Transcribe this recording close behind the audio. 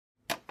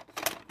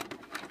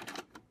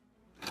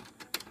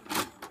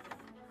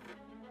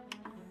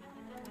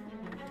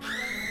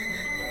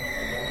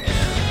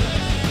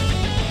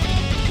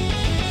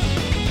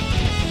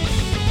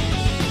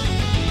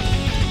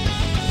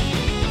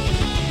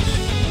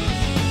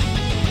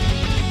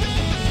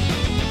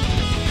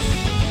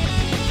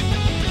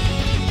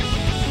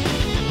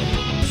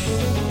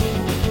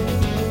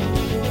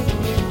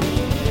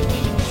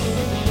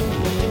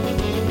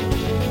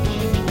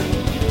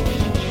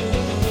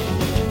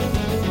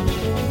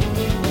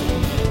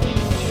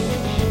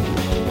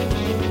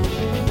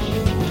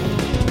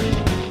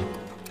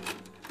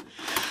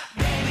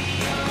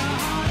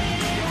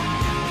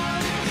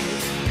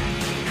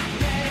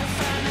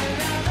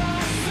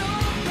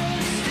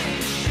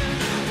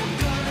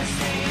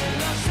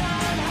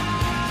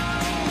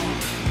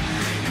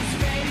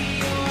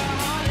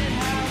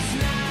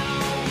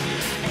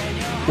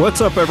What's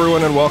up,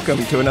 everyone, and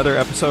welcome to another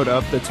episode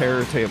of The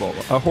Terror Table,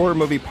 a horror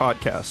movie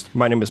podcast.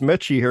 My name is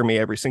Mitch. You hear me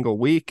every single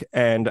week,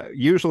 and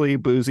usually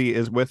Boozy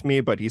is with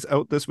me, but he's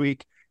out this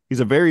week. He's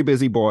a very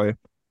busy boy,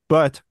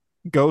 but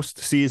ghost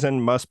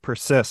season must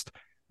persist.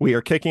 We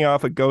are kicking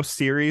off a ghost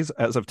series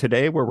as of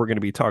today, where we're going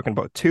to be talking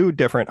about two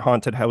different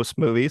haunted house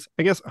movies.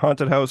 I guess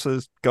haunted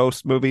houses,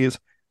 ghost movies.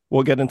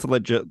 We'll get into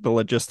the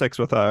logistics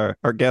with our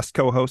guest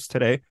co-host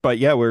today. But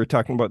yeah, we're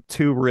talking about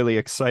two really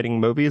exciting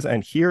movies,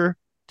 and here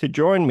to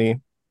join me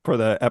for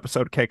the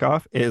episode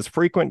kickoff is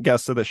frequent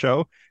guest of the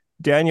show,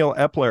 Daniel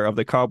Epler of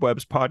the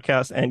Cobwebs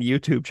podcast and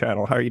YouTube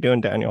channel. How are you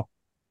doing, Daniel?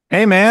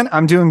 Hey, man,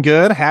 I'm doing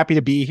good. Happy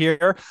to be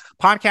here.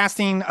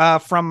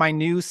 Podcasting from my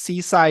new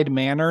seaside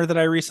manor that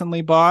I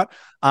recently bought.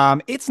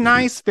 It's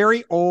nice,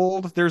 very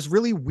old. There's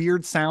really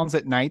weird sounds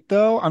at night,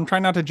 though. I'm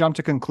trying not to jump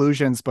to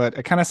conclusions, but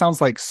it kind of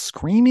sounds like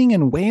screaming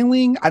and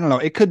wailing. I don't know.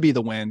 It could be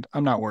the wind.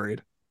 I'm not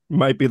worried.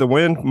 Might be the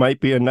wind, might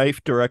be a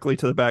knife directly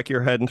to the back of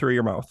your head and through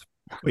your mouth.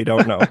 We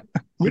don't know.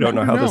 We don't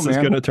know how this is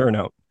going to turn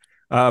out.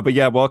 But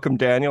yeah, welcome,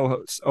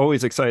 Daniel.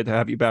 Always excited to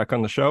have you back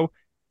on the show.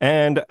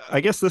 And I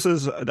guess this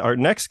is our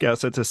next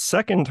guest. It's his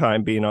second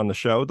time being on the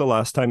show. The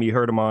last time you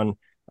heard him on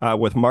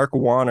with Mark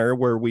Warner,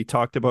 where we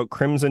talked about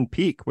Crimson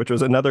Peak, which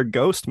was another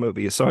ghost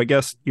movie. So I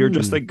guess you're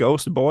just a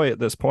ghost boy at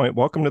this point.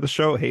 Welcome to the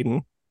show,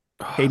 Hayden.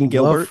 Hayden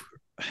Gilbert.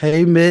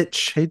 Hey,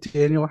 Mitch. Hey,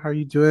 Daniel. How are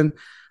you doing?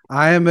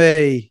 I am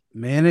a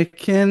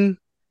mannequin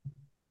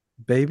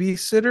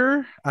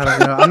babysitter. I don't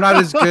know. I'm not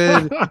as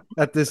good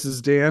at this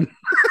as Dan.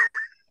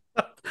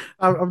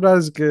 I'm not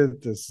as good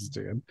at this as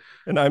Dan.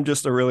 And I'm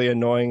just a really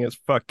annoying as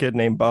fuck kid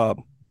named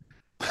Bob.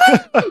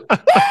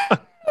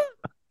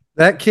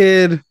 That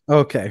kid.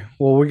 Okay.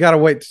 Well, we got to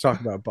wait to talk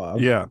about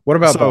Bob. Yeah. What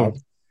about Bob?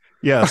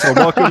 Yeah. So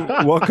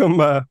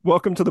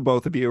welcome to the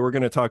both of you. We're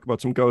going to talk about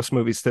some ghost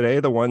movies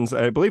today. The ones,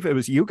 I believe it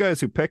was you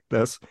guys who picked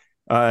this.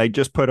 I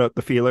just put out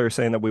the feeler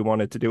saying that we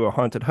wanted to do a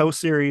haunted house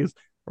series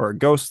or a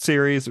ghost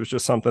series. It was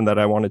just something that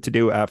I wanted to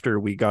do after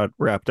we got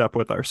wrapped up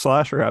with our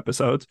slasher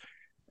episodes.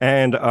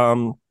 And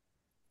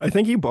I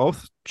think you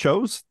both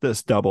chose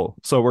this double.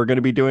 So we're going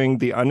to be doing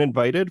The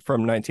Uninvited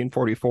from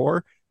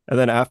 1944. And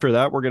then after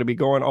that, we're going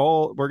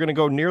to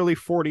go nearly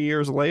 40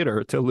 years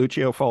later to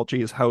Lucio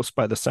Fulci's House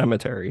by the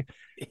Cemetery,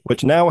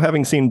 which now,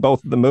 having seen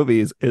both of the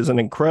movies, is an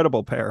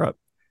incredible pair up.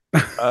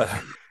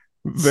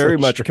 Very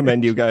much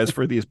commend you guys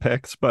for these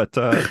picks, but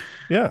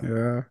yeah.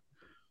 Yeah.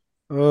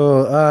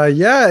 Oh,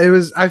 yeah, it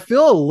was. I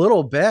feel a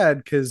little bad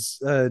because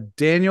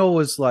Daniel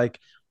was like,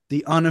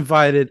 The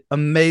Uninvited,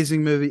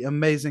 amazing movie,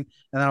 amazing.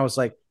 And then I was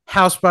like,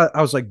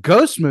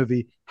 ghost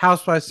movie,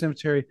 House by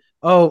Cemetery.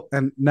 Oh,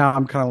 and now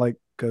I'm kind of like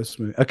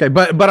ghost movie. Okay,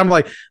 but I'm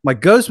like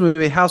ghost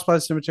movie, House by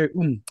Cemetery.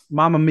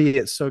 Mamma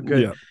Mia, it's so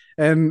good. Yeah.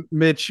 And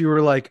Mitch, you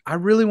were like, I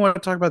really want to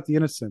talk about The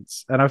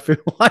Innocents, and I feel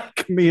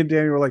like me and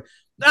Daniel were like,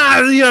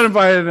 The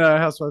Uninvited,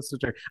 House by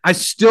Cemetery. I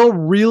still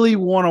really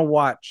want to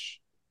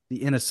watch The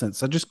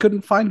Innocents. I just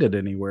couldn't find it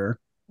anywhere.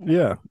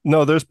 Yeah,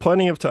 no, there's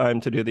plenty of time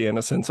to do The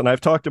Innocents, and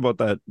I've talked about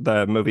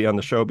that movie on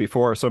the show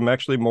before, so I'm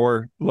actually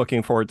more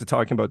looking forward to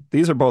talking about.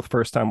 These are both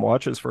first time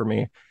watches for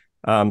me,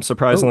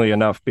 surprisingly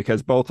enough,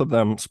 because both of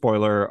them,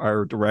 spoiler,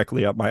 are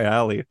directly up my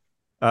alley.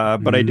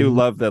 But I do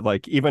love that,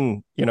 like,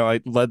 even,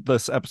 I led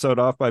this episode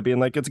off by being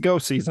like, it's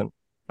ghost season,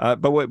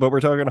 but we're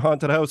talking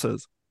haunted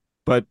houses.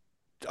 But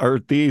are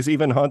these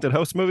even haunted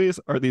house movies?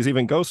 Are these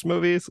even ghost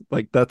movies?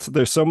 Like,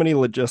 there's so many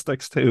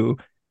logistics to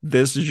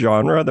this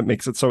genre that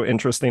makes it so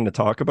interesting to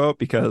talk about,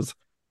 because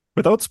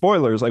without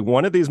spoilers, like,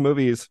 one of these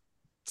movies,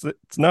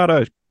 it's not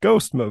a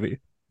ghost movie.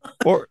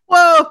 Or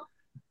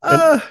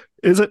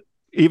is it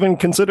even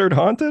considered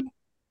haunted?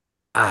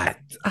 I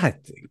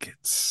think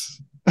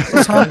it's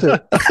haunted.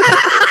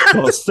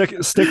 Well,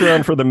 stick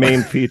around for the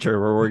main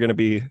feature where we're going to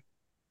be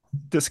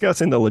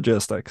discussing the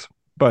logistics.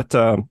 But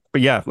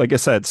yeah, like I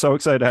said, so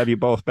excited to have you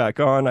both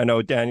back on. I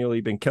know, Daniel,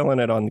 you've been killing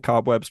it on the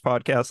Cobwebs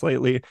podcast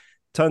lately.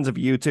 Tons of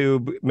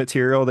YouTube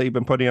material that you've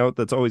been putting out.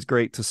 That's always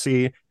great to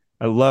see.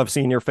 I love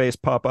seeing your face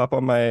pop up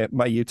on my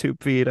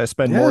YouTube feed. I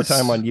spend more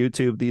time on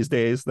YouTube these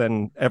days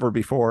than ever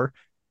before.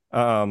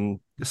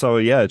 So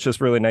yeah, it's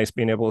just really nice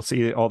being able to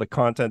see all the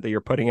content that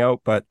you're putting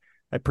out. But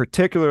I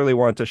particularly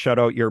want to shout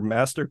out your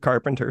Master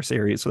Carpenter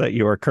series that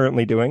you are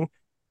currently doing.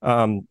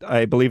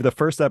 I believe the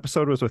first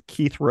episode was with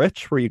Keith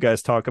Rich, where you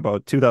guys talk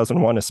about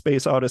 2001: A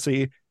Space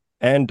Odyssey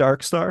and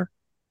Dark Star.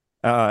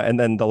 And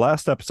then the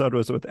last episode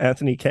was with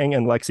Anthony King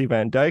and Lexi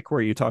Van Dyke,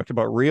 where you talked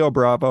about Rio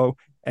Bravo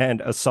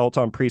and Assault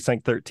on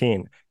Precinct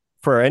 13.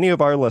 For any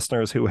of our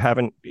listeners who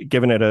haven't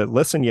given it a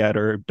listen yet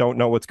or don't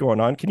know what's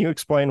going on, can you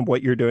explain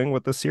what you're doing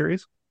with this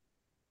series?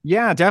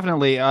 Yeah,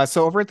 definitely.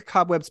 So over at the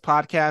Cobwebs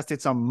podcast,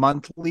 it's a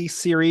monthly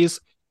series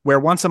where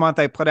once a month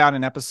I put out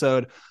an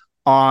episode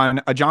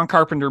on a John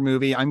Carpenter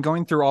movie. I'm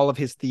going through all of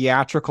his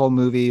theatrical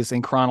movies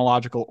in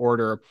chronological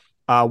order.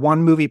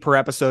 One movie per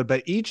episode,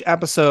 but each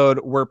episode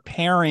we're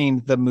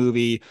pairing the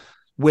movie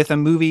with a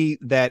movie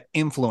that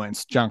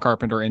influenced John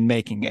Carpenter in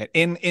making it.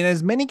 In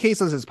as many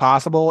cases as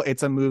possible,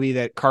 it's a movie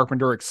that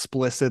Carpenter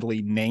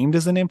explicitly named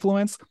as an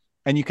influence.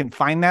 and you can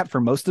find that for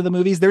most of the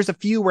movies. There's a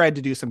few where I had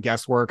to do some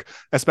guesswork,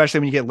 especially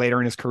when you get later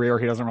in his career.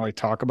 He doesn't really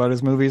talk about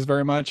his movies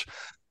very much.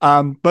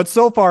 But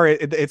so far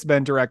it's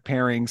been direct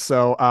pairing.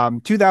 So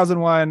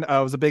 2001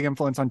 was a big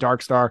influence on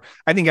Dark Star.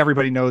 I think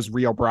everybody knows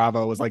Rio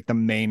Bravo was like the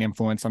main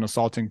influence on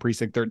Assaulting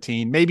Precinct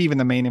 13, maybe even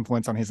the main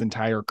influence on his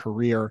entire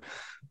career.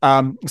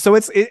 So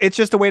it's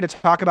just a way to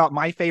talk about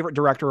my favorite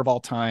director of all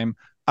time.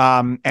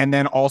 And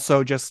then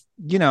also just,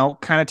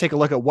 kind of take a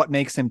look at what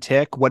makes him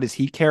tick. What does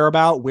he care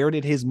about? Where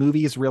did his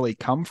movies really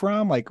come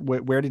from? Like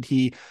where did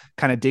he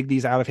kind of dig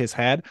these out of his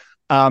head?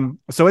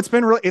 So it's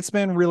been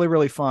really,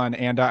 really fun.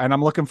 And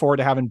I'm looking forward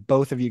to having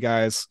both of you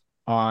guys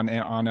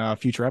on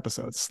future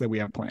episodes that we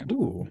have planned.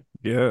 Ooh,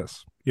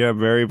 yes. Yeah,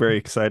 very, very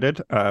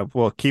excited.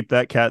 We'll keep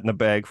that cat in the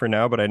bag for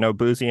now, but I know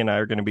Boozy and I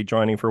are going to be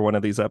joining for one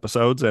of these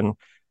episodes, and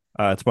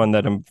it's one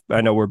that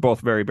I know we're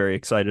both very, very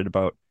excited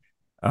about.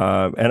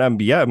 And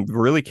I'm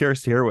really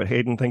curious to hear what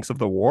Hayden thinks of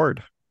The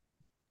Ward.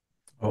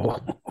 Oh.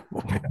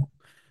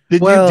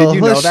 Did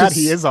you know that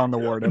he is on the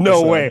Ward episode?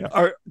 No way.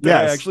 I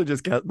actually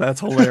just get that's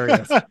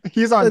hilarious.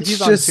 he's on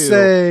too,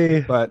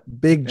 say, but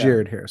big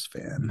Jared Harris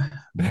fan.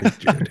 Big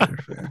Jared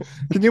Harris fan.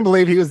 Can you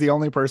believe he was the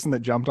only person that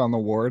jumped on The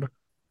Ward?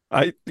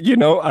 I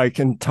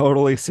can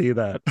totally see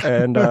that.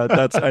 And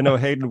I know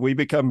Hayden, we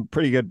become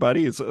pretty good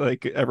buddies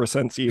like ever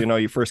since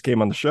you first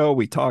came on the show.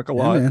 We talk a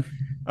lot.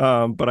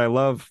 But I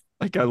love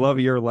your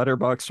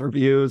Letterboxd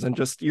reviews, and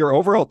just your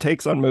overall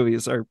takes on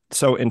movies are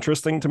so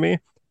interesting to me.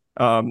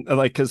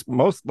 Because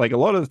a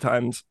lot of the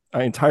times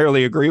I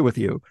entirely agree with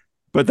you,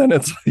 but then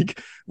it's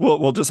like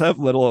we'll just have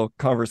little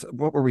conversations.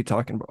 What were we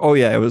talking about? Oh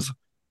yeah, it was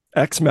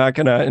Ex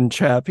Machina and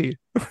Chappie.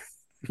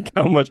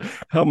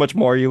 how much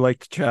more you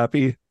liked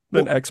Chappie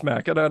than Ex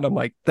Machina, and I'm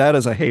like, that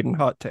is a Hayden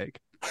hot take.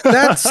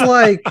 That's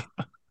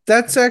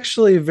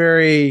actually a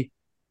very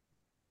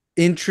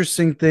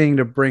interesting thing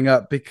to bring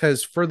up,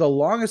 because for the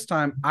longest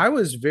time I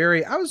was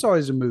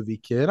always a movie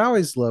kid. I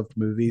always loved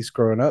movies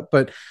growing up,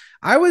 but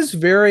I was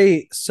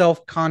very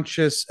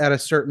self-conscious at a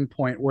certain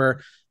point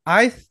where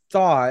I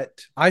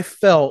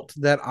felt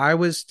that I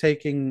was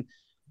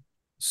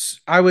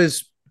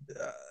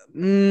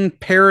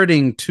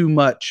parroting too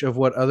much of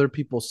what other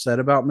people said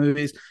about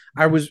movies.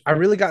 I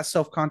really got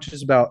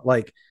self-conscious about,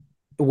 like,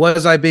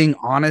 was I being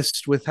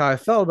honest with how I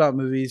felt about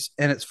movies?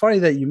 And it's funny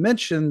that you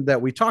mentioned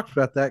that we talked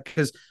about that,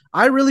 because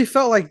I really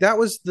felt like that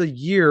was the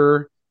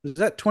year. Was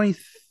that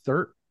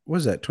 2013?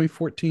 Was that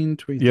 2014?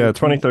 Yeah,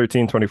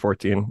 2013,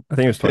 2014. I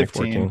think it was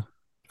 2014.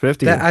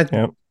 15.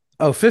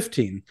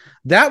 15.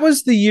 That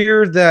was the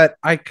year that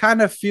I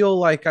kind of feel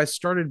like I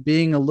started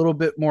being a little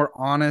bit more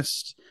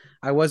honest.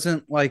 I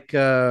wasn't like,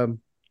 I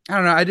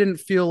don't know. I didn't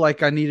feel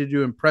like I needed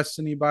to impress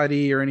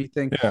anybody or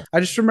anything. Yeah. I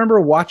just remember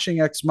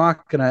watching Ex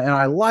Machina and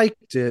I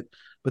liked it,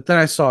 but then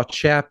I saw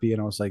Chappie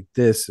and I was like,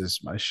 this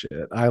is my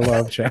shit. I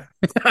love Chappie.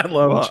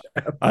 Chappie.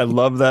 I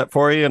love that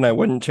for you, and I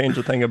wouldn't change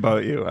a thing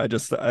about you.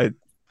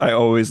 I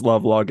always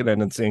love logging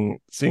in and seeing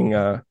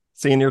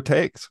your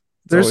takes.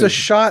 There's a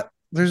shot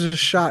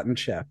in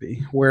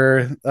Chappie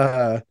where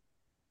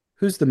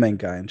who's the main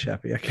guy in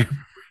Chappie? I can't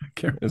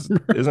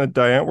remember. Isn't it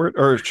Diane Ward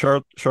or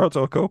Charles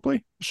L.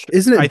 Copley?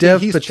 Isn't it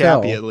Dev Patel?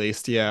 Chappie, at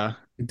least, yeah.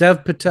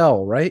 Dev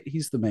Patel, right?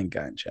 He's the main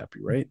guy in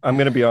Chappie, right? I'm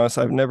going to be honest,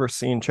 I've never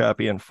seen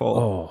Chappie in full.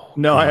 Oh,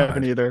 no, God. I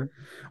haven't either.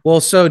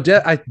 Well, so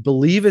I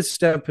believe it's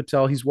Dev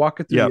Patel. He's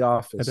walking through the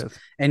office,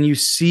 and you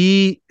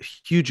see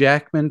Hugh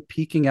Jackman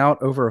peeking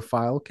out over a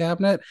file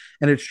cabinet,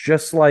 and it's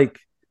just like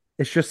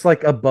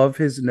above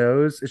his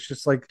nose. It's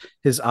just like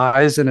his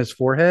eyes and his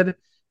forehead,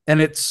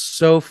 and it's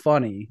so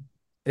funny.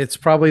 It's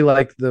probably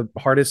like the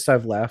hardest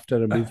I've laughed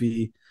at a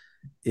movie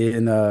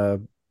in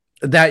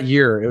that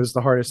year. It was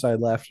the hardest I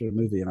laughed at a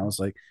movie, and I was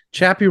like,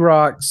 Chappie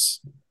rocks.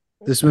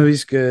 This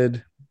movie's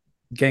good.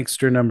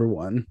 Gangster number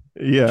one.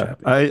 Yeah.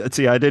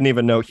 Chappie. I didn't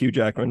even know Hugh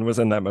Jackman was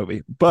in that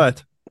movie.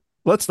 But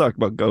let's talk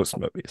about ghost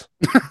movies.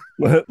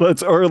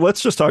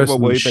 let's just talk Ghost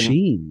about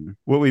Machine.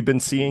 what we've been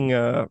seeing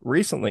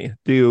recently.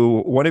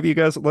 Do one of you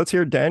guys, let's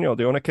hear Daniel.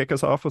 Do you want to kick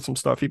us off with some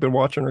stuff you've been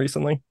watching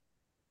recently?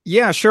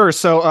 Yeah, sure.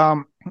 So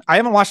I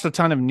haven't watched a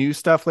ton of new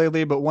stuff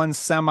lately, but one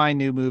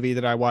semi-new movie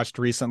that I watched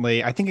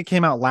recently, I think it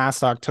came out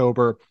last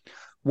October,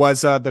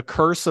 was The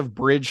Curse of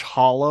Bridge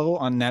Hollow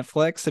on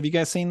Netflix. Have you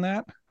guys seen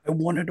that? I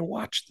wanted to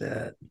watch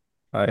that.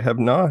 I have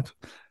not.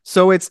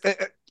 So it's,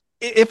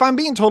 if I'm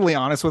being totally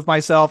honest with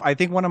myself, I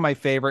think one of my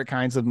favorite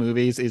kinds of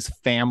movies is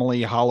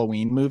family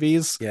Halloween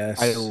movies. Yes.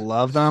 I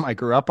love them. I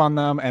grew up on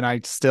them, and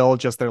I still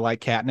they're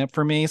like catnip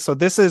for me. So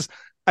this is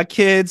a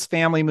kid's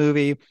family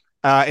movie.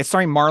 It's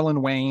starring Marlon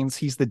Wayans.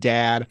 He's the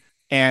dad,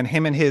 and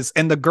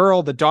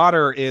the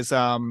daughter is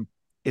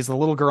the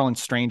little girl in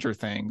Stranger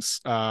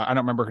Things. I don't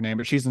remember her name,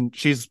 but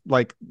she's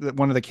like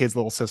one of the kids'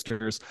 little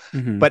sisters.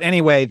 Mm-hmm. But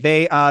anyway,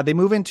 they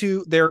move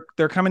into,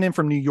 they're coming in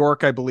from New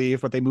York, I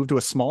believe, but they move to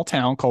a small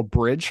town called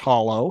Bridge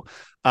Hollow.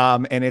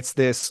 And it's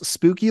this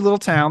spooky little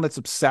town that's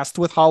obsessed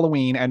with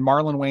Halloween, and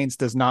Marlon Wayans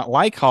does not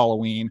like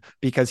Halloween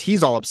because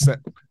he's all upset.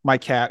 My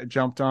cat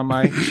jumped on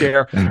my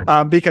chair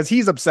because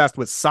he's obsessed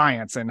with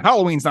science, and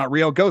Halloween's not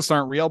real. Ghosts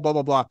aren't real, blah,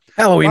 blah, blah.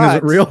 Halloween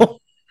isn't real.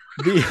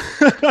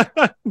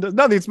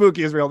 Nothing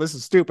spooky is real. This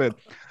is stupid.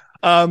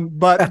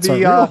 But That's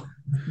unreal.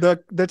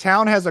 the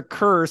town has a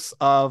curse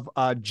of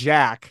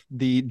Jack,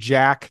 the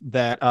Jack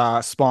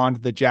that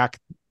spawned the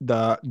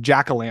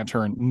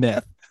jack-o'-lantern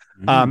myth.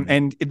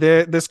 And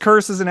this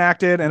curse is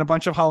enacted, and a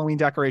bunch of Halloween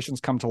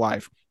decorations come to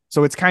life.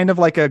 So it's kind of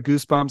like a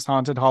Goosebumps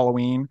haunted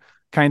Halloween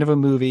kind of a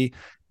movie.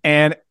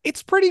 And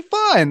it's pretty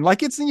fun.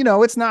 Like it's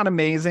not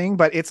amazing,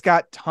 but it's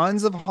got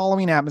tons of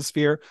Halloween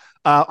atmosphere.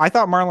 I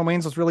thought Marlon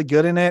Wayans was really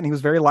good in it, and he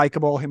was very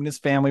likable. Him and his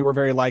family were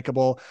very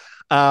likable.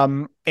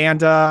 And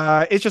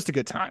it's just a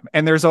good time.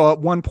 And there's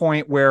one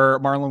point where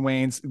Marlon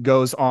Wayans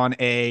goes on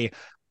a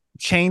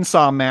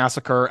chainsaw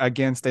massacre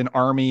against an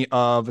army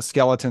of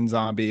skeleton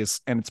zombies,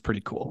 and it's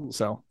pretty cool.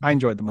 So I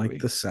enjoyed the movie.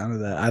 Like the sound of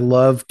that. I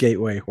love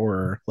gateway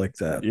horror like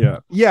that.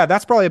 Yeah,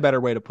 that's probably a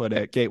better way to put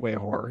it. Gateway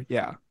horror.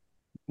 Yeah.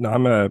 No,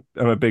 I'm a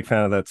big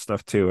fan of that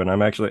stuff too. And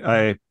I'm actually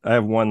I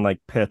have one like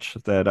pitch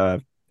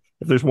that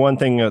if there's one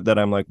thing that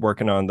I'm like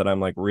working on that I'm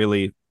like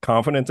really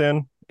confident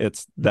in,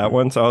 it's that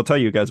one. So I'll tell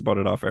you guys about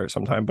it off air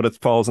sometime. But it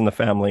falls in the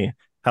family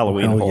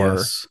Halloween horror.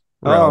 Yes.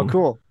 realm. Oh,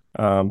 cool.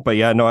 But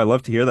yeah, no, I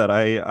love to hear that.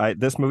 I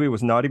this movie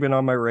was not even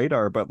on my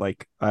radar, but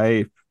like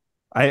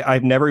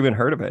I've never even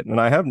heard of it, and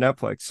I have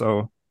Netflix,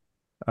 so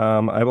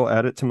I will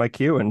add it to my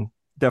queue and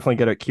definitely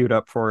get it queued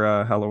up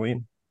for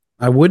Halloween.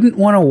 I wouldn't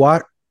want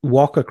to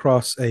walk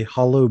across a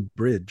hollow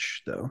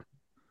bridge, though.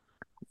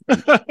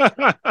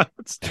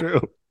 It's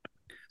true.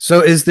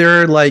 So is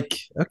there like,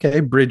 okay,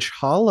 Bridge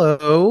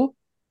Hollow?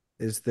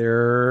 Is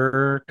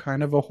there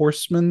kind of a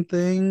horseman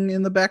thing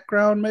in the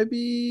background,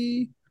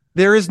 maybe?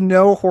 There is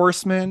no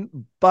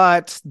horseman,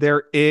 but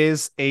there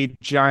is a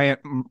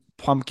giant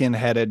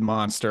pumpkin-headed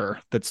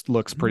monster that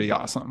looks pretty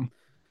awesome.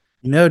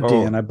 You know,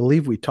 Dan, I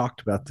believe we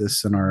talked about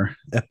this in our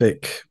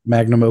epic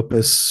magnum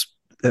opus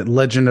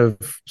Legend of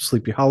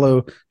Sleepy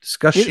Hollow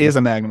discussion. It is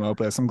a magnum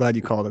opus. I'm glad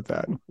you called it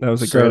that. That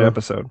was a great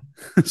episode.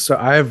 So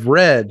I've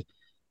read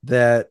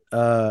that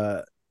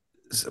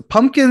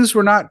pumpkins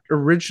were not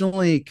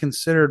originally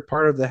considered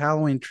part of the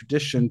Halloween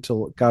tradition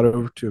till it got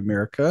over to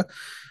America.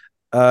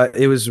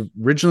 It was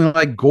originally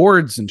like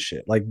gourds and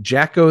shit. Like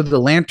Jacko the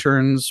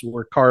Lanterns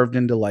were carved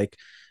into like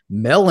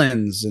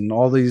melons and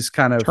all these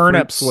kind of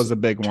turnips fruits. was a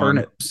big one.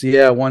 Turnips,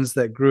 yeah, ones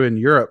that grew in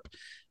Europe.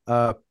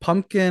 The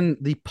pumpkin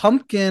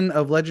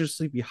of Legend of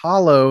Sleepy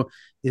Hollow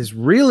is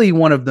really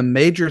one of the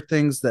major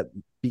things that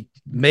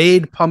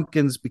made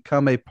pumpkins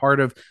become a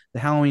part of the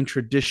Halloween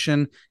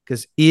tradition,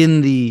 because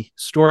in the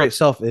story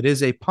itself, it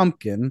is a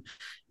pumpkin.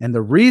 And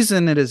the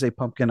reason it is a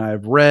pumpkin,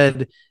 I've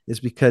read,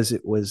 is because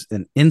it was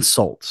an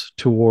insult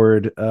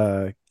toward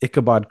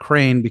Ichabod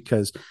Crane,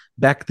 because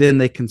back then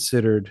they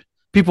considered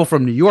people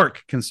from New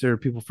York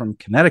considered people from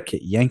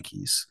Connecticut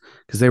Yankees,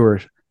 because they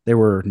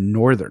were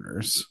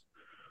Northerners.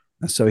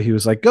 And so he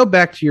was like, go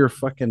back to your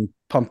fucking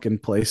pumpkin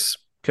place,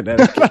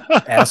 Connecticut,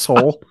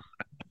 asshole.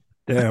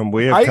 Damn,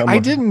 I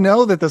didn't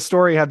know that the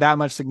story had that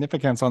much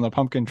significance on the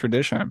pumpkin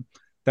tradition.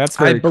 That's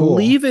very cool. I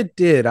believe it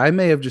did. I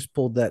may have just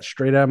pulled that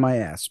straight out of my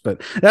ass,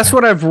 but that's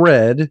what I've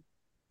read,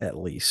 at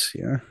least.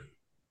 Yeah.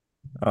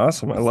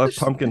 Awesome. I love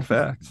pumpkin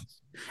facts.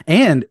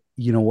 And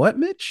you know what,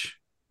 Mitch?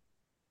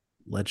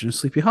 Legend of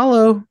Sleepy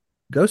Hollow,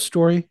 ghost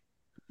story.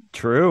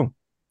 True.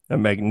 A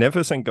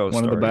magnificent ghost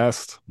story. One of the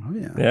best. Oh,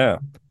 yeah. Yeah.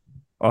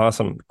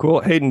 Awesome. Cool.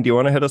 Hayden, do you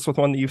want to hit us with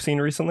one that you've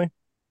seen recently?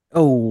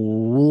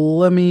 Oh,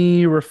 let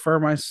me refer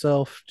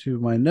myself to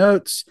my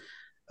notes.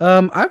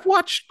 I've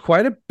watched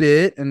quite a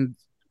bit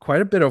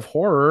of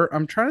horror.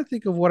 I'm trying to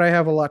think of what I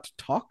have a lot to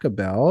talk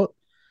about.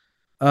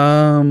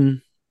 Let's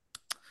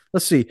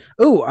see.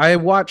 Oh, I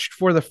watched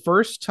for the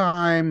first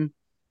time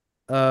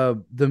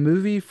the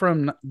movie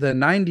from the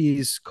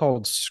 90s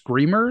called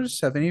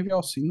Screamers. Have any of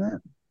y'all seen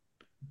that?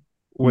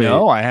 Wait,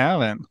 no, I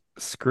haven't.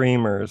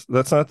 Screamers.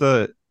 That's not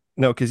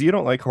no, because you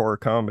don't like horror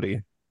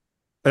comedy.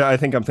 I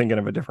think I'm thinking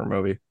of a different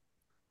movie.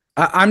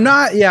 I'm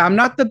not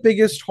the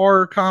biggest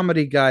horror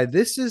comedy guy.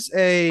 This is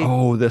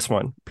this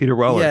one. Peter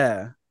Weller.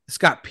 Yeah. It's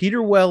got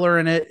Peter Weller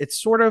in it.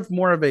 It's sort of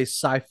more of a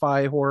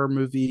sci-fi horror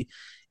movie.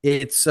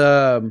 It's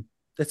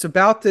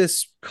about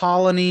this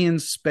colony in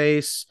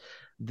space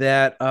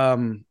that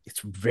it's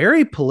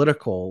very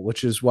political,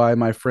 which is why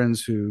my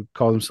friends who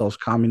call themselves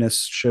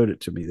communists showed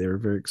it to me. They were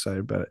very excited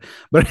about it.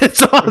 But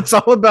it's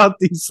all about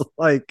these,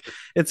 like,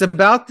 it's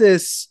about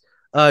this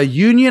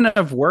union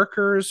of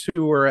workers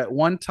who were at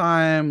one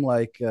time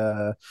like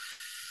kind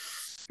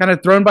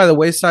of thrown by the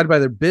wayside by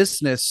their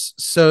business.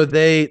 So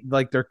they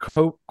like their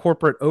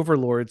corporate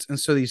overlords. And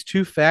so these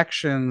two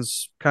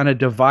factions kind of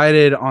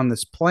divided on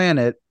this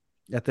planet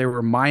that they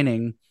were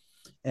mining.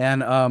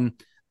 And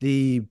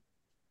the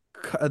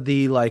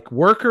like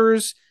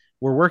workers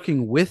were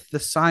working with the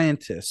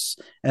scientists,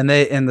 and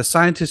the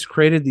scientists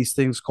created these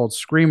things called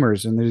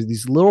screamers. And there's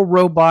these little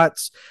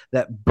robots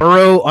that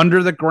burrow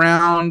under the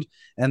ground,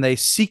 and they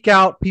seek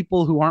out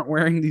people who aren't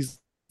wearing these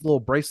little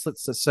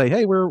bracelets that say,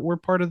 hey, we're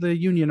part of the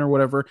union or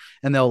whatever,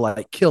 and they'll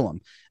like kill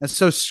them. And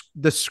so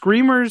the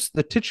screamers,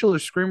 the titular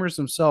screamers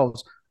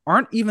themselves,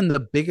 aren't even the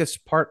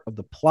biggest part of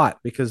the plot,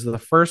 because the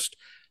first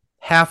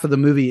half of the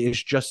movie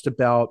is just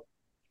about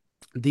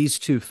these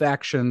two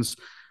factions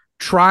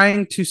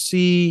trying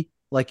to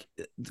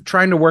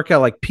work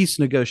out like peace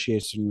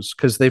negotiations,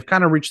 because they've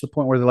kind of reached the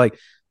point where they're like,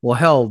 well,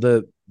 hell,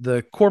 the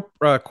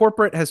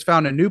corporate has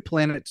found a new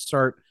planet to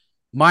start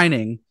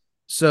mining,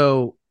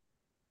 so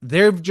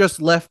they've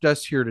just left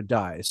us here to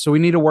die. So we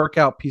need to work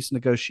out peace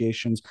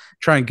negotiations,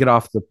 try and get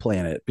off the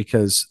planet,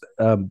 because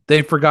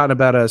they've forgotten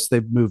about us.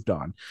 They've moved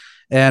on.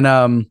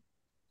 And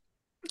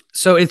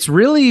so it's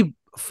really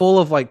full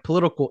of like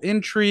political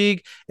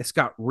intrigue. It's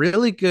got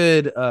really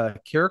good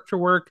character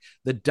work.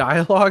 The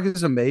dialogue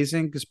is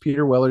amazing because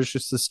Peter Weller's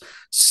just this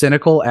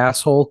cynical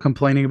asshole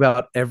complaining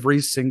about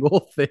every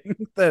single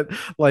thing that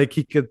like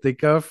he could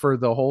think of for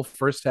the whole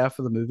first half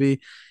of the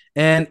movie.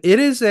 And it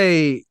is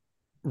a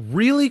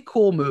really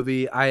cool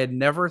movie. I had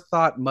never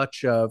thought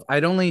much of.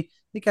 I'd only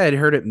think I had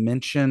heard it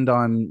mentioned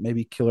on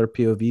maybe Killer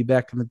POV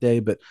back in the day,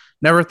 but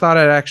never thought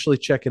I'd actually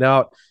check it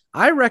out.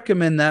 I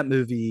recommend that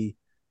movie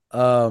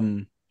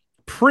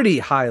pretty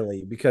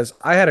highly because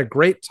I had a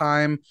great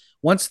time.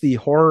 Once the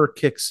horror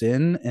kicks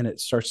in and it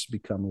starts to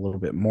become a little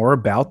bit more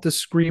about the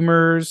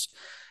screamers,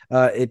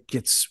 it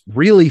gets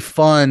really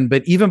fun.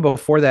 But even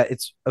before that,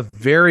 it's a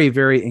very,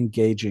 very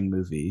engaging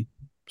movie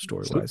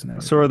story-wise.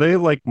 So are they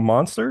like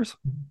monsters?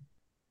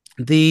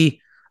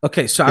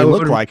 So I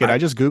look like it. I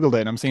just Googled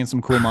it and I'm seeing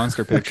some cool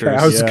monster pictures. Okay,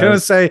 I was going to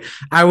say,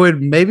 I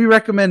would maybe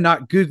recommend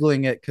not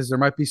Googling it because there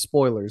might be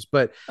spoilers,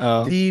 but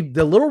the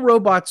little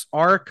robots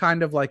are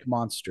kind of like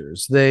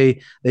monsters.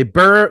 They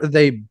burrow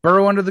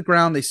under the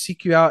ground, they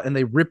seek you out, and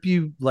they rip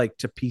you like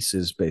to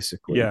pieces,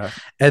 basically. Yeah.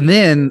 And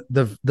then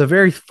the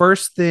very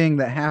first thing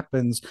that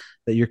happens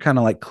that you're kind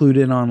of like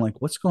clued in on, like,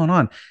 what's going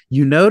on?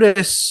 You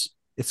notice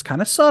it's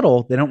kind of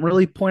subtle. They don't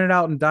really point it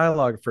out in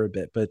dialogue for a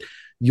bit, but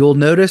you'll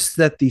notice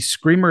that the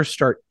screamers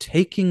start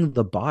taking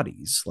the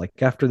bodies. Like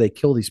after they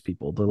kill these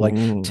people, they're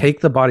like, take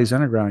the bodies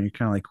underground. You're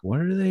kind of like, what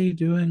are they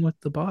doing with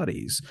the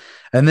bodies?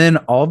 And then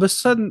all of a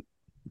sudden,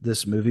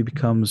 this movie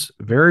becomes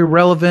very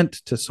relevant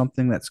to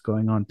something that's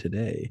going on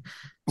today.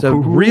 It's a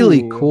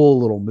really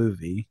cool little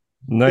movie.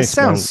 Nice. This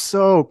sounds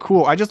so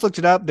cool. I just looked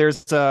it up.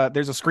 There's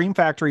a Scream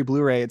Factory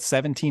Blu-ray. It's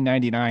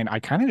 $17.99. I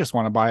kind of just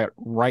want to buy it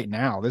right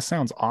now. This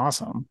sounds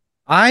awesome.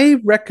 I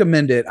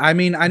recommend it. I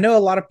mean, I know a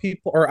lot of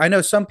people, or I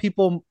know some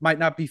people might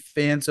not be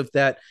fans of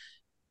that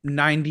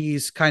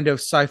 90s kind of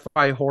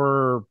sci-fi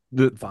horror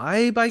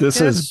vibe, I guess.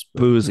 This is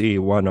Boozy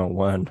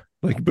 101.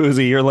 Like,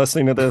 Boozy, you're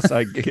listening to this.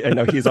 I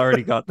know he's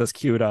already got this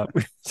queued up.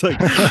 It's like,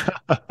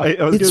 I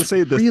was going to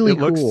say this. Really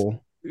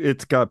cool.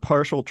 It's got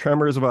partial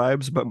Tremors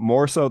vibes, but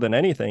more so than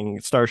anything,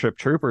 Starship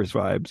Troopers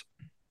vibes.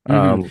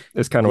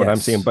 Is kind of what I'm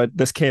seeing. But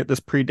this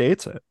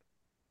predates it.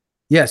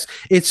 Yes,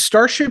 it's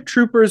Starship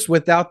Troopers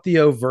without the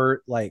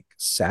overt like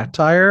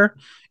satire.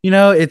 You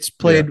know, it's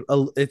played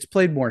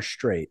more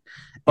straight.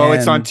 Oh,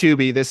 it's on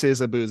Tubi. This is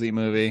a Boozy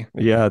movie.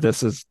 Yeah,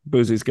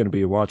 Boozy's going to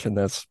be watching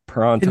this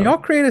pronto. Can y'all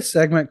create a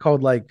segment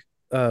called like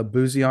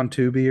Boozy on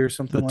Tubi or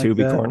something like that?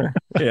 The Tubi corner.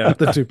 Yeah.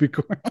 The Tubi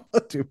corner.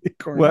 The Tubi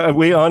corner. Well,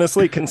 we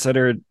honestly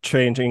considered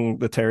changing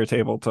the terror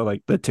table to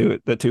like the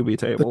Tubi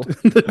table.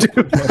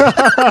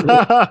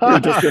 We're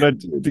just gonna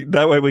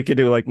that way we could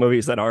do like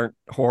movies that aren't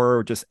horror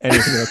or just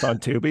anything that's on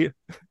Tubi.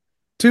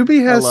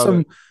 Tubi has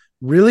some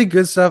really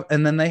good stuff,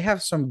 and then they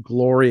have some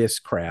glorious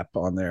crap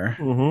on there.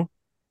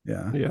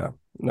 Yeah.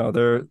 No,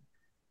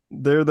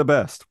 they're the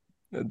best.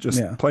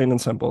 Just plain and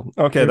simple.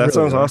 Okay, that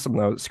sounds awesome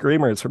though.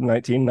 Screamers from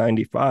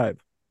 1995.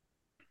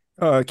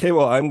 Okay,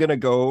 well, I'm gonna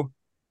go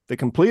the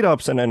complete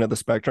opposite end of the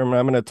spectrum, and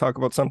I'm gonna talk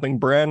about something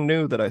brand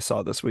new that I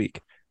saw this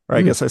week, or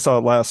I guess I saw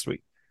it last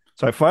week.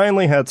 So I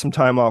finally had some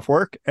time off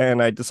work, and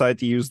I decided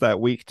to use that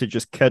week to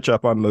just catch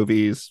up on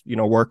movies,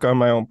 work on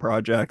my own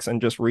projects,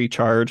 and just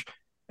recharge.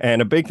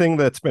 And a big thing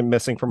that's been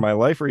missing from my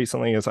life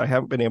recently is I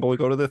haven't been able to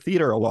go to the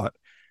theater a lot.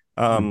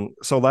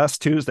 So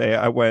last Tuesday,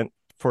 I went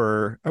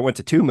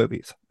to two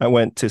movies. I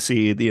went to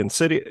see the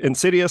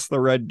Insidious, The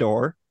Red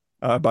Door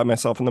by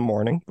myself in the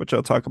morning, which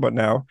I'll talk about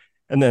now.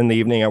 And then in the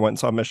evening, I went and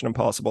saw Mission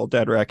Impossible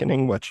Dead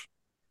Reckoning, which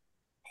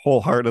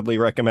wholeheartedly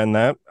recommend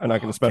that. I'm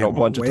not going to spend a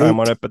bunch of time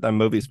on it, but that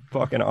movie's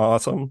fucking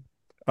awesome.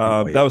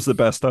 That was the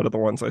best out of the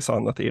ones I saw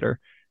in the theater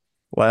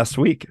last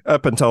week,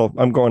 up until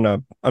are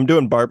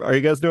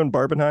you guys doing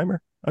Barbenheimer?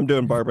 I'm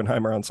doing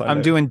Barbenheimer on Sunday.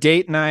 I'm doing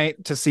date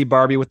night to see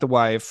Barbie with the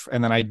wife,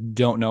 and then I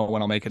don't know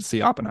when I'll make it to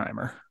see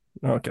Oppenheimer.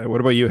 Okay,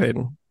 what about you,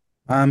 Hayden?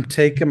 I'm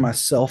taking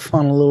myself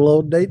on a little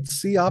old date to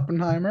see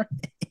Oppenheimer.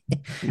 Nice.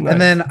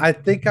 And then I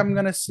think I'm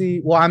going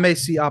to I may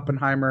see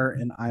Oppenheimer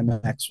in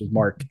IMAX with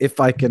Mark if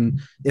I can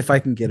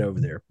get over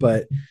there.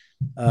 But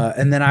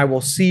and then I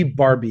will see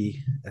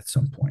Barbie at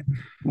some point.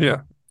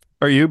 Yeah.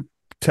 Are you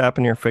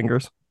tapping your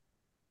fingers?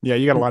 Yeah,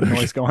 you got a lot of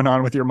noise going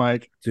on with your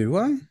mic. Do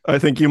I? I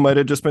think you might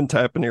have just been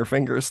tapping your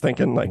fingers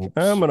thinking like,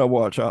 I'm going to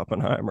watch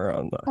Oppenheimer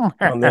on the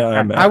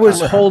IMAX. I was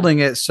holding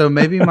it, so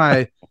maybe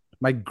my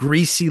my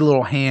greasy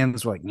little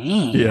hands were like,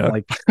 Yeah.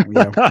 like,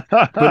 yeah.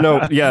 But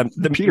no, yeah,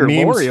 the Peter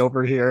memes Lorre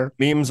over here.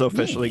 memes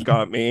officially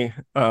got me.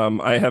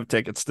 I have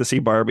tickets to see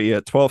Barbie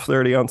at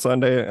 12:30 on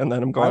Sunday, and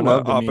then I'm I going to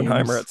love the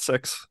Oppenheimer memes. at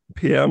 6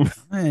 p.m.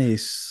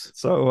 Nice.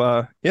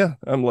 So yeah,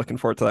 I'm looking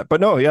forward to that.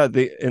 But no, yeah,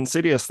 the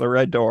Insidious, the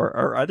Red Door.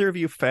 Are either of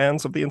you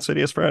fans of the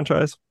Insidious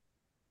franchise?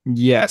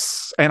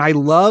 Yes. And I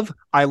love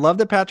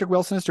that Patrick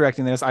Wilson is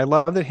directing this. I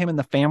love that him and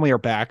the family are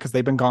back because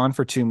they've been gone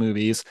for 2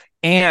 movies.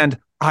 And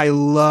I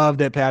love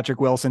that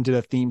Patrick Wilson did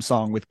a theme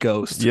song with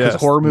Ghost because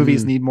Yes. horror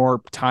movies need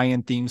more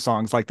tie-in theme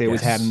songs like they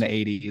always had in Yes. the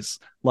 80s.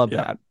 Love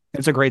Yeah. that.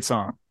 It's a great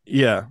song.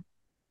 Yeah.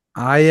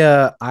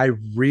 I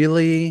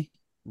really,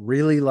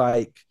 really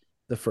like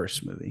the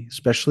first movie,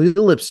 especially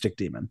the Lipstick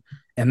Demon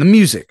and the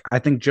music. I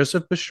think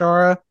Joseph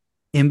Bishara,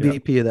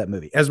 MVP of that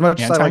movie, as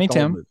much as And I Tiny like the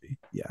whole Tim. movie.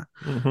 Yeah.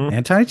 Mhm.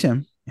 And Tiny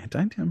Tim. And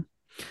Tiny Tim.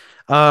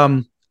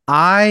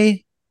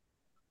 I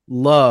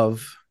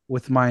love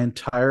with my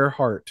entire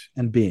heart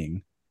and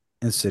being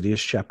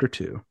Insidious Chapter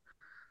 2.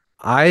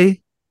 I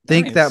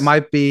think that Nice.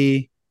 might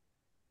be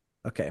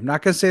okay. I'm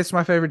not going to say it's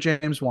my favorite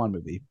James Wan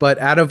movie, but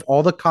out of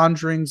all the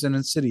Conjurings and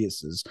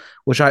Insidiouses,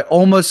 which I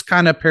almost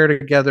kind of pair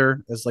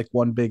together as like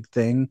one big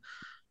thing.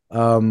 I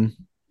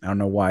don't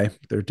know why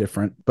they're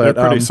different, They're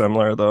but pretty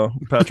similar though.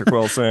 Patrick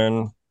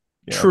Wilson,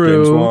 James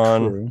true,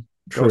 Wan, true,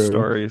 Ghost true.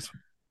 Stories.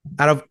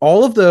 Out of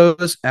all of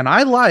those, and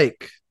I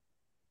like,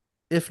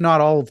 if not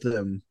all of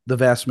them, the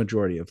vast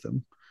majority of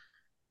them.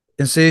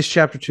 Insidious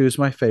Chapter 2 is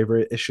my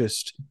favorite. It's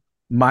just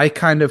my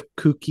kind of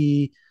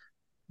kooky,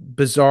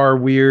 bizarre,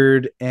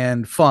 weird,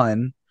 and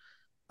fun,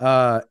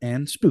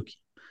 and spooky.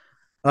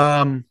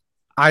 I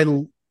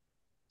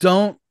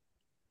don't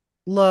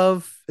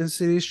love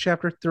Insidious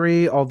Chapter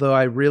 3, although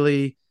I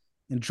really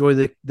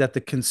enjoy that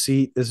the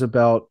conceit is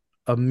about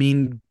a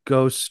mean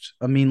ghost,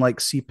 a mean like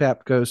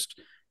CPAP ghost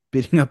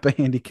beating up a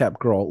handicapped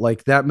girl.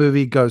 Like that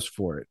movie goes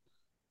for it.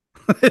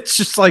 It's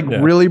just like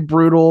Yeah. really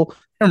brutal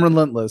and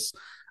relentless.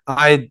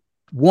 I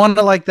want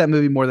to like that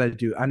movie more than I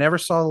do. I never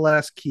saw The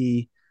Last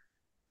Key.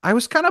 I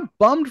was kind of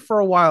bummed for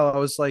a while. I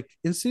was like,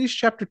 Insidious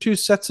Chapter 2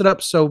 sets it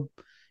up so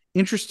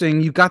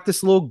interesting. You've got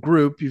this little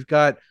group. You've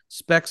got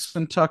Specs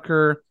and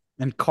Tucker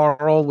and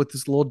Carl with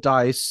this little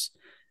dice,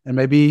 and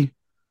maybe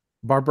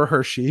Barbara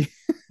Hershey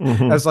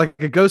Mhm. as like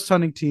a ghost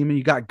hunting team, and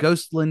you got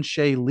Ghost Lin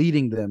Shay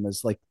leading them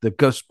as like the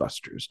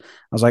Ghostbusters. I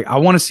was like, I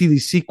want to see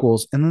these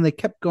sequels, and then they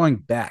kept going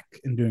back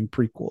and doing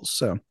prequels.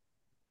 So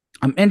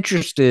I'm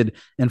interested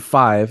in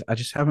 5. I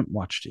just haven't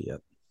watched it yet.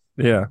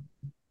 Yeah.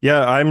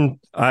 Yeah,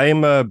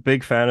 I'm a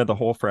big fan of the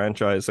whole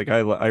franchise. Like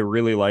I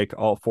really like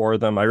all 4 of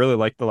them. I really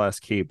like The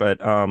Last Key,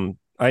 but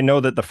I know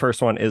that the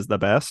first one is the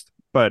best,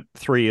 but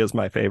 3 is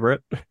my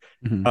favorite.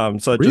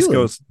 Mhm. So it just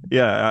Really? goes,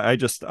 yeah,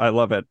 I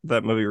love it.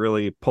 That movie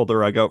really pulled the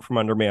rug out from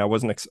under me. I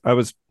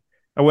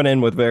went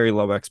in with very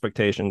low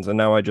expectations, and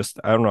now I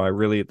don't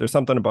know, there's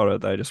something about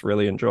it that I just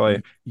really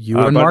enjoy. You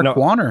and But Mark no,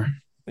 Warner.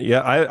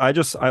 yeah,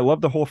 I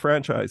love the whole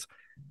franchise.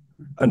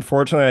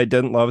 Unfortunately, I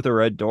didn't love the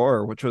Red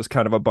Door, which was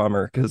kind of a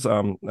bummer because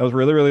I was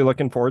really, really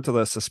looking forward to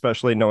this,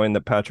 especially knowing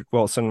that Patrick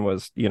Wilson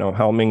was,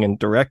 helming and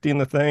directing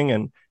the thing.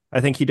 And I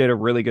think he did a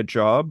really good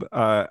job.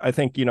 I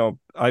think,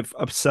 I've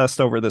obsessed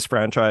over this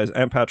franchise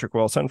and Patrick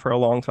Wilson for a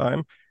long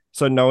time.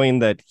 So knowing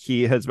that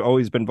he has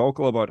always been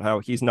vocal about how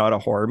he's not a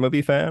horror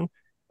movie fan,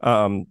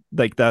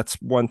 like that's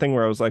one thing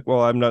where I was like,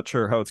 well, I'm not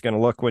sure how it's going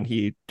to look when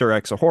he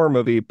directs a horror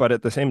movie, but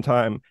at the same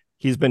time,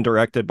 he's been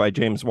directed by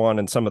James Wan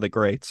and some of the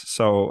greats.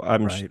 So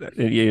Right.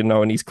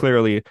 and he's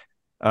clearly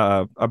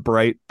a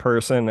bright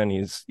person, and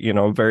he's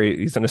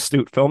an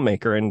astute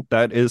filmmaker, and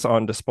that is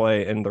on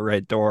display in The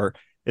Red Door.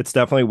 It's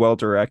definitely well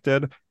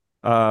directed.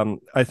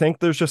 I think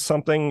there's just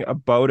something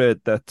about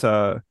it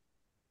that,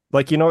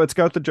 it's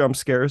got the jump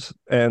scares,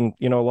 and,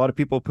 a lot of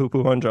people poo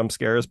poo on jump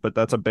scares, but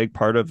that's a big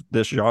part of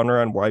this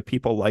genre and why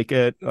people like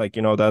it.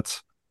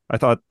 I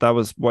thought that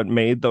was what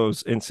made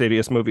those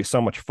Insidious movies so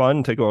much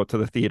fun to go to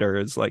the theater,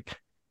 is like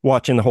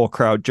watching the whole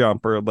crowd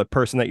jump or the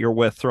person that you're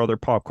with throw their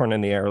popcorn in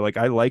the air. Like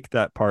I like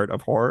that part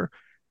of horror.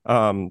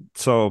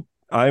 So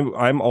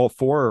I'm all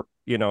for,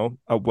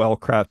 a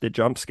well-crafted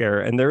jump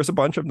scare, and there's a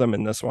bunch of them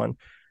in this one.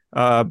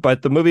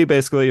 But the movie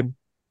basically,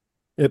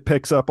 it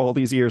picks up all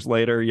these years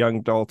later.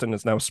 Young Dalton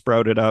is now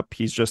sprouted up.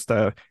 He's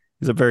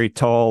a very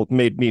tall,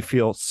 made me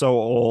feel so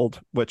old,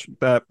 which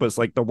that was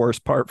like the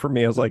worst part for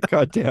me. I was like,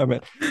 God damn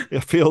it.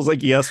 It feels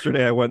like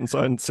yesterday I went and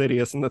saw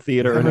Insidious in the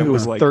theater, That and it movie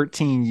was was like,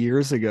 13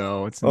 years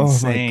ago. It's oh my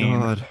insane.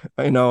 God.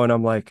 I know. And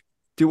I'm like,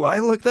 do I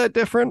look that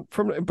different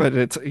but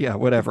it's, yeah,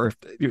 whatever.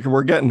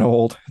 We're getting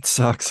old. It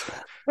sucks.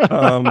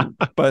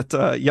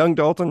 But young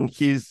Dalton,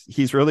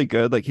 he's really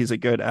good. Like he's a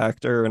good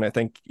actor, and I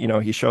think,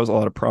 he shows a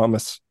lot of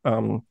promise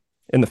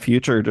in the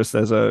future, just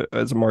as a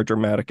more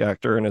dramatic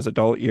actor in his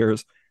adult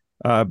years.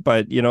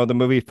 But the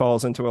movie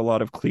falls into a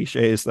lot of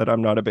cliches that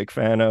I'm not a big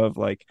fan of.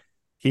 Like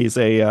he's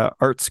a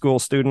art school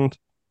student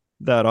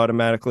that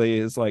automatically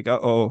is like,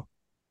 we're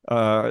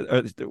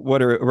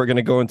going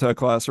to go into a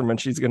classroom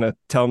and she's going to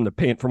tell him to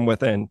paint from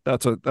within.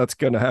 That's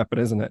going to happen,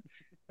 isn't it?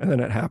 And then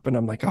it happened.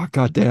 I'm like, oh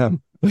God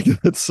damn. Like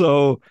it's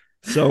so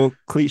so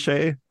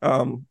cliche.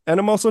 And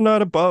I'm also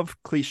not above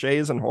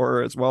cliches and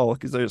horror as well,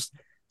 because there's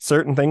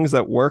certain things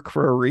that work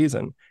for a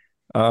reason.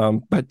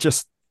 But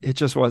just it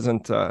just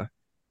wasn't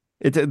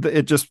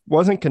it just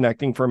wasn't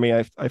connecting for me.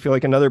 I feel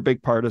like another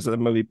big part is that the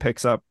movie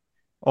picks up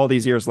all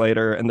these years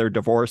later and they're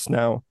divorced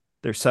now.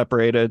 They're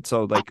separated.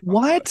 So like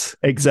What?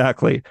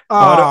 exactly.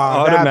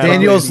 That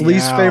Daniel's bummed me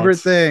least out. favorite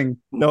thing.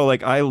 No,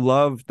 like I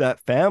love that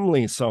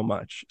family so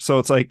much. So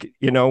it's like,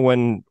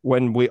 when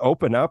we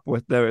open up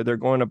with they're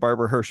going to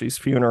Barbara Hershey's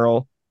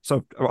funeral.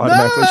 So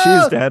automatically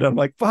she's dead. I'm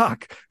like,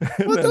 fuck.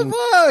 What the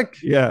fuck?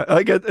 Yeah,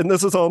 I get, and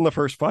this is all in the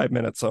first 5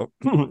 minutes. So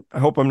I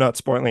hope I'm not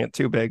spoiling it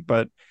too big,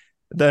 but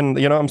then,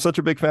 I'm such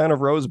a big fan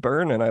of Rose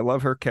Byrne and I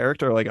love her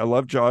character. Like I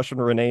love Josh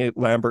and Renee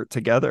Lambert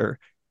together,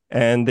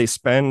 and they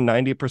spend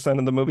 90%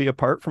 of the movie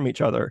apart from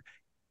each other.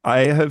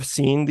 I have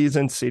seen these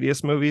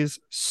Insidious movies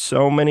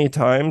so many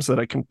times that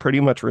I can pretty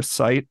much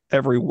recite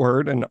every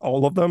word in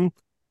all of them.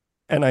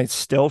 And I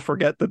still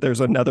forget that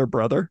there's another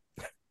brother,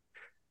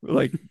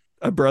 like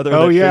a brother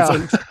Oh, that yeah.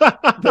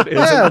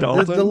 isn't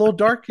Dalton. The little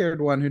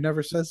dark-haired one who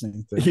never says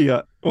anything.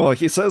 Yeah. Well,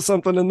 he says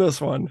something in this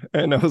one.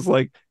 And I was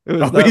like, it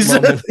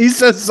was He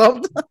says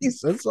something. He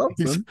says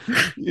something.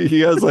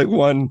 He has like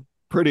one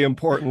pretty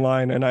important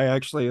line. And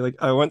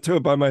I went to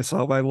it by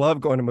myself. I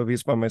love going to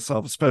movies by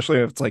myself, especially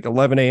if it's like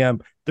 11 a.m.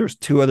 There's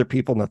two other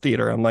people in the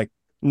theater. I'm like,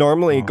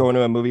 normally going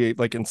to a movie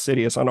like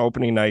Insidious on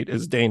opening night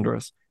is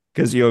dangerous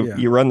because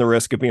you run the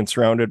risk of being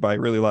surrounded by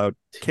really loud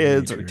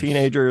kids or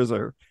teenagers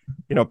or,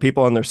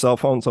 people on their cell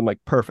phones. I'm like,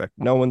 perfect.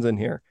 No one's in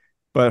here.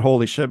 But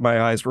holy shit,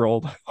 my eyes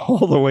rolled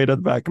all the way to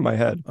the back of my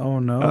head. Oh,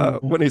 no.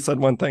 When he said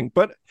one thing.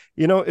 But,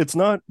 it's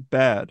not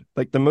bad.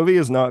 Like the movie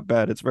is not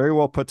bad. It's very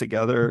well put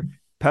together.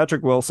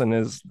 Patrick Wilson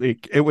is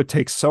like, it would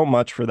take so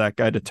much for that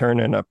guy to turn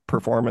in a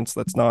performance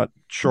that's not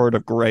short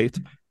of great.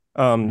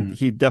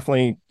 He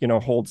definitely,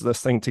 holds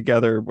this thing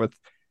together with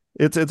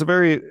it's a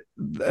very,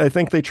 I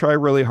think they try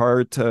really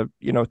hard to,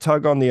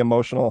 tug on the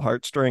emotional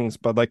heartstrings.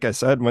 But like I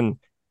said,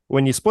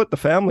 when you split the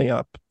family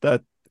up,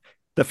 that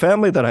the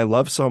family that I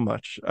love so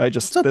much,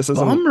 this is a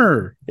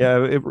bummer.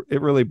 Yeah,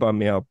 it really bummed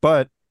me out.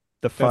 But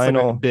that's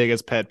final, like my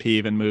biggest pet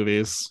peeve in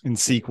movies, in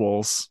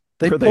sequels.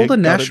 They pulled a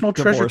National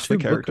Treasure 2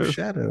 Book of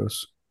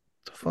Shadows.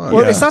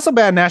 Well, it's not so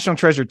bad National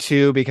Treasure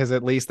 2 because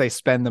at least they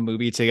spend the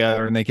movie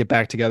together and they get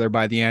back together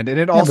by the end. And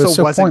it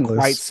also wasn't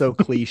quite so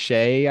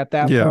cliche at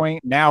that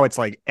point. Now it's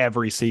like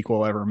every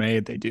sequel ever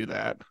made, they do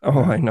that.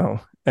 Oh, I know.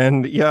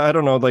 And I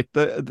don't know. Like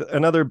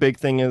another big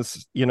thing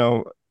is,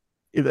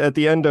 at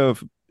the end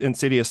of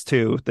Insidious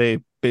 2, they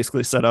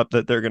basically set up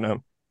that they're going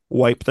to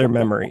wipe their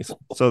memories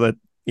so that,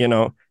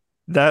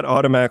 that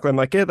automatically, I'm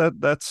like, yeah,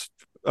 that's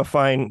a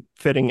fine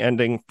fitting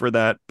ending for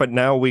that. But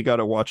now we got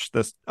to watch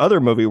this other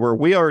movie where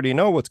we already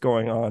know what's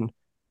going on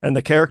and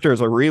the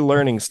characters are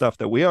relearning stuff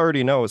that we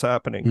already know is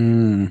happening.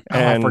 And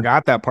I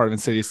forgot that part of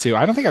Insidious 2.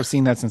 I don't think I've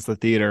seen that since the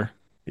theater.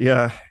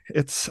 Yeah,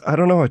 I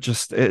don't know.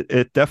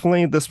 It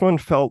definitely, this one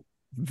felt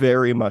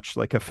very much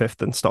like a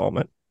fifth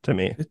installment to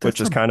me, which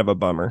is kind of a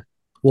bummer.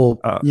 Well,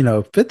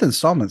 fifth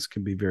installments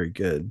can be very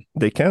good.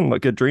 They can.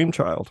 Look at Dream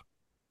Child.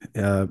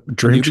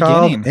 Dream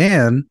Child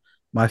and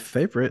my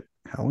favorite,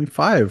 Halloween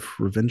 5,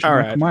 Revenge of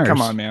Michael Myers.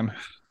 Come on, man.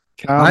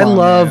 I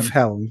love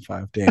Halloween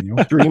 5, Daniel.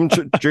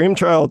 Dream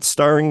Child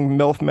starring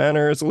MILF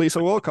Manor as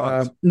Lisa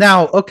Wilcox.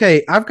 Now,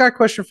 okay, I've got a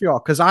question for y'all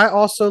because I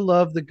also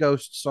love the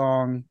Ghost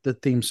song, the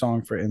theme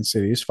song for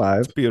Insidious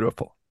 5. It's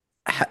beautiful.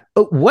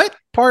 What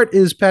part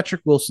is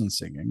Patrick Wilson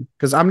singing?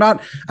 Because I'm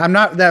not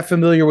that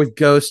familiar with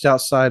Ghost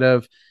outside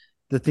of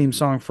the theme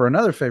song for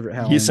another favorite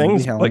Halloween. He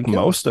sings movie, like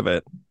most of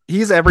it.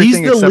 He's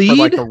everything except for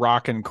like the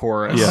rock and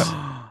chorus.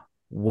 Yeah.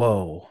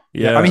 Whoa.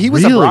 Yeah. I mean, he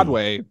was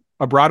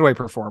a Broadway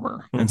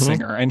performer and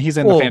singer, and he's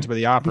in the Phantom of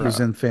the Opera. He's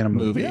in Phantom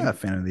movie. Yeah,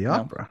 Phantom of the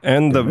Opera.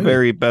 And the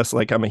very best,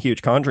 like I'm a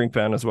huge Conjuring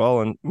fan as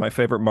well. And my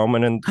favorite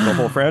moment in the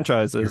whole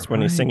franchise is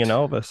when he's singing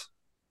Elvis.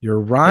 You're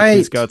right. Like,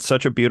 he's got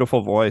such a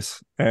beautiful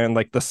voice. And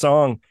like the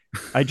song,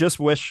 I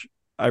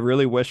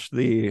really wish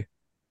it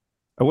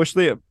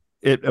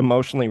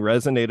emotionally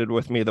resonated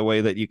with me the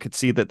way that you could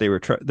see that they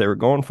were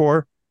going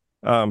for.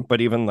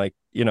 But even like,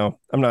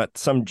 I'm not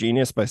some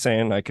genius by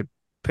saying I could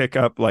pick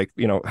up like,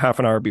 half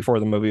an hour before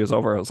the movie was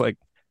over. I was like,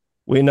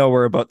 we know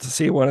we're about to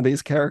see one of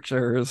these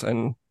characters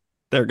and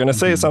they're going to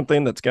say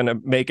something that's going to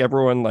make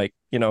everyone like,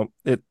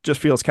 it just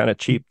feels kind of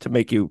cheap to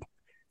make you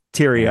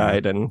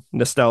teary-eyed and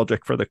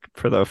nostalgic for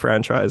the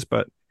franchise.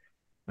 But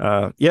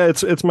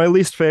it's my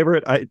least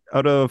favorite.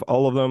 Out of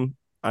all of them,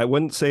 I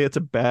wouldn't say it's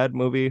a bad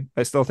movie.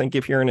 I still think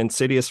if you're an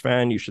Insidious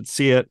fan, you should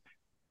see it.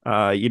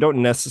 You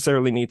don't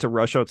necessarily need to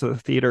rush out to the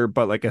theater,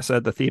 but like I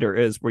said, the theater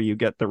is where you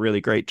get the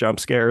really great jump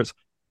scares.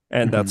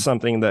 And that's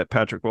something that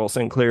Patrick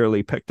Wilson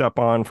clearly picked up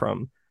on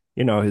from,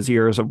 his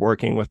years of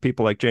working with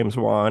people like James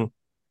Wan.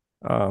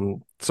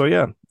 So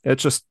yeah,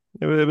 it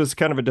was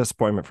kind of a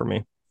disappointment for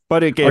me,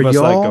 but it gave us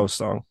that Ghost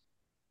song.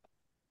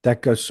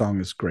 That Ghost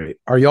song is great.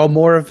 Are y'all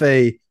more of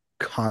a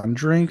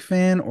Conjuring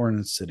fan or an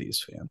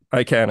Insidious fan?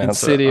 I can't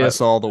answer.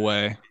 Insidious all the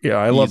way. Yeah,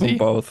 I love them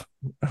both.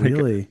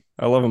 Really?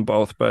 I love them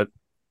both, but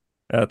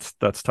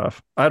That's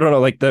tough. I don't know.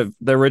 Like the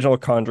original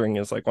Conjuring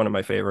is like one of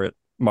my favorite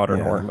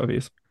modern horror Yeah.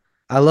 movies.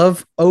 I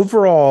love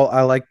overall,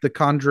 I like the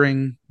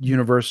Conjuring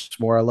universe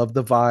more. I love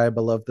the vibe.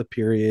 I love the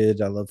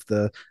period. I love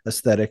the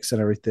aesthetics and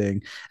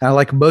everything. And I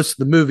like most of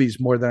the movies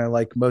more than I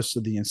like most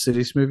of the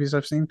Insidious movies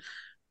I've seen.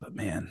 But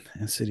man,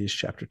 Insidious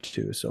Chapter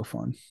 2 is so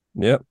fun.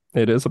 Yep,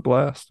 it is a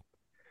blast.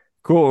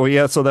 Cool. Well,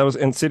 yeah, so that was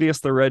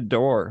Insidious the Red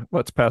Door.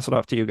 Let's pass it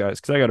off to you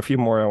guys because I got a few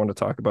more I want to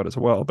talk about as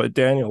well. But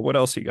Daniel, what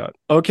else you got?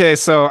 Okay,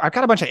 so I've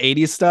got a bunch of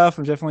 80s stuff.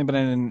 I've definitely been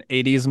in an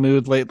 80s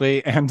mood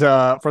lately. And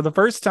for the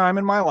first time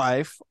in my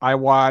life, I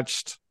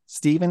watched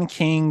Stephen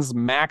King's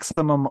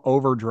Maximum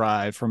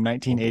Overdrive from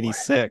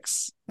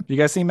 1986. You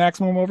guys see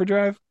Maximum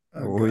Overdrive?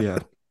 Oh, yeah.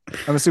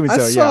 I'm assuming I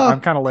so. Yeah, saw-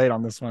 I'm kind of late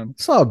on this one.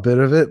 Saw a bit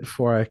of it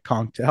before I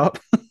conked out.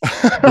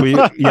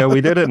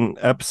 We did an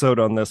episode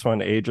on this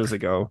one ages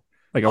ago.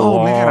 Like a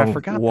Oh, man, I long,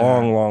 forgot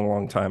long, that. long,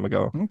 long time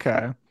ago.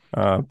 Okay.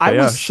 But I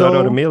yeah, was shout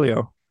out so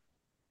Emilio.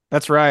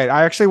 That's right.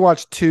 I actually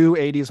watched two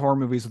 80s horror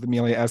movies with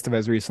Amelia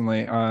Estevez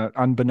recently,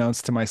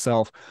 unbeknownst to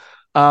myself.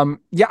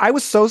 Yeah, I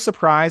was so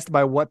surprised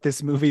by what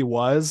this movie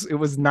was. It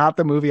was not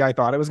the movie I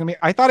thought it was gonna be.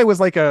 I thought it was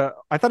like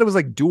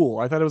Duel.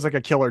 I thought it was like a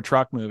killer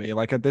truck movie.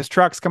 Like this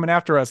truck's coming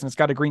after us and it's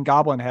got a Green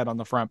Goblin head on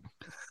the front.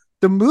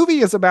 The movie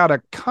is about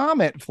a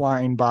comet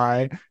flying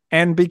by,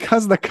 and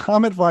because the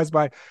comet flies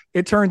by,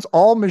 it turns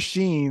all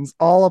machines,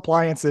 all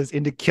appliances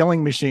into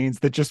killing machines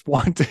that just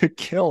want to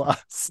kill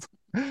us.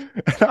 And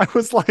I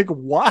was like,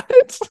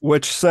 what?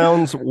 Which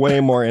sounds way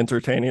more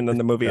entertaining than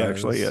the movie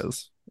actually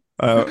is.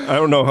 I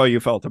don't know how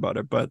you felt about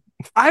it, but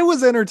I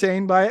was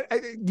entertained by it.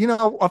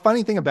 A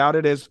funny thing about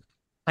it is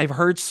I've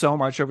heard so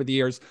much over the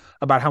years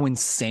about how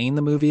insane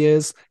the movie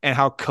is and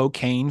how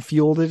cocaine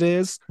fueled it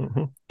is.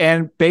 mm-hmm.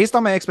 And based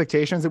on my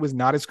expectations, it was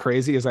not as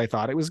crazy as I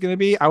thought it was going to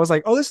be. I was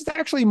like, oh, this is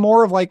actually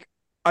more of like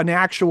an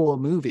actual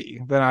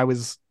movie than I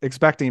was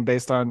expecting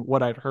based on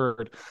what I'd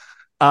heard.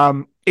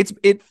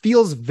 It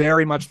feels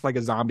very much like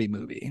a zombie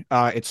movie.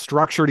 It's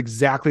structured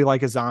exactly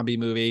like a zombie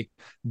movie,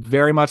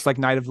 very much like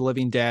Night of the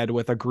Living Dead,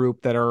 with a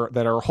group that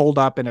are holed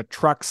up in a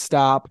truck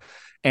stop,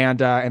 and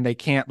they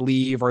can't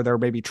leave, or they're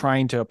maybe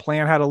trying to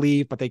plan how to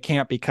leave, but they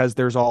can't because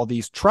there's all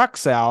these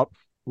trucks out,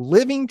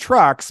 living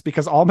trucks,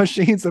 because all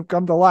machines have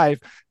come to life,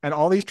 and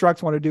all these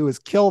trucks want to do is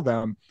kill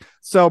them.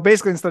 So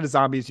basically, instead of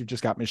zombies, you've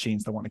just got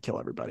machines that want to kill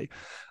everybody.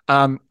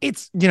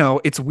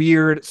 It's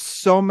weird.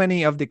 So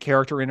many of the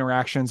character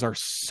interactions are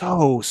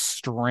so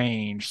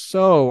strange,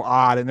 so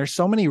odd, and there's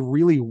so many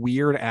really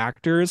weird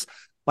actors,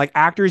 like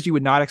actors you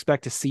would not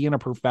expect to see in a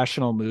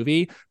professional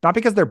movie, not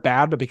because they're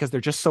bad, but because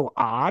they're just so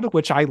odd,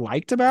 which I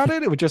liked about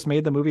it. It just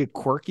made the movie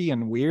quirky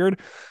and weird.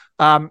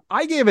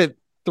 I gave it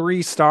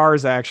 3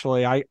 stars.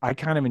 Actually, I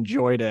kind of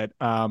enjoyed it.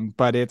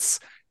 But it's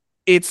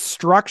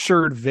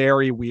structured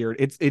very weird.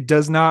 It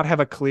does not have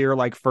a clear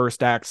like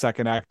first act,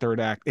 second act, third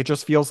act. It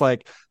just feels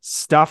like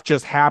stuff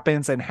just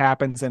happens and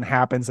happens and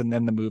happens, and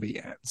then the movie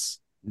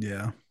ends.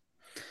 Yeah.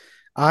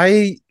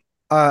 I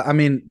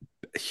mean,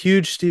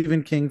 huge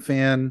Stephen King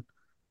fan.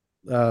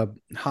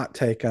 Hot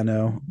take, I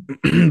know.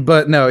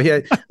 But no,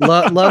 yeah,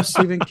 love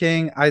Stephen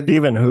King.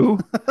 Even who?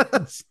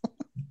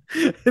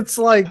 It's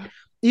like,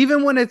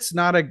 even when it's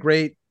not a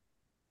great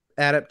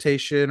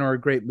adaptation or a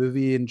great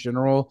movie in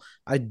general,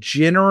 I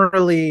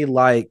generally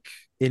like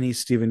any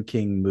Stephen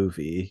King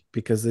movie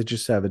because they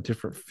just have a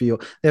different feel.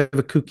 They have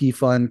a kooky,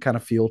 fun kind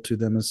of feel to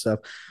them and stuff.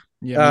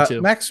 Yeah, me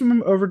too.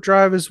 Maximum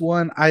Overdrive is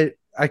one I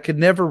could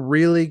never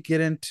really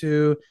get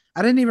into.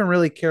 I didn't even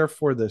really care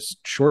for this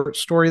short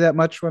story that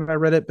much when I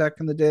read it back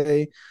in the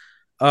day.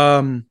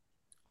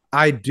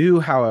 I do,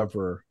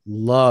 however,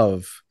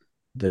 love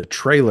the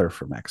trailer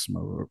for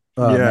Maximum.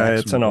 Maximum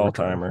It's an Overdrive.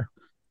 all-timer.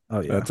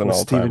 Oh yeah, That's an with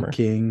all-timer. Stephen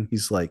King.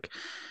 He's like,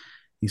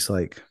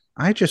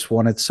 I just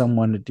wanted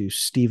someone to do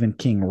Stephen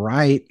King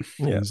right.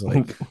 Yeah. He's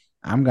like,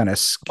 I'm gonna.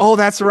 Oh,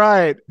 that's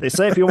right. They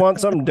say if you want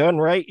something done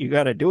right, you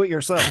got to do it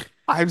yourself.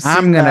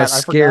 I'm gonna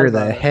scare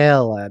the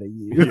hell out of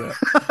you. Yeah.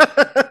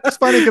 It's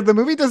funny because the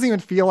movie doesn't even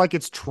feel like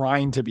it's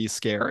trying to be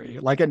scary.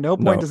 Like at no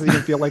point No. does it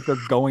even feel like they're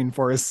going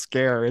for a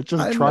scare. It's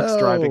just I trucks know.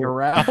 driving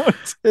around.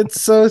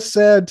 It's so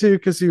sad too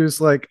because he was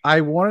like,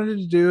 I wanted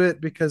to do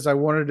it because I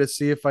wanted to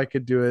see if I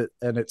could do it,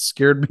 and it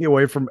scared me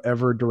away from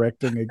ever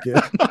directing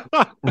again.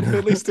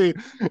 At least he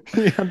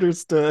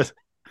understood.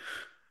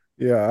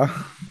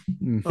 Yeah.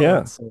 Yeah.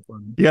 That's so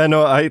funny. Yeah,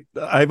 no,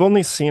 I've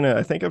only seen it.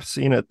 I think I've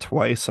seen it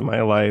twice in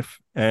my life,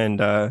 and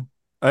I'm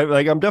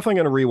definitely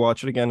gonna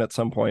rewatch it again at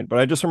some point. But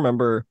I just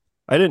remember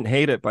I didn't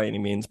hate it by any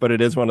means, but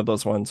it is one of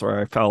those ones where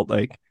I felt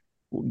like,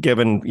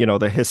 given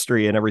the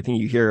history and everything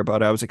you hear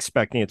about it, I was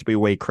expecting it to be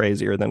way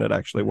crazier than it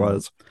actually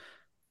was.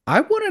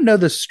 I want to know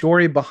the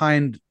story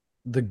behind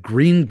the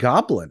Green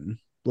Goblin.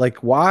 Like,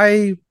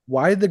 why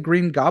the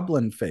Green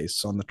Goblin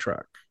face on the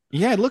truck?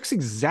 Yeah, it looks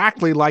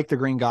exactly like the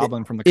Green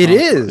Goblin from the It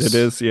comic is. books. It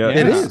is, yeah,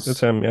 It it's is.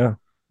 him, yeah.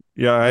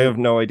 Yeah, I have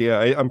no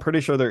idea. I'm pretty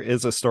sure there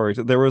is a story.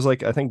 There was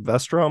like, I think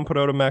Vestron put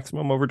out a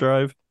Maximum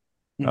Overdrive.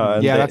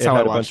 And Yeah, that's it how I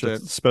had a watched bunch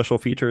of it. special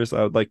features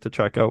I would like to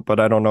check out, but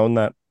I don't own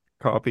that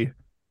copy.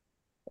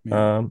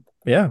 Yeah.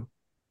 Yeah.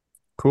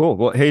 Cool.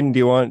 Well, Hayden, do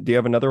you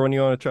have another one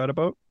you want to chat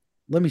about?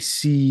 Let me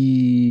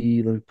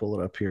see. Let me pull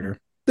it up here.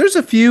 There's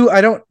a few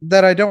I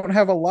don't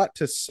have a lot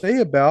to say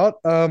about.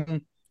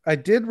 I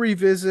did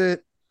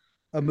revisit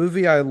a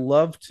movie I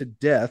love to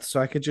death, so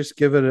I could just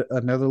give it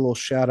another little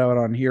shout out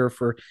on here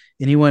for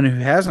anyone who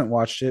hasn't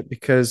watched it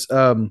because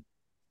while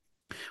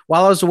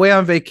I was away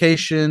on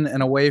vacation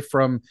and away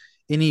from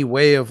any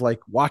way of like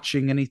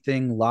watching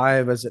anything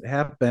live as it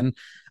happened,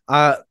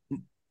 uh,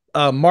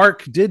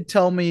 Mark did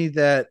tell me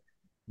that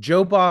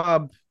Joe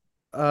Bob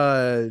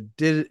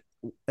did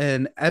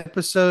an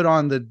episode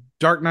on the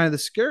Dark Knight of the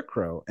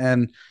Scarecrow,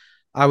 and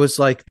I was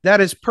like, that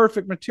is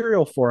perfect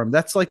material for him.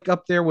 That's like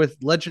up there with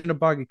Legend of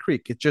Boggy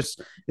Creek.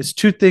 It's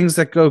two things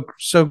that go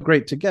so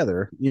great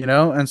together, you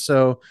know? And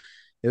so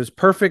it was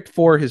perfect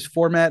for his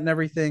format and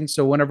everything.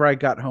 So whenever I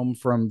got home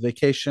from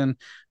vacation,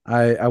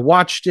 I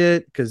watched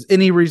it because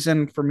any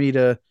reason for me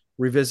to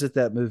revisit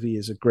that movie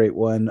is a great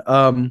one.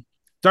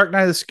 Dark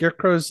Knight of the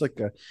Scarecrow is like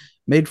a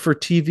made for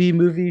TV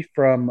movie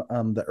from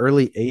the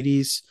early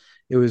 80s.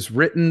 It was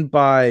written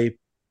by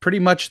pretty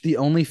much the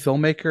only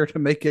filmmaker to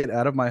make it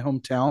out of my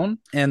hometown.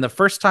 And the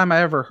first time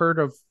I ever heard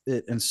of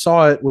it and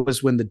saw it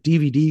was when the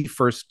DVD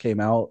first came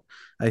out,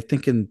 I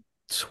think in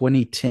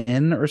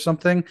 2010 or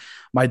something.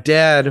 My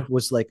dad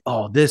was like,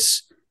 "Oh,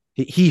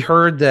 he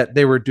heard that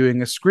they were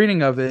doing a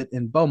screening of it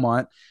in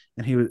Beaumont,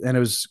 and it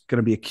was going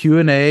to be a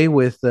Q&A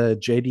with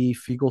JD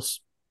Fiegelson.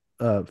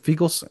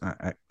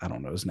 I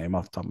don't know his name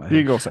off the top of my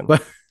head. Eagleson.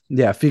 But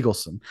yeah,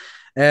 Fiegelson.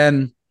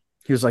 And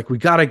he was like, "We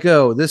got to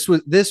go." This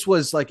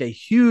was like a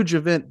huge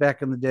event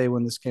back in the day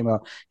when this came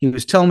out. He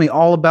was telling me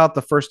all about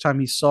the first time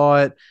he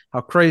saw it,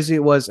 how crazy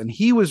it was, and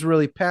he was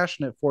really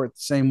passionate for it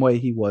the same way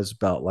he was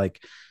about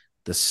like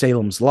the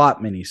Salem's Lot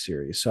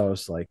miniseries. So I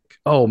was like,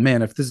 "Oh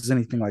man, if this is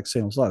anything like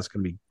Salem's Lot, it's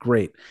going to be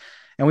great."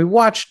 And we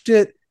watched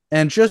it,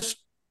 and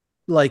just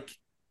like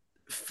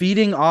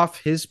feeding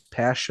off his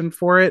passion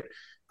for it,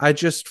 I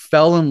just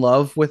fell in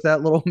love with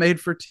that little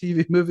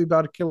made-for-TV movie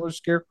about a killer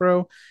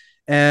scarecrow.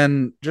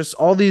 And just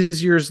all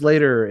these years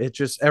later, it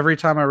just every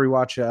time I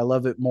rewatch it, I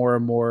love it more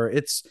and more.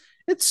 It's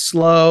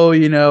slow,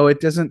 you know. It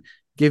doesn't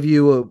give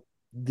you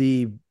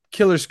the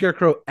killer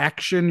scarecrow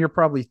action you're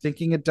probably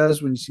thinking it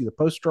does when you see the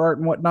poster art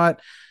and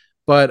whatnot.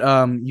 But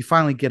you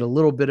finally get a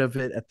little bit of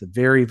it at the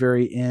very,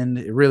 very end.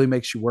 It really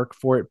makes you work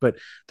for it. But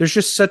there's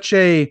just such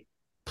a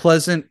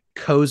pleasant,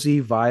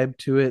 cozy vibe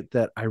to it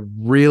that I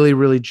really,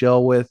 really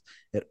gel with.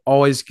 It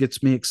always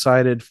gets me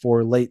excited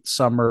for late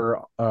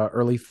summer,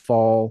 early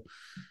fall.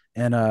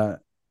 And I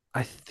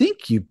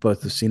think you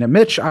both have seen it.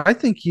 Mitch, I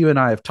think you and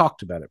I have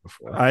talked about it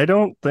before. I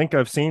don't think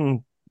I've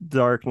seen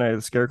Dark Knight of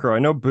the Scarecrow. I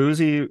know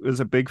Boozy is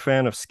a big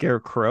fan of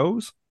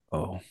scarecrows.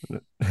 Oh.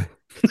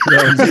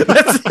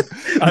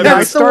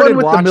 I started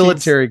with the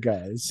military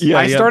guys. Yeah,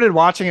 I started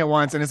watching it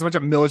once, and it's a bunch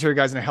of military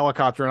guys in a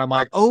helicopter, and I'm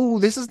like, "Oh,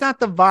 this is not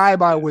the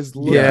vibe I was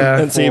looking for."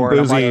 And see,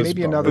 Boozy, like,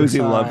 maybe another Boozy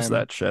time. loves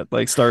that shit.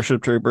 Like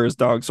Starship Troopers,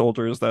 Dog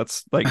Soldiers.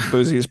 That's like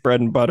Boozy's bread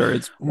and butter.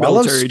 It's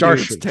military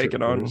dudes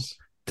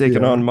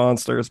taking on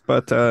monsters.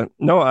 But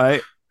no,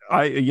 I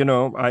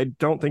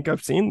don't think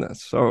I've seen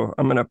this, so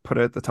I'm gonna put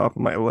it at the top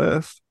of my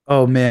list.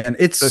 Oh man,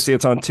 I see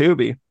it's on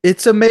Tubi.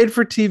 It's a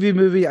made-for-TV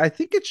movie. I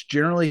think it's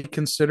generally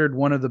considered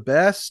one of the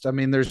best. I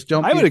mean,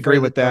 I would agree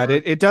with that.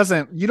 It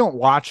doesn't. You don't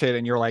watch it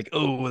and you're like,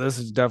 "Oh, this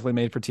is definitely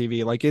made for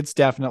TV." Like, it's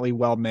definitely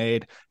well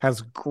made.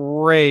 Has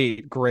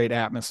great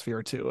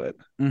atmosphere to it.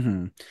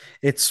 Mm-hmm.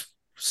 It's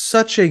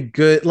such a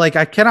good. Like,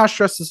 I cannot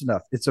stress this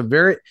enough. It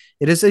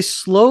is a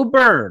slow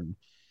burn,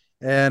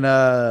 and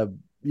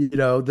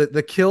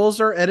the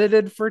kills are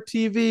edited for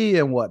TV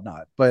and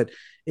whatnot. But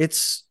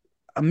it's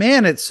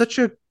such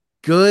a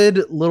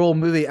good little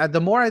movie.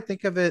 The more I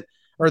think of it,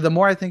 or the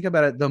more I think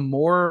about it, the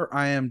more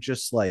I am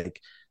just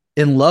like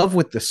in love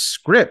with the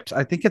script.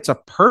 I think it's a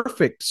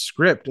perfect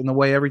script and the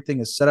way everything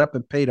is set up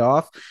and paid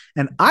off.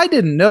 And I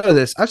didn't know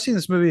this. I've seen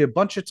this movie a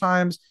bunch of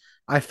times.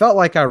 I felt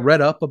like I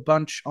read up a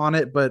bunch on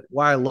it, but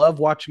why I love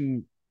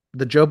watching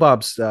the Joe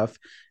Bob stuff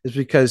is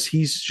because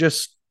he's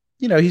just,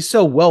 he's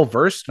so well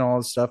versed in all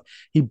this stuff.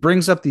 He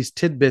brings up these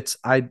tidbits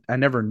I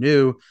never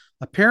knew.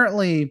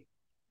 Apparently,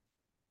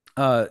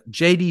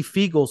 JD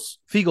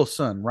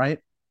Fiegelson, right?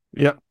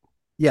 Yeah.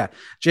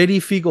 JD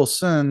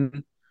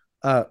Fiegelson.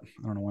 I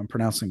don't know why I'm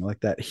pronouncing it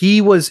like that.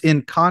 He was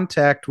in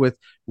contact with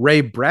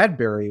Ray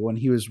Bradbury when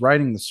he was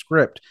writing the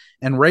script,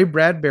 and Ray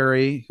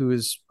Bradbury, who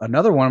is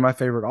another one of my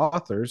favorite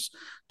authors,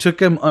 took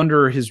him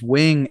under his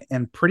wing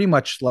and pretty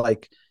much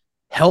like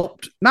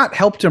not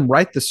helped him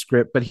write the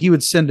script, but he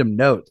would send him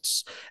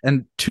notes,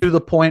 and to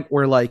the point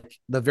where like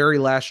the very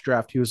last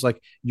draft, he was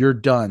like, "You're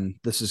done.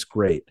 This is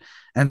great."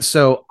 And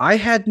so I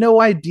had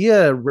no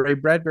idea Ray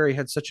Bradbury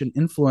had such an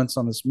influence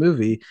on this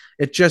movie.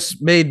 It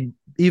just made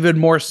even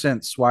more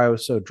sense why I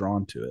was so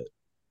drawn to it.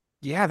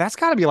 Yeah, that's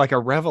got to be like a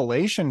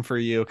revelation for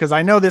you, because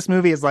I know this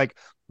movie is like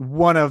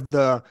one of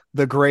the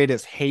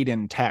greatest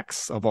Hayden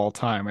texts of all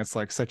time. It's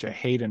like such a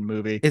Hayden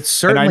movie. It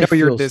certainly and I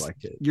know feels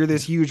like it. You're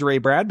this huge Ray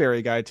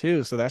Bradbury guy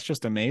too, so that's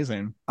just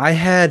amazing. I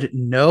had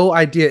no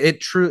idea. It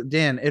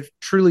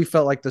truly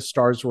felt like the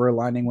stars were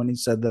aligning when he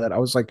said that. I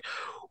was like,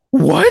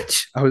 what?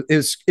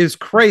 It's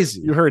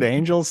crazy. You heard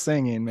angels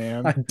singing,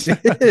 man. I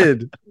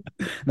did.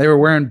 They were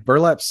wearing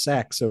burlap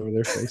sacks over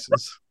their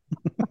faces.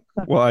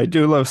 Well, I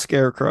do love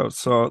Scarecrow.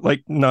 So,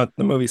 like, not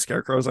the movie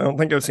Scarecrows. I don't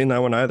think I've seen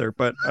that one either,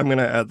 but I'm going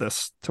to add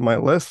this to my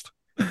list.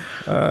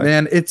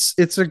 Man,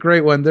 it's a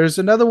great one. There's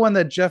another one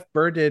that Jeff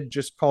Burr did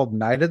just called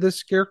Night of the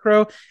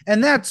Scarecrow,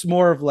 and that's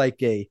more of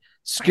like a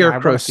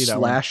Scarecrow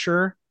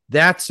slasher.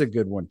 That's a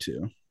good one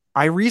too.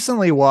 I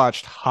recently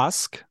watched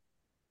Husk.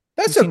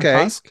 That's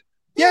okay. Husk?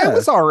 Yeah, it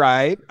was all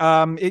right.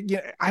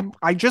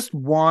 I just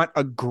want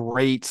a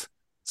great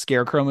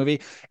Scarecrow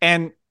movie,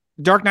 and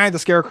Dark Knight of the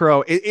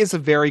Scarecrow is a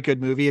very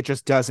good movie. It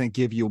just doesn't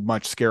give you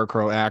much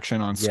Scarecrow action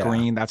on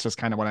screen. That's just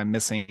kind of what I'm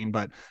missing,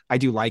 but I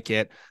do like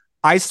it.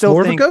 I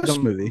still think a ghost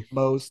movie.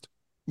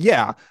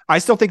 I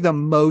still think the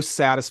most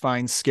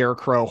satisfying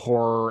Scarecrow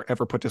horror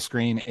ever put to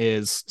screen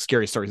is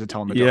Scary Stories to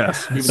Tell in the Dark.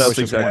 Yes, that's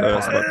exactly what I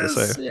was about to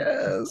say.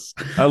 Yes,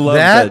 I love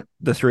that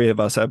the three of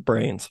us have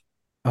brains.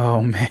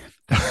 Oh man,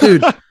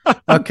 dude.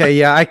 Okay,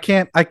 yeah, I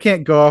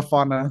can't go off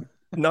on a.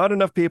 Not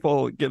enough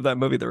people give that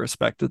movie the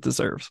respect it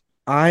deserves.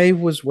 I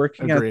was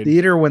working at a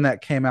theater when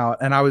that came out,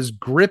 and I was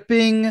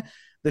gripping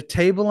the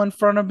table in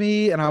front of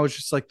me, and I was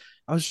just like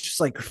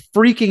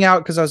freaking out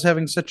because I was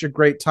having such a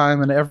great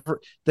time, and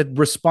the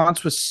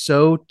response was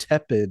so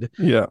tepid.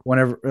 Yeah.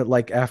 Whenever,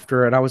 like,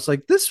 after it, I was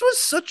like, this was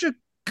such a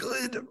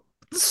good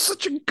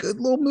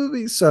little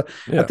movie. So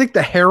I think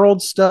the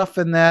Herald stuff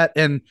and that,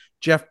 and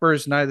Jeff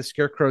Burr's Night of the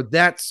Scarecrow,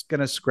 that's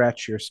gonna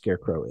scratch your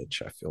Scarecrow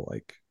itch, I feel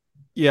like.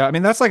 Yeah, I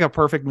mean, that's like a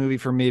perfect movie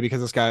for me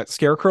because it's got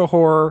Scarecrow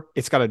horror,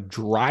 it's got a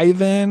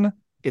drive-in,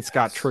 it's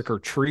got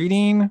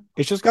trick-or-treating.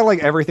 It's just got like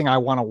everything I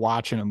want to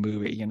watch in a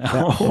movie, you know?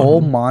 That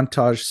whole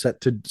montage set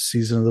to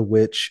Season of the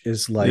Witch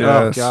is like,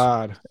 oh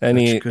God.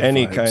 Any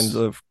kinds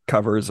of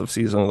covers of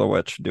Season of the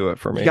Witch do it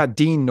for me. You got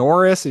Dean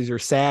Norris, who's your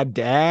sad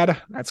dad.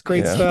 That's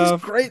great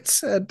stuff. He's great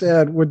sad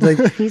dad. Would they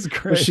he's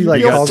great. She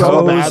like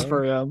so bad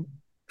for him.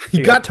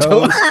 You got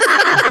toes.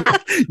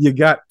 You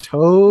got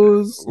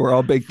toes. We're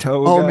all big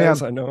toe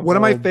guys. Man, I know. One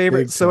of my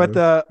favorites. So at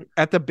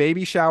the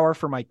baby shower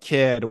for my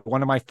kid,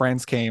 one of my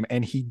friends came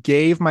and he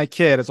gave my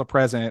kid as a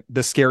present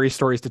the Scary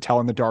Stories to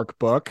Tell in the Dark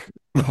book.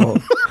 Oh.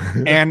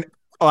 And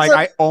like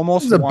I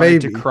almost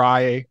wanted to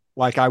cry.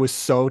 Like I was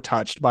so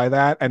touched by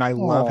that, and I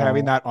love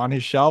having that on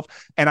his shelf.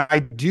 And I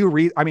do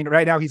read. I mean,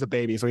 right now he's a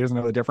baby, so he doesn't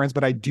know the difference,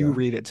 but I do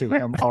read it to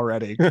him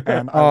already.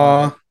 And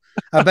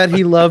I bet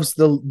he loves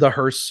the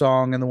Hearst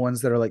song and the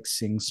ones that are like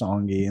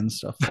sing-songy and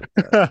stuff like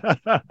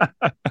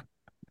that.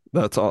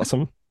 That's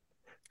awesome.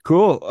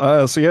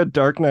 Cool. So yeah,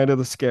 Dark Knight of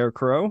the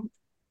Scarecrow.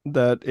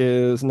 That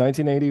is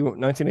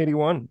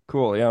 1981.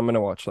 Cool. Yeah, I'm going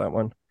to watch that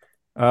one.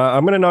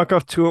 I'm going to knock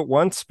off two at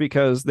once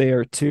because they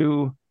are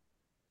two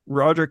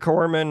Roger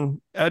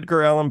Corman,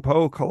 Edgar Allan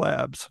Poe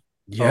collabs.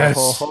 Yes.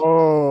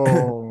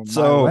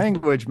 So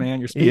language, man.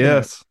 You're speaking.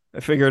 Yes. I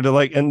figured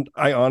and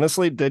I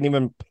honestly didn't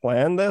even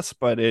plan this,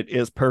 but it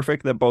is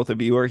perfect that both of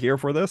you are here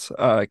for this.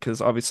 Because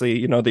obviously,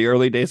 you know, the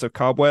early days of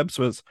Cobwebs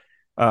was,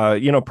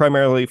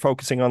 primarily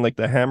focusing on like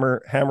the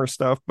Hammer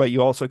stuff, but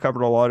you also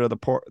covered a lot of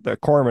the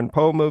Corman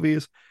Poe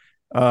movies.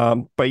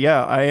 But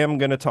yeah, I am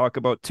going to talk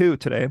about two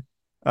today.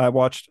 I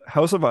watched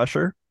House of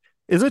Usher.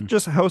 Is it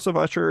just House of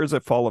Usher or is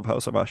it Fall of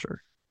House of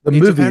Usher? It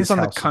depends on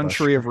the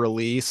country of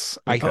release.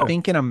 I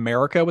think in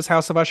America it was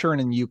House of Usher,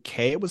 and in UK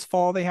it was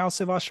Fall of the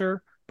House of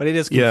Usher. But it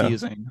is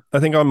confusing. I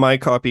think on my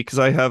copy, because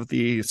I have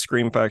the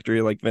Scream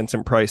Factory, like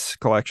Vincent Price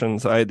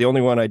collections, the only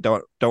one I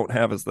don't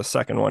have is the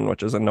second one,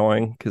 which is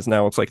annoying because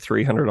now it's like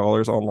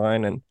 $300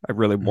 online, and I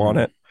really want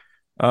it.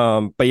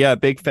 But yeah,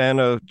 big fan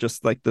of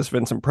just like this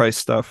Vincent Price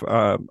stuff.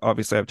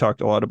 Obviously, I've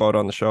talked a lot about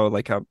on the show,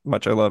 like how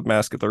much I love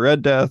Mask of the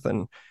Red Death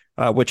and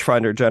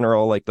Witchfinder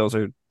General. Like those,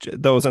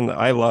 and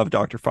I love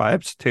Dr.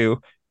 Phibes too.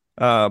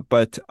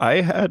 But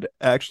I had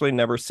actually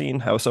never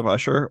seen House of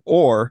Usher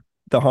or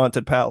The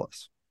Haunted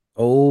Palace.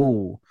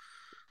 Oh,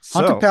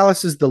 Haunted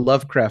Palace is the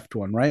Lovecraft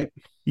one, right?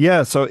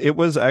 Yeah. So it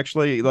was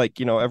actually like,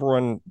 you know,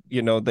 everyone,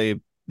 you know,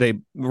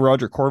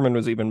 Roger Corman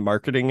was even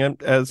marketing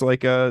it as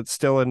like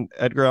still an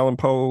Edgar Allan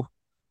Poe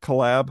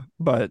collab,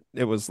 but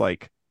it was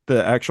like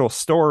the actual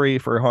story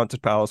for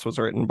Haunted Palace was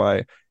written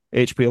by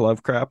H.P.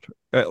 Lovecraft.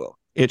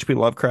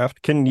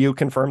 Can you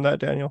confirm that,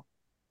 Daniel?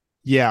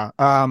 Yeah.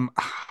 I'm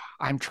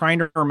trying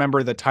to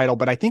remember the title,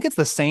 but I think it's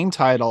the same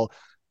title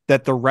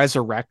that The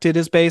Resurrected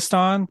is based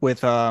on with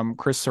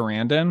Chris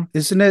Sarandon.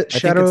 Isn't it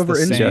Shadow over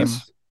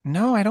Innsmouth?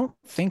 No, I don't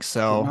think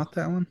so. Not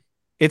that one.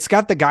 It's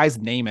got the guy's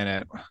name in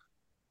it.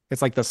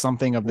 It's like the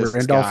something of this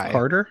Randolph guy.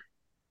 Carter.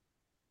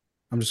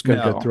 I'm just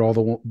gonna go through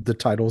all the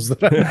titles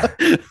that I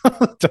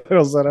know. The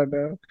titles that I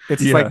know.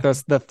 It's like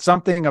the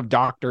something of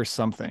Doctor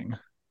something.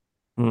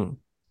 Oh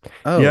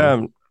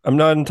yeah, I'm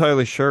not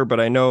entirely sure, but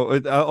I know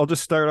I'll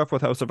just start off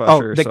with House of Oh,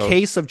 Usher. the So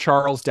case of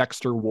Charles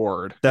Dexter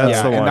Ward. that's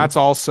Yeah, the and one. that's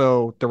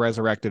also The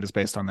Resurrected is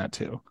based on that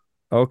too.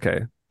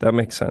 Okay, that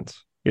makes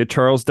sense. Yeah,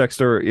 Charles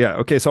Dexter. Yeah,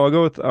 okay, so I'll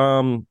go with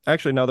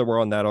actually now that we're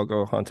on that, I'll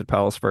go Haunted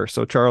Palace first.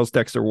 So Charles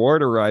Dexter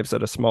Ward arrives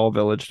at a small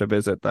village to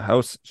visit the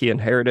house he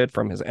inherited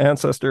from his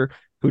ancestor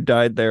who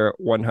died there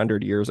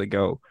 100 years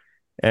ago.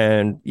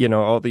 And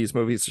all these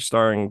movies are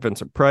starring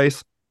Vincent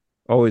Price.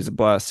 Always a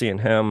blast seeing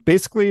him.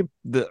 Basically,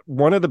 the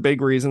one of the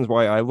big reasons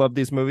why I love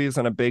these movies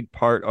and a big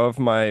part of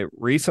my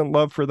recent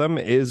love for them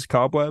is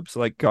Cobwebs.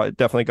 Like,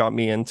 definitely got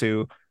me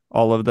into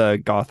all of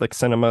the gothic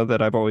cinema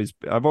that I've always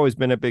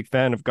been a big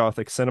fan of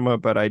gothic cinema,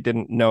 but I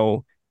didn't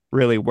know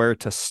really where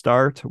to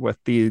start with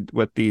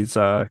these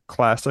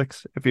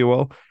classics, if you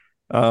will.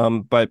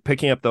 But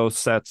picking up those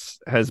sets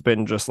has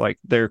been just like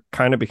they're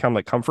kind of become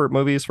like comfort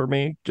movies for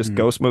me. Just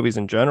ghost movies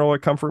in general are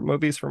comfort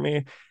movies for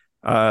me.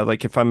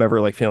 Like if I'm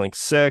ever like feeling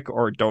sick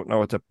or don't know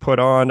what to put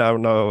on, I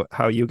don't know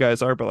how you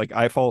guys are, but like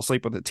I fall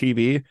asleep with the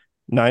TV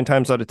 9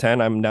 times out of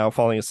 10. I'm now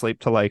falling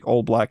asleep to like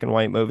old black and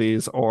white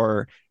movies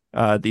or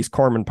these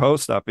Corman Poe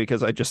stuff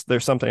because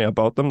there's something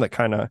about them that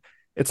kind of,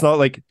 it's not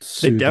like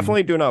Soothing. they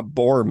definitely do not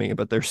bore me,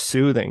 but they're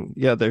soothing.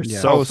 Yeah, they're Yeah.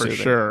 so For soothing.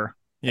 sure.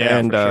 Yeah,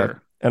 And for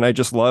sure. and I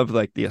just love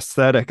like the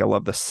aesthetic. I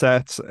love the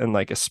sets and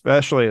like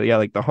especially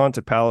like the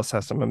Haunted Palace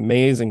has some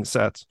amazing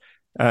sets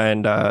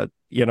and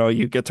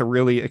you get to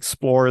really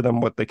explore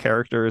them with the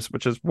characters,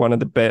 which is one of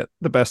the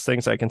best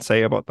things I can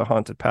say about the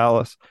Haunted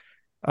Palace.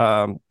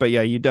 But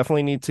yeah, you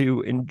definitely need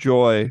to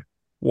enjoy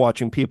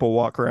watching people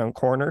walk around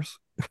corners.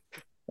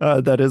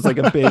 That is like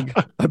a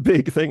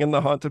big thing in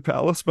the Haunted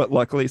Palace. But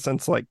luckily,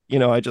 since I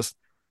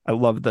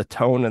love the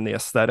tone and the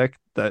aesthetic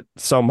that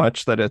so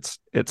much that it's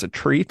a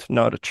treat,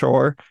 not a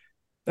chore.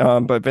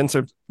 But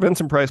Vincent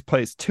Price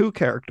plays two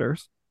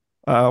characters.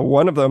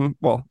 One of them,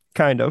 well,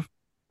 kind of.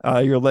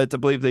 You're led to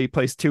believe that he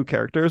plays two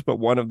characters, but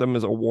one of them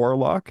is a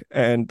warlock,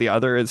 and the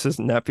other is his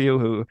nephew,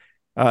 who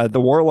the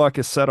warlock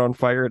is set on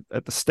fire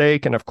at the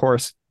stake. And of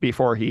course,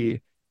 before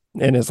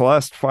in his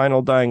last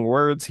final dying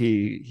words,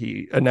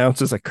 he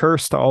announces a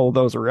curse to all of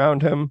those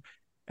around him.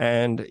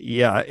 And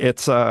yeah,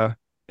 it's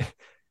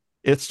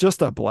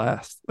just a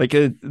blast. Like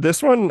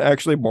this one,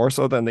 actually, more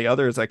so than the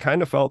others, I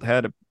kind of felt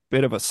had a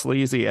bit of a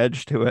sleazy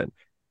edge to it.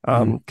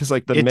 Because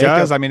like the It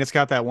makeup, does. I mean, it's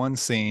got that one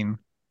scene.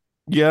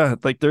 yeah,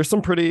 like there's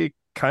some pretty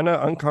kind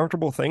of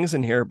uncomfortable things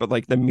in here, but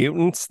like the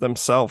mutants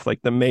themselves,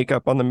 like the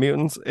makeup on the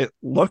mutants, it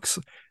looks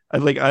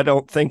I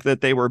don't think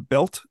that they were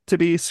built to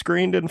be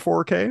screened in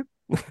 4K.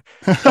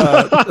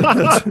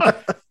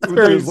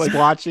 Very like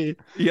splotchy.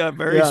 Yeah,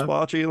 very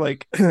splotchy.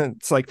 Like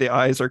it's like the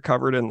eyes are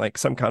covered in like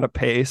some kind of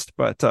paste,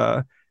 but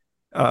oh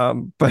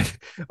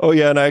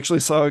yeah, and I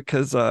actually saw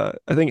because I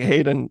think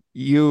Hayden,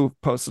 you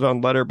posted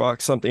on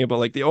Letterboxd something about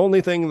like the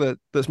only thing that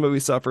this movie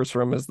suffers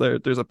from is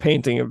there's a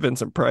painting of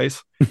Vincent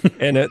Price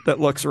in it that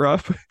looks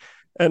rough.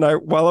 And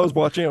while I was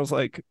watching, I was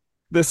like,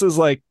 this is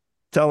like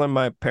telling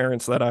my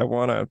parents that I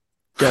want to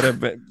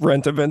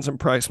rent a Vincent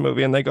Price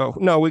movie, and they go,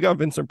 no, we got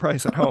Vincent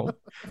Price at home.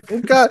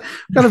 We've got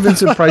a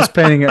Vincent Price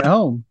painting at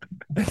home.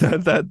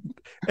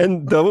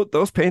 And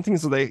those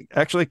paintings, they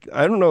actually,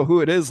 I don't know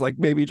who it is, like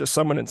maybe just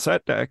someone in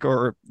set deck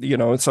or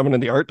someone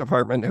in the art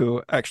department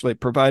who actually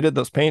provided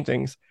those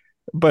paintings,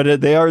 but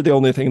they are the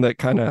only thing that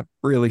kind of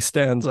really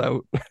stands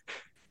out.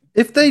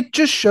 If they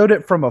just showed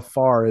it from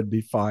afar, it'd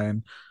be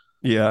fine.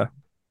 Yeah,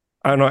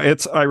 I don't know.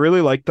 I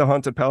really like the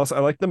Haunted Palace. I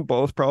like them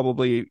both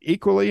probably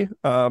equally.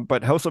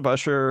 But House of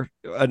Usher,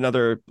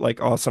 another like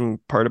awesome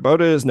part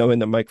about it is knowing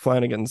that Mike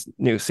Flanagan's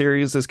new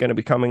series is going to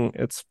be coming.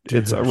 It's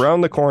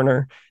around the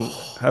corner.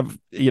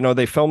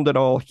 They filmed it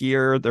all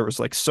here. There was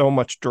like so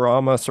much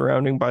drama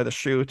surrounding by the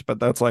shoot,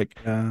 but that's like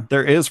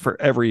there is for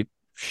every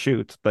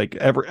shoot. Like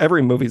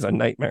every movie's a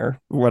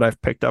nightmare. What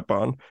I've picked up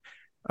on,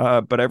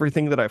 but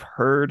everything that I've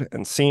heard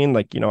and seen,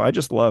 like I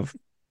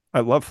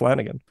love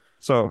Flanagan.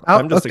 So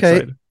I'm just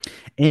excited.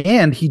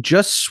 And he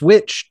just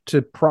switched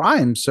to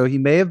Prime, so he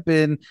may have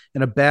been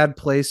in a bad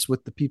place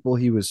with the people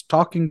he was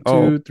talking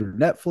to through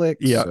Netflix.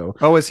 Yeah. So.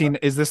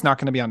 Is this not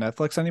going to be on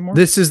Netflix anymore?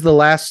 This is the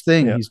last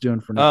thing he's doing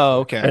for Netflix. Oh,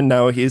 okay. And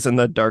now he's in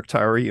the Dark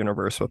Tower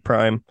universe with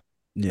Prime.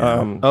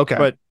 Yeah. Okay.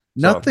 But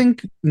nothing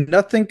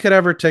could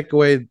ever take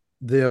away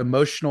the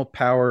emotional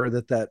power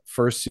that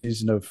first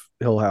season of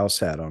Hill House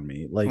had on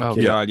me. Like,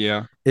 God,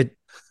 yeah.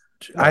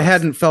 I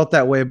hadn't felt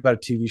that way about a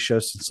TV show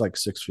since like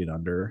 6 Feet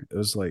Under. It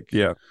was like,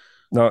 no,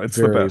 it's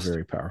very, the best.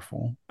 very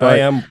powerful. But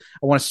I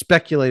want to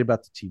speculate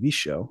about the TV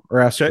show or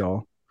ask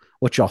y'all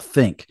what y'all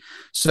think.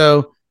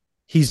 So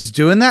he's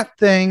doing that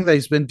thing that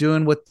he's been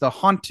doing with the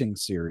Haunting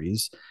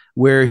series,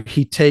 where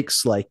he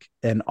takes like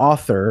an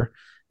author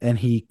and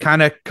he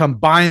kind of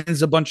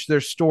combines a bunch of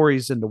their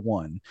stories into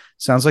one.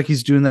 Sounds like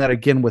he's doing that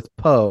again with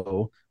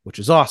Poe, which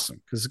is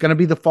awesome because it's going to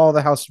be the fall of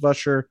the House of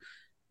Usher.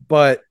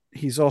 But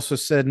he's also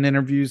said in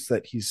interviews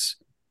that he's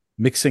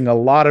mixing a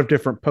lot of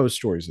different Poe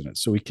stories in it.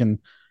 So we can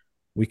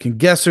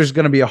guess there's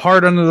going to be a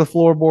heart under the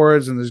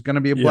floorboards, and there's going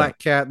to be a black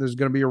cat. There's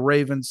going to be a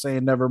raven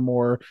saying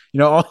nevermore.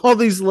 All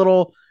these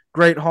little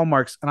great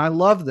hallmarks. And I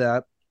love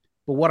that.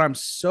 But what I'm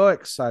so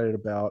excited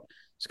about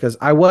is because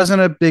I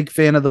wasn't a big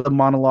fan of the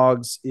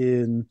monologues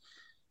in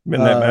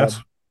Midnight uh,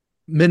 Mass.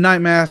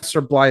 Midnight Mass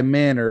or Bly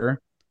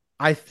Manor.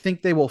 I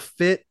think they will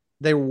fit.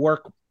 They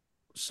work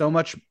so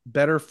much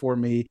better for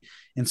me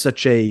in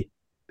such a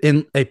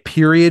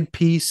period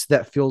piece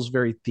that feels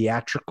very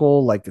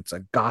theatrical, like it's a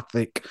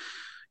gothic,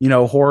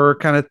 horror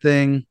kind of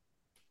thing.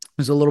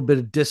 There's a little bit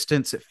of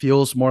distance. It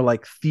feels more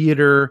like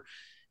theater.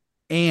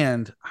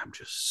 And I'm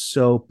just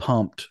so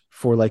pumped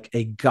for like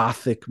a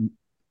gothic,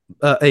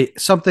 a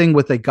something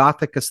with a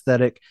gothic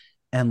aesthetic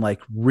and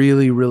like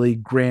really, really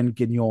grand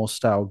guignol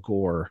style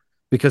gore,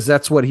 because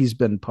that's what he's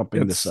been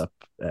pumping this up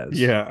as.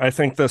 Yeah, I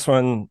think this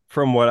one,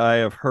 from what I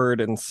have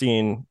heard and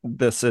seen,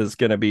 this is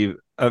going to be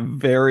a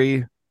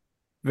very,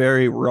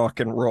 very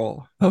rock and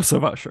roll House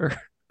of Usher.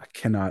 I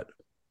cannot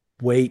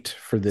wait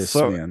for this,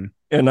 man.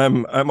 And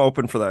I'm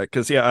open for that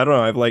because I don't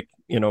know. I've liked,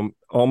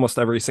 almost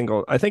every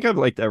single. I think I've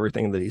liked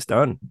everything that he's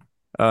done.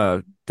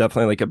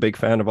 Definitely like a big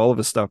fan of all of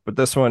his stuff. But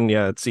this one,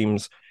 it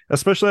seems,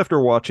 especially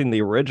after watching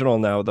the original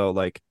now, though,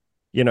 like,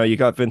 you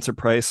got Vincent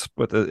Price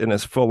in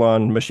his full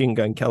on Machine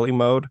Gun Kelly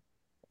mode.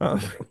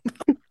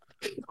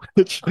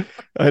 Which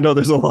I know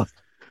there's a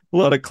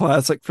lot of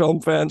classic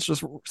film fans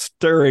just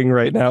stirring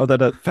right now that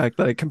the fact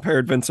that I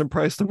compared Vincent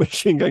Price to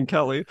Machine Gun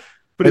Kelly,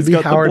 but maybe he's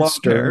got Howard the blonde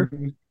Stern.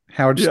 hair.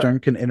 Howard Stern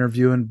can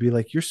interview and be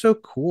like, "You're so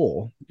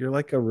cool. You're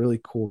like a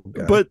really cool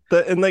guy." But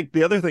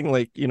the other thing,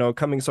 like,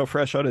 coming so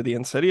fresh out of the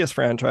Insidious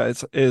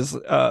franchise is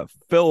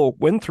Phil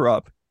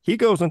Winthrop. He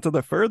goes into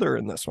the further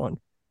in this one.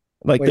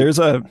 Like, there's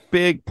a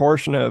big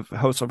portion of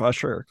House of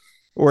Usher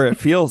where it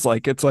feels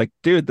like it's like,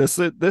 dude, this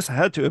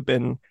had to have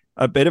been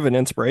a bit of an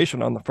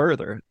inspiration on the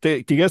further.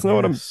 Do you guys know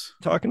what I'm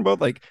talking about?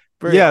 Like,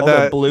 the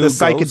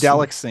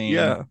psychedelic scene.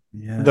 Yeah.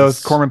 Yes.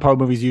 Those Corman Poe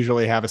movies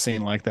usually have a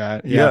scene like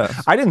that. Yeah.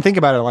 I didn't think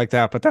about it like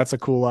that, but that's a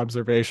cool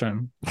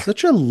observation.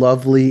 Such a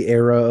lovely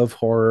era of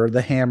horror,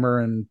 the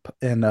Hammer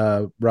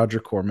and Roger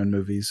Corman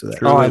movies.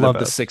 I love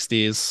the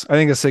 60s. I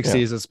think the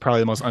 60s is probably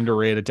the most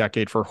underrated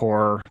decade for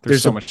horror.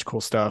 There's so much cool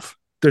stuff.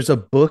 There's a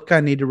book I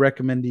need to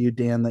recommend to you,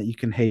 Dan, that you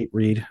can hate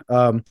read.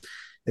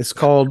 It's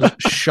called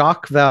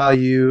Shock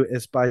Value.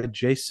 It's by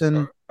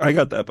Jason. I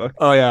got that book.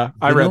 Oh yeah,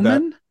 I read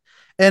that.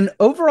 And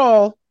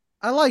overall,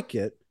 I like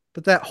it.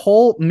 But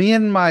me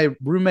and my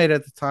roommate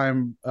at the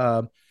time,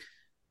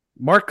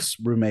 Mark's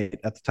roommate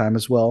at the time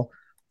as well,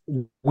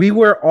 we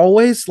were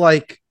always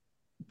reading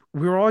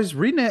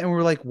it and we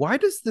were like, why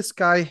does this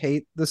guy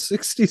hate the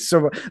 60s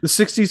so much, the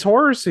 60s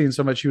horror scene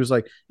so much? He was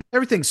like,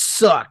 everything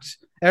sucked.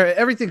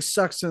 Everything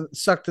sucked in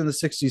the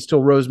 60s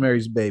till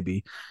Rosemary's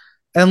Baby.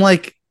 And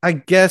like, I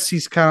guess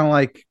he's kind of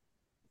like,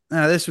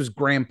 this was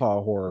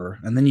grandpa horror.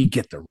 And then you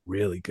get the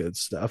really good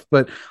stuff.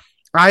 But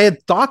I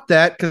had thought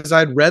that because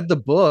I'd read the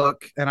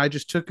book and I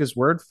just took his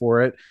word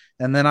for it.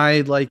 And then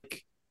I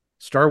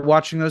started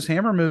watching those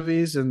Hammer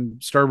movies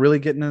and started really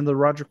getting into the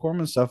Roger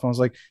Corman stuff. I was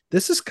like,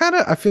 this is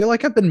I feel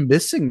like I've been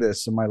missing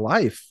this in my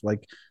life.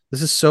 Like,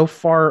 this is so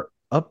far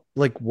up,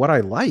 like what I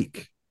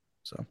like.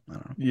 So I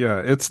don't know.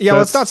 Yeah, it's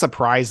not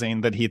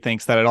surprising that he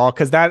thinks that at all,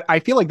 because I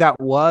feel like that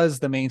was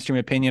the mainstream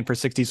opinion for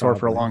 60s horror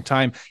for a long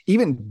time.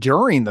 Even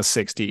during the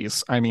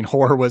 60s, I mean,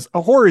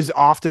 horror is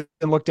often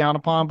looked down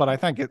upon, but I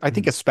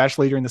think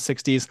especially during the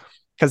 60s,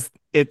 because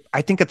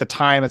I think at the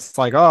time it's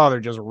like, oh, they're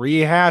just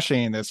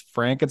rehashing this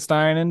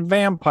Frankenstein and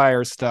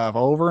vampire stuff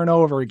over and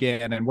over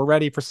again, and we're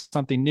ready for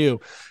something new.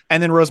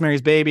 And then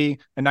Rosemary's Baby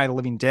and Night of the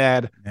Living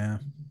Dead. Yeah.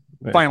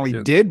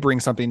 Finally did bring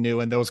something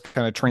new, and those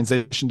kind of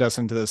transitioned us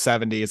into the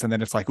 70s. And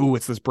then it's like, ooh,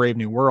 it's this brave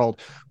new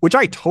world, which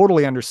I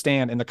totally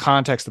understand in the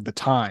context of the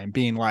time,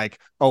 being like,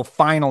 oh,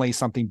 finally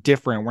something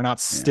different. We're not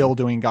still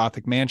doing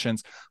Gothic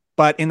mansions.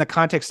 But in the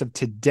context of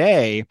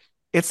today,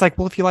 it's like,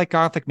 well, if you like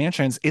Gothic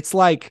mansions, it's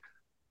like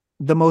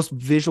the most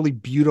visually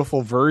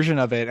beautiful version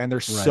of it. And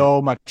there's so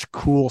much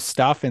cool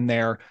stuff in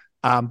there.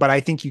 But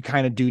I think you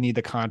kind of do need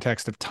the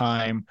context of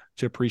time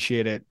to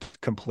appreciate it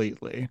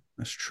completely.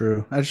 That's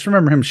true. I just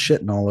remember him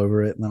shitting all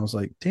over it, and I was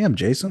like, damn,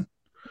 Jason,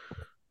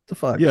 what the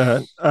fuck?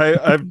 Yeah,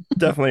 I've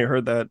definitely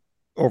heard that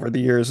over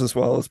the years, as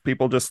well as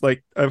people just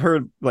like, I've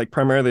heard like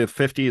primarily the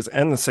 50s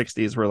and the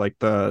 60s were like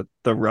the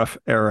rough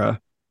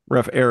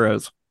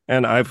eras.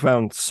 And I've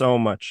found so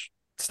much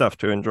stuff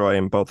to enjoy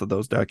in both of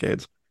those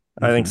decades.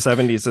 I think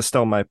 70s is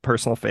still my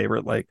personal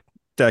favorite, like,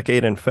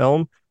 decade in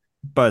film.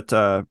 But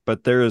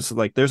there's a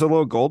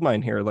little gold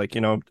mine here. Like,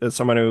 as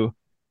someone who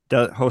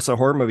hosts a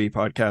horror movie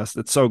podcast,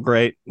 it's so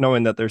great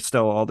knowing that there's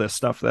still all this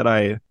stuff that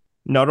I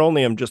not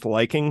only am just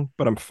liking,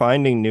 but I'm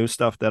finding new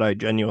stuff that I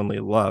genuinely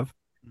love.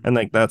 And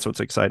like, that's what's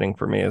exciting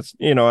for me is,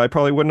 I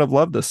probably wouldn't have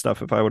loved this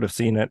stuff if I would have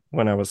seen it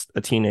when I was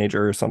a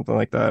teenager or something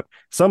like that.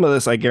 Some of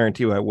this, I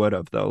guarantee you I would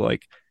have, though,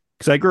 like,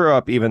 because I grew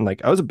up even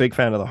like, I was a big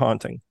fan of The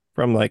Haunting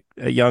from like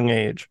a young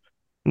age.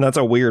 And that's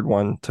a weird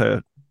one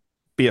to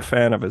be a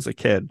fan of as a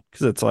kid,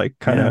 because it's like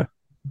kind of,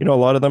 a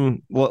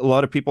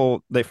lot of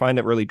people, they find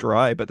it really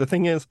dry. But the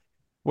thing is,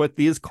 with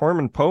these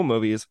Corman Poe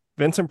movies,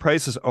 Vincent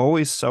Price is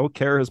always so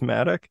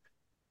charismatic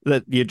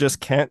that you just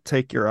can't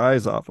take your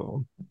eyes off of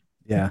him.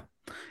 Yeah.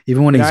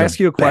 even when Can he's I ask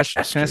you a question?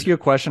 bastard. Can I ask you a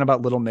question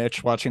about Little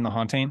Mitch watching The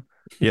Haunting?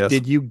 Yes.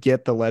 Did you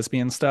get the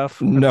lesbian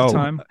stuff at the No,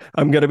 time?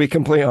 I'm gonna be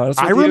completely honest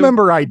I with you.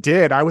 remember I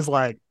did. I was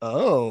like,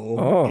 oh,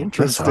 Oh, that's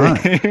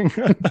interesting.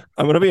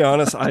 I'm gonna be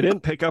honest. I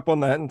didn't pick up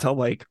on that until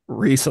like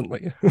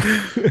recently.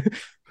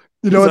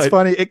 You know, it's I,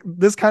 funny.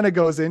 This kind of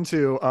goes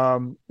into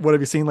what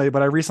have you seen lately?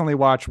 But I recently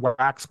watched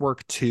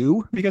Waxwork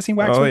 2. Have you guys seen Oh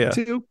Waxwork yeah,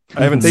 2?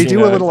 I haven't They seen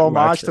do a it. little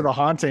homage to Waxwork. The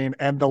Haunting,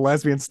 and the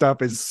lesbian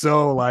stuff is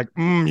so like,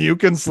 you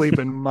can sleep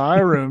in my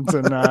room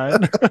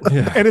tonight.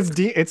 Yeah. And it's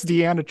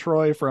Deanna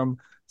Troi from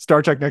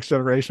Star Trek Next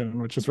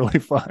Generation, which is really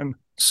fun.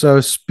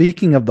 So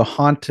speaking of The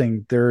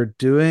Haunting, they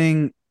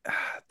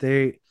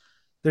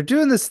they're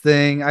doing this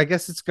thing. I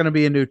guess it's going to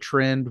be a new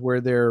trend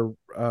where they're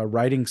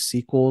writing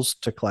sequels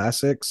to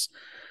classics.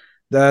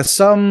 The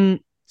some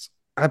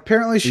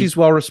apparently she's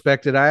well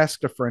respected. I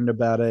asked a friend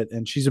about it,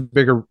 and she's a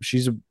bigger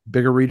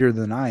reader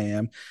than I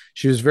am.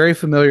 She was very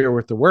familiar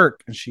with the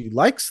work, and she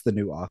likes the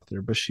new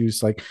author, but she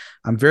was like,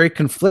 "I'm very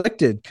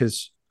conflicted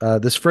because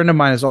this friend of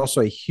mine is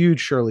also a huge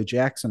Shirley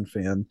Jackson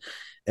fan,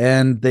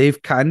 and they've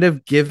kind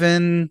of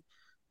given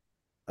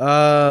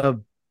uh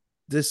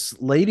this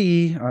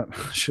lady, I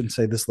shouldn't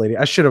say this lady.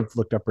 I should have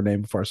looked up her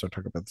name before I start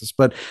talking about this.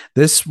 But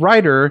this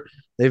writer,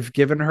 they've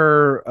given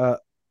her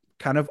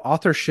kind of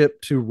authorship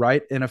to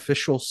write an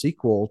official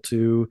sequel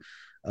to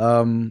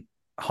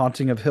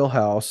Haunting of Hill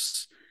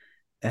House.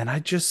 And I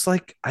just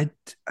like I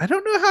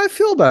don't know how I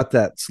feel about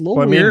that. It's a little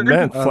well, I mean, weird.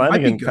 man,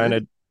 Might be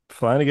good.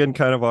 Flanagan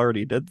kind of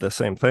already did the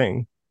same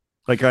thing.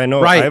 Like I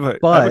know Right, I have a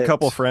but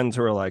couple friends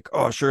who are like,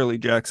 "Oh, Shirley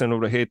Jackson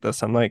would hate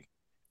this." I'm like,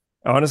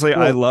 honestly,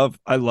 well,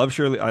 I love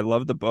Shirley. I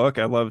love the book.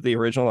 I love the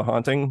original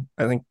Haunting.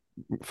 I think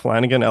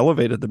Flanagan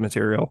elevated the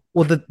material.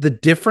 well the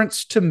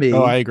difference to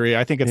Oh, I me, agree.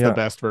 I think it's the Yeah.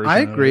 best version. I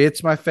of agree. it.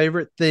 It's my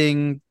favorite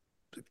thing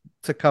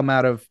to come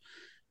out of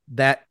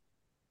that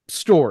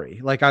story.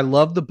 Like I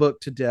love the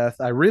book to death.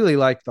 I really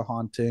like The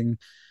Haunting.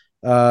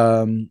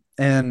 But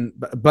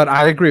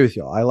I agree with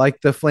y'all. I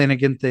like the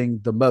Flanagan thing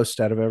the most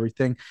out of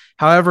everything.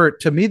 However,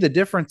 to me the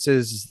difference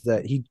is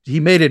that he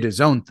made it his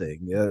own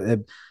thing.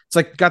 It's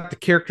like got the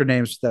character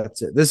names,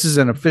 that's it. This is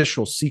an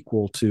official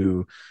sequel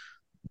to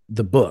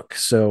the book.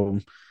 So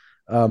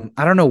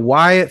I don't know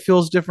why it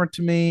feels different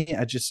to me.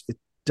 It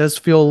does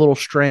feel a little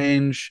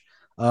strange.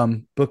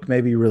 Book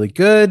may be really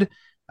good.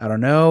 I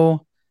don't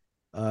know.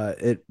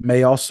 It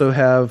may also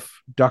have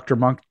Dr.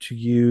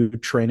 Montague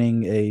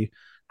training a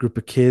group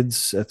of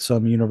kids at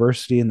some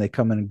university, and they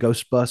come in and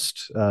ghost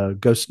bust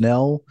Ghost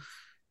Nell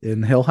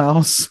in Hill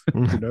House.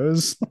 Who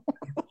knows?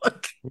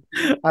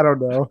 I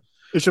don't know.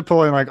 It should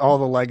pull in like all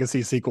the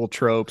legacy sequel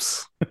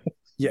tropes.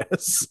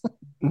 Yes.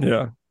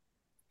 Yeah.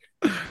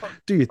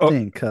 Do you Oh.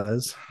 think,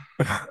 cuz?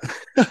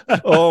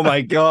 Oh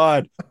my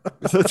God.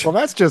 Well,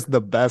 that's just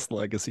the best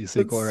legacy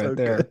sequel That's right so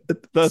there.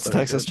 good. That's So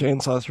Texas good.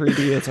 Chainsaw 3D,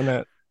 isn't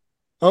it?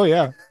 Oh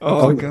yeah.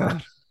 Oh, Oh,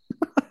 God.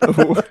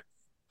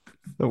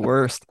 The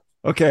worst.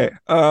 Okay.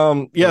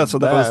 Yeah, The so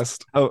that was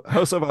best.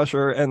 House of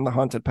Usher and The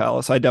Haunted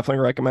Palace. I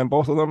definitely recommend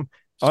both of them.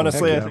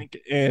 Honestly, Heck I yeah. think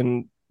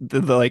in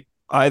the like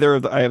either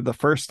of the I have the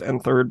first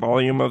and third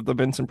volume of the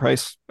Vincent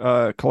Price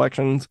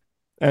collections,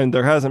 and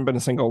there hasn't been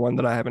a single one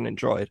that I haven't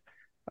enjoyed.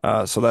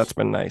 So that's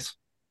been nice.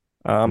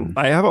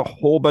 I have a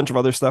whole bunch of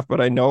other stuff, but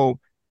I know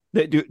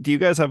that do you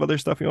guys have other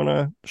stuff you want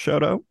to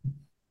shout out?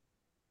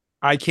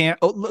 I can't.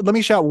 Oh, let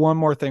me shout one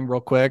more thing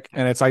real quick,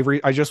 and it's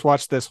I just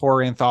watched this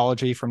horror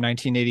anthology from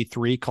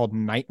 1983 called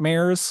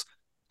Nightmares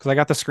because I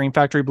got the Scream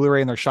Factory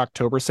Blu-ray in their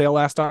Shocktober sale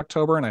last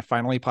October, and I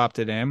finally popped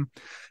it in.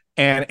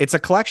 And it's a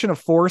collection of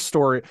 4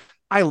 stories.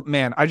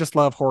 I just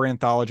love horror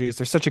anthologies.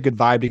 There's such a good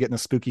vibe to get in the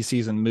spooky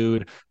season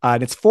mood.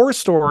 And it's 4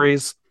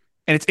 stories,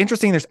 and it's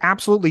interesting. There's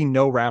absolutely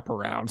no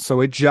wraparound, so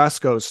it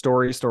just goes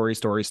story, story,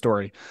 story,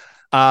 story.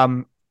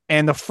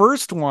 And the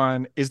first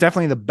one is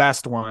definitely the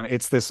best one.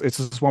 It's this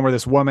one where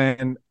this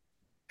woman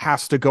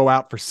has to go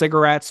out for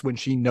cigarettes when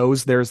she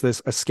knows there's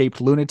this escaped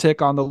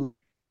lunatic on the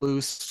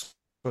loose.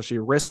 So she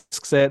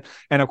risks it.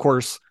 And of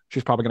course,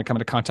 she's probably going to come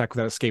into contact with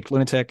that escaped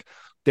lunatic.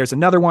 There's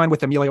another one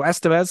with Emilio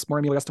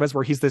Estevez,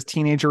 where he's this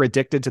teenager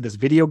addicted to this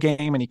video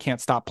game and he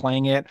can't stop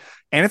playing it.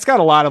 And it's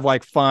got a lot of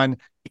like fun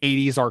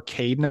 80s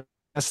arcade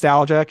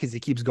nostalgia because he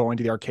keeps going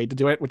to the arcade to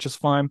do it, which is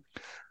fun.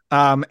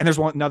 And there's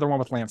another one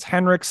with Lance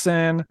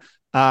Henriksen.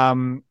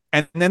 And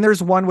then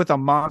there's one with a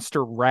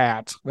monster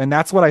rat, and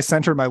that's what I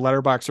centered my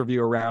Letterboxd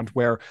review around,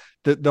 where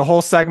the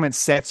whole segment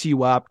sets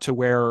you up to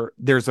where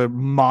there's a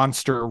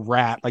monster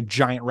rat, like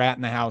giant rat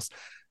in the house.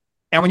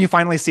 And when you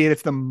finally see it,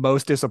 it's the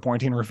most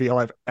disappointing reveal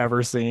I've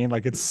ever seen.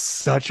 Like, it's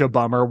such a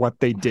bummer what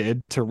they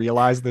did to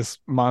realize this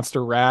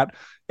monster rat.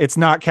 It's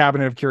not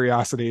Cabinet of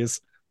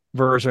Curiosities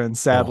version,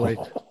 sadly.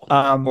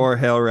 Or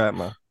Hail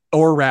Ratma.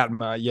 Or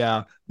Ratma,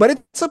 yeah.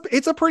 But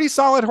it's a pretty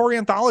solid horror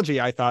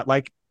anthology, I thought.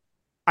 Like,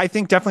 I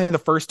think definitely the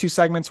first 2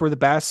 segments were the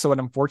best, so it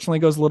unfortunately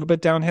goes a little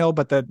bit downhill,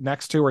 but the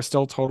next 2 are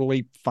still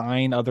totally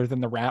fine other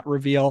than the rat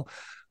reveal.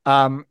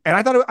 And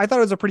I thought it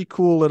was a pretty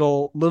cool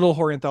little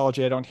horror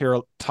anthology. I don't hear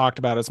talked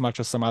about as much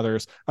as some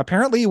others.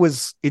 Apparently,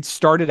 it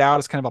started out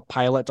as kind of a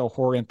pilot to a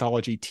horror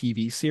anthology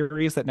TV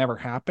series that never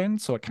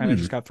happened, so it kind of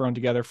just got thrown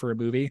together for a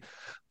movie.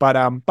 But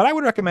I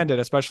would recommend it,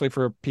 especially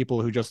for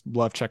people who just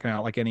love checking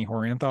out like any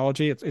horror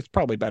anthology. It's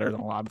probably better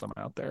than a lot of them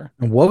out there.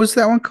 And what was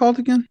that one called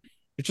again?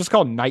 It's just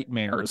called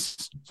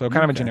Nightmares, so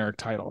kind of a generic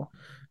title.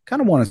 Kind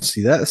of want to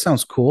see that. That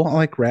sounds cool. I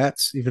like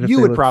rats, even if You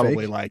they would look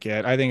probably fake. like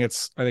it. I think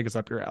it's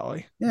up your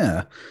alley.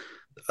 Yeah.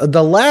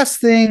 The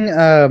last thing,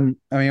 I mean,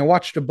 I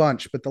watched a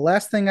bunch, but the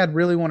last thing I'd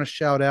really want to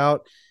shout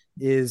out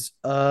is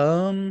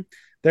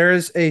there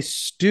is a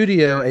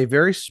studio, a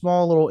very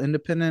small little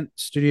independent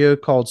studio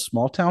called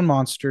Small Town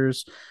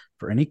Monsters.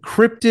 For any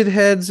cryptid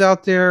heads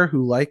out there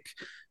who like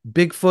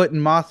Bigfoot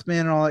and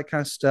Mothman and all that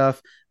kind of stuff,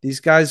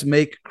 these guys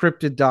make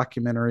cryptid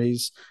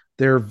documentaries.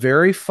 They're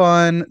very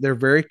fun. They're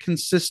very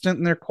consistent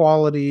in their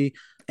quality.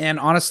 And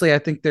honestly, I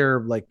think they're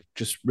like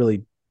just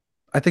really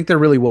I think they're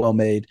really well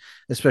made,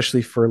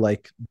 especially for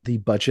like the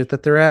budget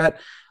that they're at.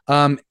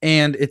 And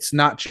it's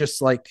not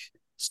just like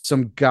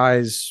some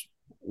guys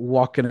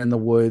walking in the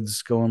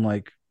woods going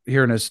like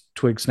hearing his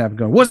twig snap and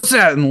going, "What's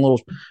that?" And a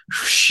little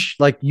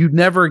like you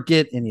never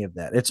get any of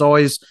that. It's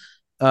always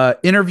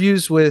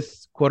interviews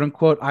with quote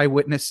unquote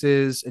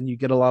eyewitnesses, and you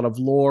get a lot of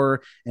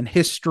lore and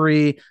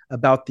history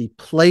about the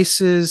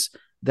places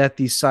that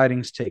these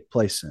sightings take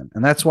place in.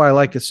 And that's why I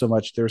like it so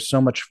much. There's so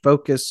much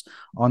focus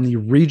on the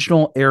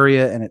regional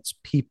area and its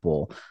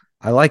people.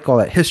 I like all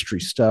that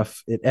history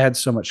stuff. It adds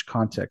so much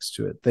context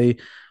to it.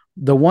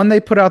 The one they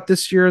put out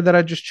this year that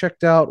I just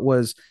checked out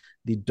was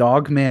the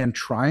Dogman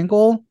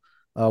Triangle,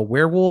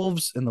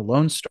 werewolves in the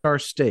Lone Star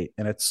State.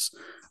 And it's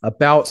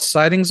about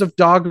sightings of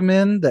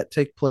dogmen that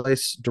take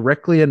place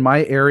directly in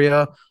my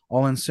area,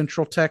 all in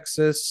Central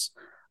Texas.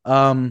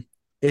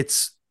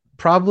 It's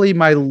probably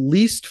my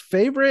least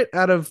favorite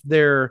out of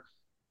their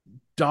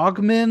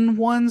dogmen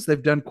ones.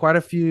 They've done quite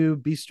a few: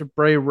 Beast of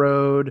Bray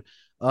Road,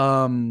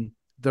 the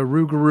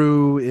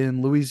Rougarou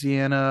in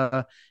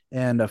Louisiana,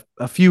 and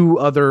a few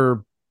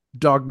other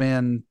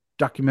dogman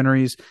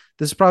documentaries.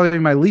 This is probably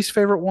my least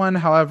favorite one.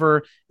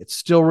 However, it's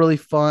still really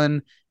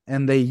fun,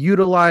 and they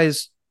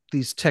utilize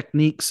these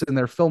techniques in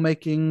their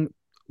filmmaking.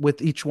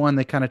 With each one,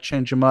 they kind of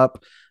change them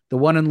up. The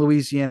one in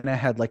Louisiana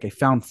had like a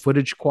found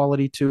footage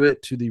quality to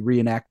it, to the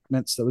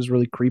reenactments that was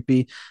really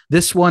creepy.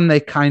 This one, they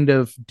kind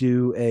of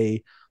do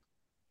a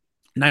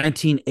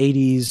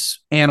 1980s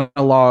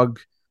analog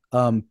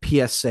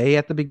PSA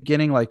at the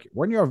beginning, like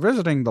when you're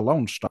visiting the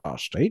Lone Star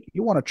State,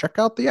 you want to check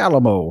out the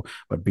Alamo,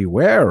 but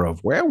beware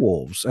of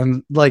werewolves.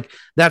 And like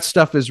that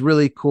stuff is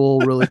really cool,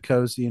 really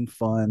cozy and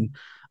fun.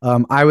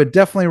 I would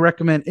definitely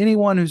recommend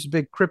anyone who's a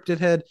big cryptid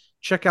head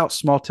check out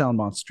Small Town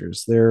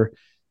Monsters. They're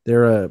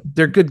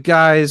good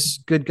guys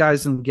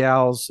and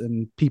gals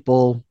and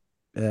people,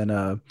 and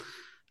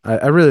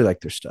I really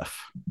like their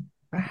stuff.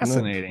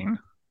 Fascinating.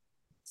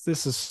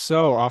 This is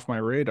so off my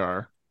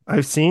radar.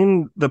 I've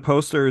seen the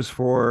posters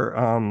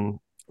for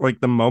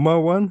like the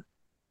Momo one.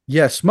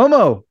 Yes,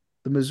 Momo,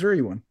 the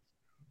Missouri one.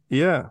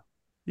 Yeah.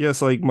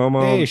 Yes, like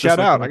Momo. Hey, shout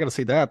like out. I got to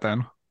see that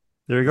then.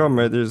 There you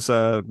go. There's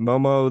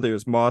Momo,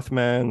 there's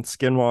Mothman,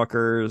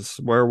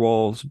 Skinwalkers,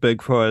 werewolves,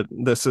 Bigfoot.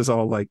 This is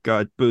all like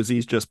God.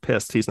 Boozy's just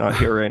pissed he's not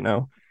here right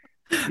now.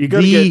 We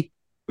got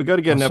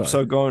to get an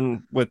episode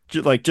going with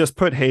like just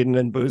put Hayden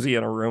and Boozy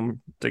in a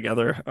room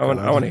together. I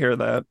want to hear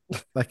that.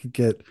 I could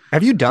get.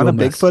 Have you done a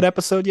Bigfoot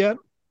episode yet?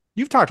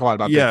 You've talked a lot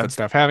about Bigfoot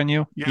stuff, haven't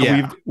you?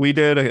 Yeah. We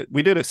did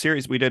a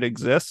series. We did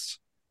Exists.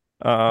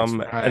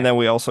 Right. And then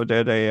we also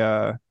did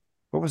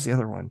what was the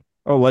other one?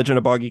 Oh, Legend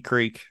of Boggy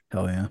Creek.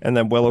 Hell yeah. And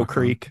then Willow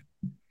Creek.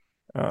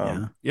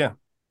 No,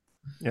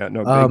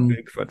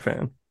 Bigfoot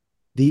fan.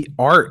 The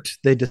art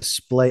they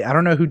display, I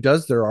don't know who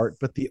does their art,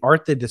 but the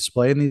art they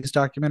display in these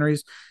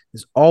documentaries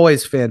is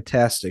always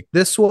fantastic.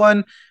 This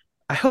one,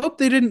 I hope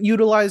they didn't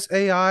utilize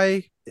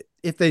AI.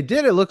 If they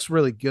did, it looks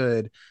really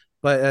good,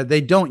 but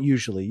they don't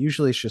usually.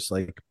 Usually it's just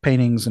like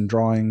paintings and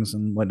drawings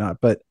and whatnot.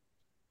 But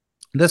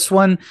this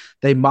one,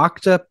 they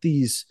mocked up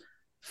these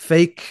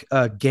fake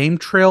game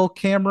trail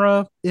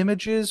camera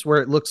images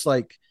where it looks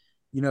like,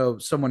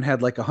 someone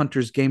had like a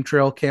hunter's game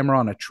trail camera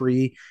on a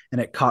tree and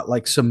it caught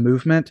like some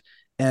movement.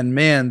 And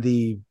man,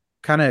 the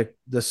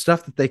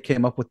stuff that they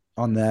came up with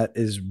on that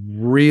is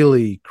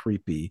really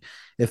creepy.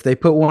 If they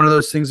put one of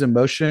those things in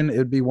motion, it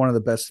would be one of the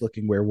best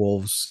looking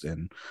werewolves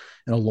in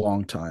a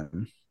long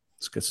time.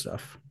 It's good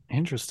stuff.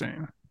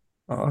 Interesting.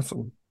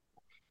 Awesome.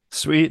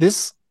 Sweet.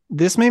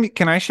 This made me,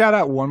 can I shout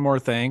out one more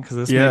thing? Because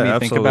this made me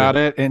think about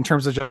it in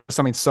terms of just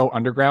something so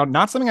underground.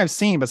 Not something I've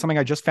seen, but something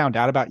I just found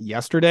out about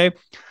yesterday.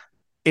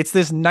 It's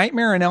this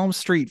Nightmare on Elm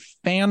Street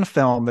fan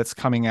film that's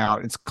coming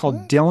out. It's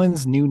called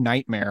Dylan's New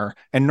Nightmare.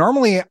 And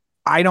normally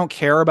I don't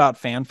care about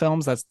fan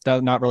films. That's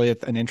not really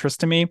an interest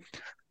to me.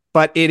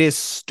 But it is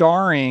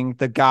starring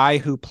the guy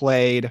who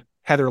played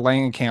Heather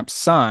Langenkamp's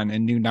son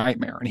in New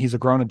Nightmare. And he's a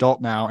grown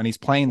adult now, and he's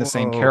playing the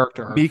same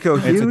character. Miko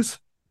Hughes?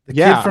 The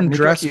kid from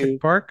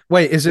Jurassic Park.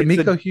 Wait, is it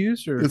Miko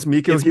Hughes or it's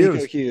Miko Hughes?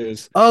 Miko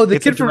Hughes. Oh, the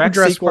kid from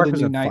Jurassic Park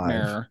is New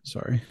Nightmare.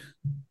 Sorry.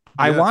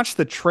 I watched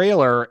the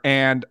trailer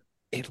and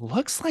it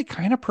looks like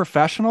kind of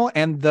professional.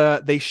 And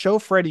they show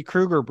Freddy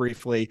Krueger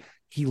briefly.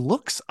 He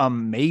looks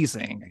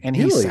amazing and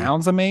he Really?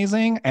 sounds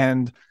amazing.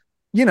 And,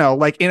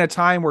 like in a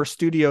time where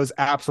studios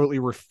absolutely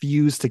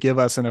refuse to give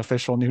us an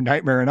official new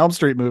Nightmare on Elm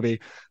Street movie,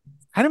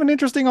 kind of an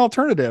interesting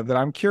alternative that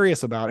I'm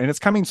curious about. And it's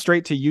coming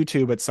straight to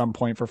YouTube at some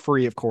point for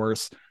free, of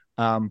course.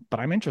 But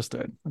I'm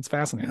interested. It's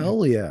fascinating.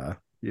 Hell yeah.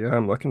 Yeah,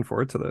 I'm looking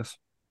forward to this.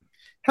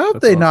 How have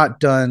That's they awesome. not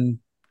done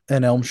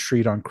an Elm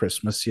Street on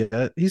Christmas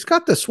yet? He's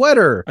got the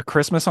sweater. A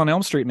Christmas on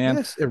Elm Street, man.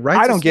 Yes, it writes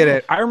I don't get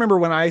itself. it. I remember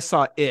when I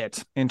saw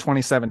it in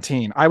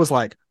 2017, I was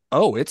like,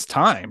 oh, it's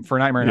time for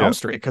Nightmare on Elm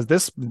Street, because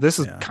this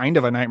is kind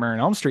of a Nightmare on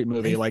Elm Street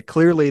movie. Like,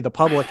 clearly the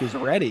public is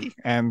ready,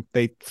 and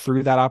they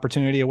threw that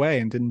opportunity away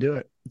and didn't do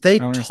it. They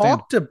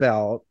talked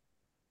about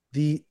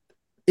it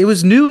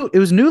was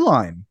New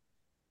Line.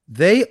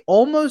 They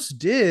almost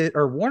did,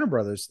 or Warner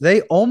Brothers,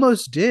 they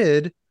almost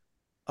did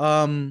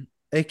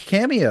a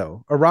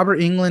cameo, a Robert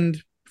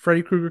Englund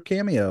Freddy Krueger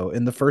cameo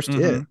in the first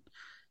It.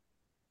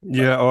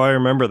 Yeah, I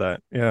remember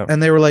that. Yeah.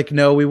 And they were like,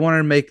 no, we want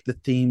to make the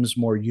themes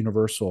more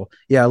universal.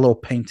 Yeah, a little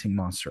painting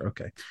monster.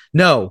 Okay.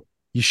 No,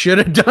 you should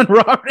have done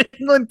Robert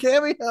Englund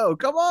cameo.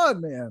 Come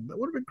on, man. That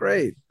would have been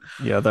great.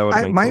 Yeah, that would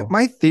have been cool.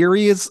 My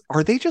theory is,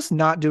 are they just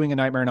not doing a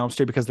Nightmare on Elm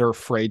Street because they're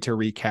afraid to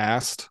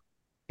recast?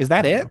 Is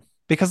that it?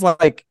 Because,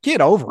 like,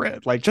 get over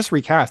it. Like, just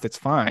recast. It's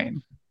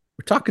fine.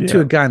 We're talking to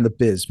a guy in the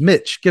biz.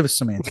 Mitch, give us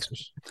some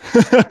answers.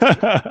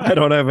 I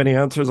don't have any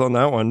answers on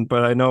that one,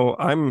 but I know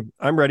I'm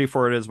ready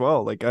for it as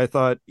well. Like, I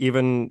thought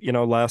even,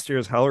 last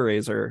year's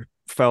Hellraiser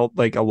felt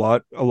like a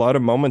lot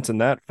of moments in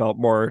that felt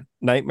more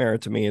Nightmare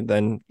to me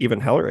than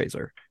even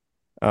Hellraiser.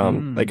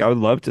 Like, I would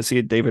love to see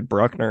a David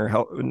Bruckner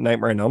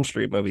Nightmare on Elm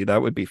Street movie.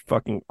 That would be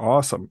fucking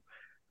awesome.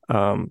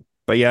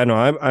 But yeah, no,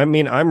 I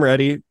mean, I'm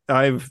ready.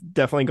 I've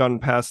definitely gotten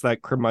past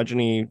that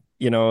curmudgeon-y,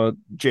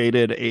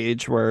 jaded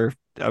age where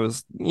I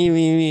was,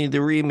 the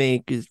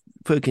remake is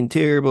fucking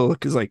terrible,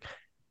 because like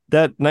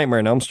that Nightmare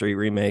on Elm Street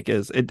remake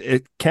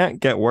it can't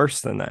get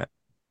worse than that.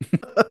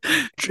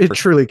 It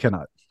truly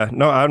cannot.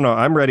 No, I don't know.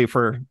 I'm ready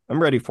for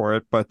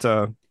it, but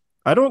I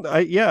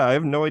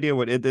have no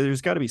idea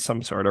there's got to be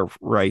some sort of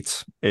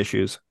rights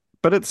issues.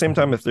 But at the same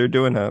time, if they're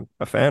doing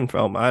a fan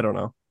film, I don't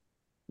know.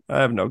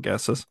 I have no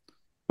guesses,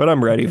 but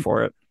I'm ready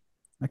for it.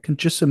 I can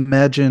just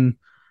imagine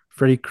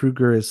Freddy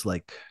Krueger is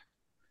like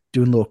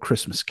doing little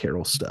Christmas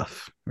Carol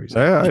stuff.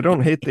 I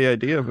don't hate the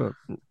idea of a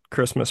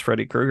Christmas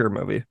Freddy Krueger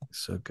movie.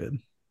 So good.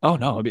 Oh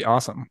no, it'd be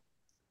awesome.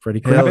 Freddy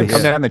Krueger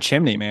come down the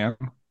chimney, man.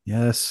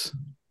 Yes.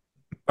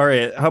 All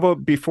right. How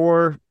about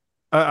before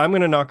I'm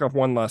going to knock off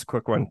one last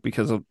quick one,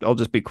 because I'll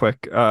just be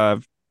quick. I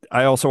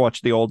also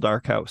watched The Old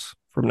Dark House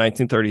from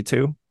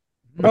 1932.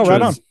 Oh,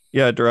 right on.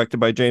 Yeah, directed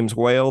by James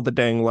Whale, the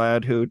dang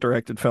lad who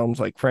directed films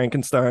like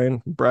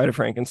Frankenstein, Bride of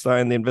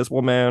Frankenstein, The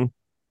Invisible Man,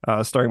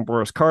 starring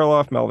Boris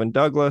Karloff, Melvin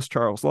Douglas,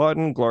 Charles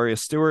Laughton, Gloria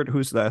Stewart,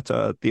 who's that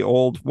the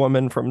old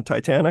woman from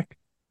Titanic.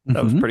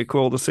 That was pretty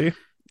cool to see.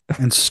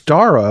 And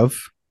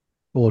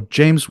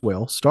James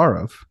Whale, star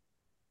of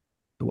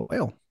The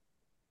Whale.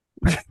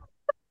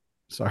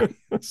 Sorry.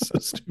 So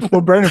stupid.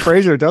 Well, Brendan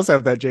Fraser does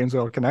have that James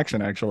Whale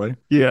connection, actually.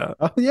 Yeah.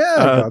 Oh, yeah.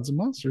 Gods and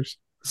Monsters.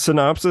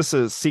 Synopsis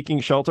is: seeking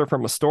shelter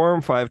from a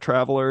storm, 5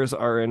 travelers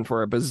are in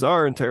for a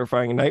bizarre and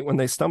terrifying night when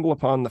they stumble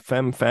upon the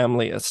Femme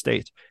family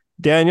estate.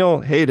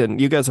 Daniel, Hayden,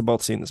 you guys have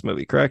both seen this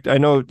movie, correct? I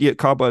know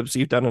Cobwebs,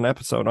 you've done an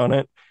episode on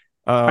it.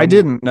 I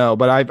didn't know,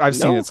 but I've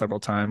seen it several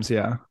times.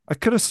 Yeah, I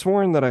could have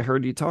sworn that I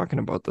heard you talking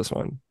about this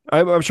one.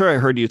 I'm sure I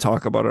heard you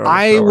talk about it.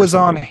 I was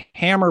on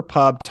Hammer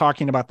Pub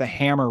talking about the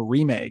Hammer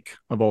remake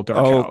of Old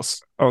Dark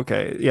House.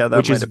 Okay, yeah,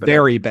 which is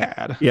very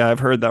bad. Yeah, I've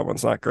heard that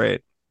one's not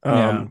great.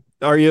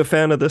 Are you a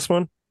fan of this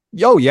one?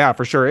 Oh yeah,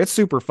 for sure. It's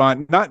super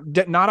fun. Not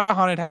a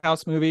haunted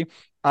house movie.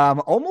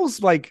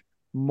 Almost like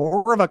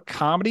more of a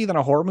comedy than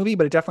a horror movie,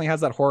 but it definitely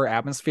has that horror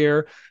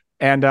atmosphere.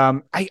 And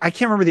I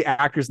can't remember the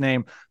actor's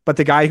name, but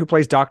the guy who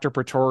plays Dr.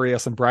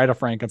 Pretorius in Bride of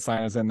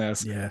Frankenstein is in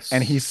this. Yes.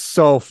 And he's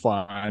so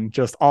fun.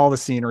 Just all the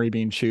scenery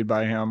being chewed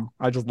by him.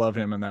 I just love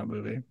him in that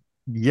movie.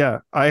 Yeah,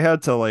 I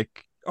had to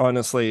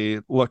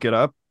honestly look it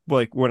up.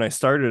 Like when I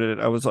started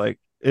it, I was like,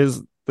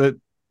 is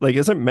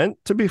it meant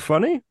to be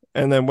funny?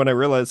 And then when I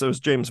realized it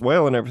was James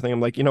Whale and everything, I'm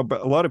like,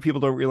 but a lot of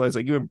people don't realize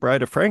even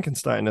Bride of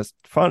Frankenstein is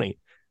funny.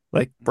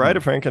 Like Bride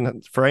of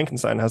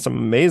Frankenstein has some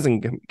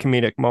amazing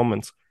comedic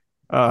moments.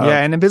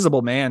 And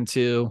Invisible Man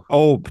too.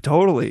 Oh,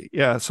 totally.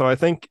 Yeah. So I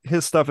think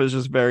his stuff is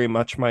just very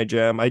much my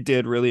jam. I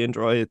did really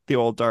enjoy The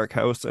Old Dark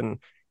House, and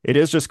it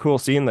is just cool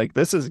seeing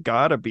this has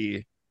got to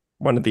be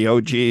one of the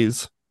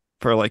OGs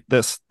for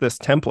this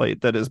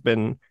template that has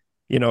been,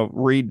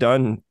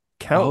 redone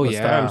countless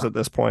times at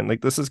this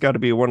point. This has got to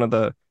be one of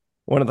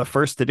the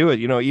first to do it.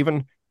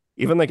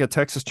 Even like a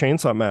Texas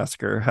Chainsaw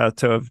Massacre had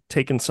to have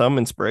taken some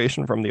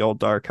inspiration from The Old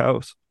Dark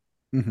House.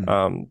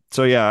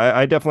 So yeah,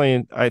 I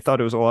definitely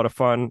thought it was a lot of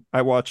fun.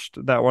 I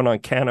watched that one on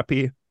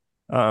Canopy.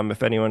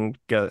 If anyone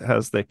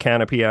has the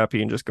Canopy app,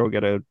 you can just go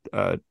get a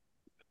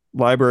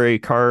library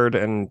card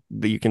and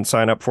you can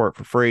sign up for it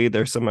for free.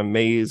 There's some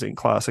amazing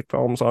classic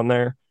films on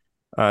there.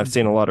 I've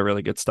seen a lot of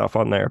really good stuff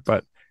on there,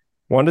 but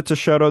wanted to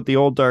shout out the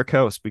Old Dark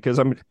House because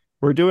I'm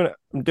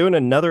doing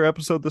another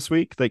episode this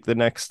week, like the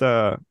next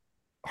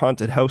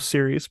haunted house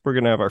series. We're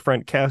gonna have our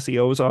friend Cassie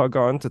Ozog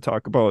on to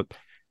talk about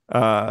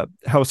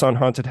House on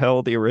Haunted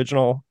Hill, the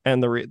original,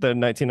 and the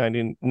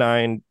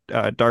 1999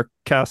 Dark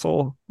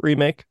Castle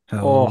remake.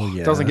 Oh,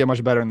 yeah. Doesn't get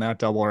much better than that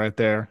double right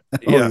there.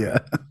 Yeah.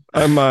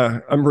 I'm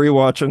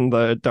rewatching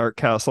the Dark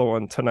Castle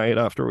one tonight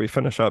after we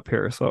finish up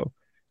here. So,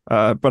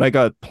 but I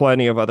got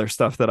plenty of other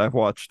stuff that I've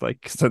watched.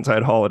 Like since I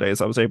had holidays,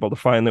 I was able to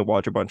finally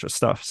watch a bunch of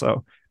stuff.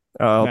 So,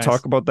 I'll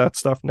talk about that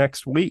stuff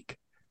next week.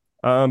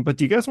 But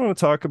do you guys want to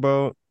talk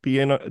about the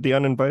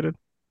Uninvited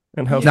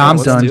and how? No, I'm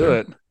done. Do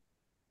it.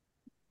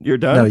 You're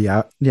done? No,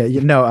 yeah.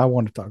 No, I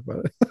want to talk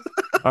about it.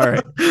 All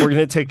right. We're going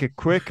to take a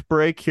quick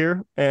break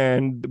here,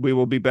 and we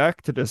will be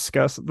back to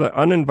discuss The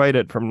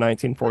Uninvited from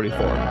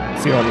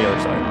 1944. See you on the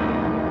other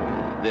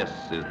side. This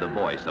is the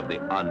voice of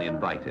the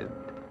uninvited.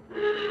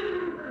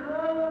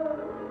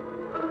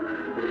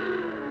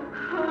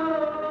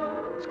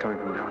 It's coming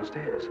from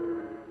downstairs.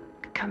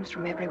 It comes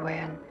from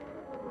everywhere and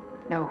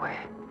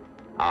nowhere.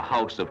 A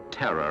house of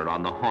terror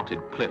on the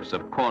haunted cliffs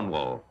of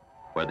Cornwall,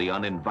 where the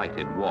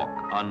uninvited walk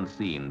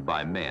unseen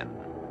by men.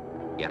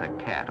 Yet a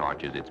cat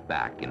arches its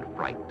back in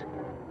fright.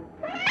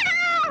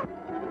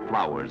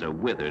 Flowers are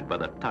withered by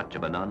the touch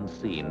of an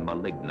unseen,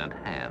 malignant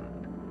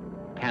hand.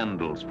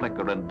 Candles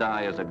flicker and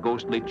die as a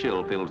ghostly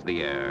chill fills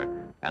the air,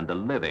 and the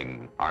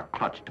living are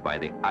clutched by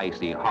the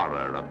icy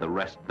horror of the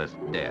restless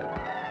dead.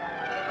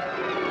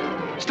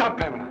 Stop,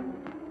 Pamela.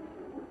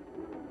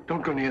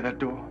 Don't go near that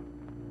door.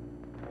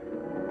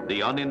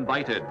 The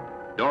Uninvited,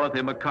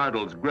 Dorothy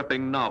McCardle's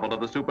gripping novel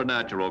of the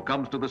supernatural,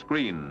 comes to the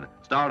screen,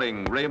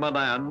 starring Ray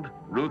Milland,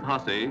 Ruth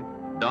Hussey,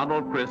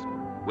 Donald Crisp,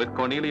 with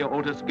Cornelia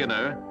Otis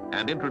Skinner,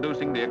 and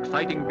introducing the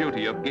exciting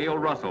beauty of Gail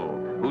Russell,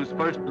 whose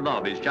first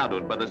love is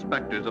shadowed by the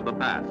specters of the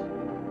past.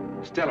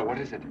 Stella, what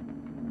is it?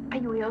 Are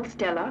you ill,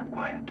 Stella?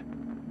 Quiet.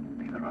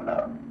 Leave her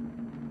alone.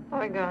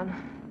 Huygon.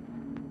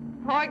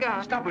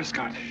 Stop her,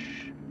 Scott.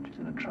 She's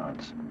in a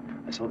trance.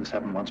 I saw this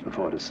happen once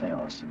before at a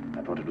seance.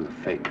 I thought it was a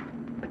fake.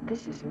 But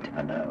this isn't.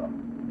 I know.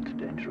 It's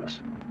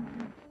dangerous.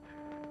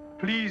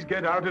 Please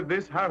get out of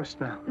this house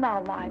now.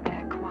 Now lie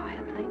there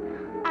quietly.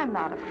 I'm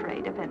not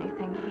afraid of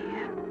anything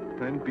here.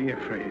 Then be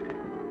afraid.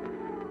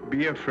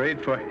 Be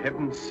afraid for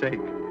heaven's sake.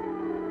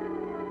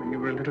 When you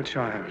were a little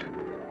child,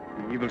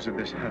 the evils of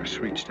this house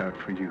reached out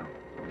for you.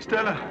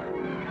 Stella!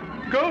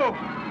 Go!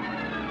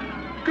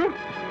 Go!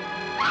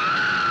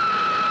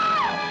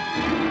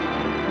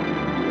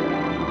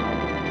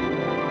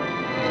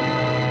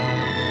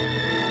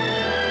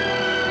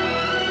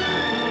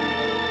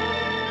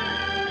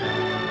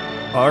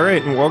 All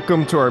right, and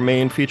welcome to our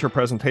main feature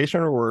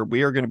presentation where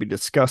we are going to be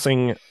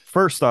discussing,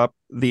 first up,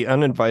 The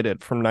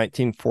Uninvited from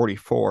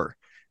 1944.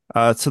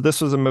 So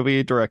this was a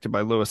movie directed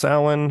by Lewis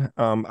Allen.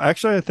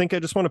 Actually, I think I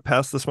just want to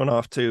pass this one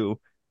off to,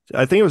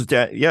 I think it was,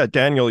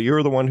 Daniel, you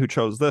were the one who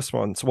chose this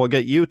one. So we'll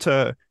get you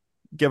to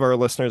give our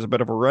listeners a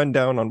bit of a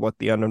rundown on what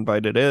The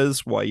Uninvited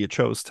is, why you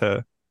chose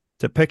to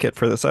pick it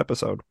for this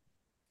episode.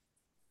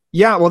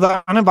 Yeah, well,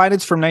 The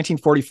Uninvited's from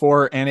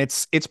 1944, and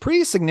it's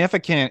pretty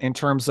significant in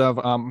terms of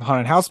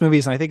haunted house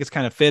movies, and I think it's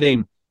kind of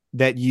fitting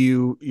that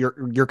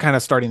you're kind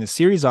of starting the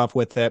series off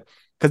with it,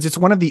 because it's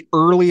one of the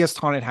earliest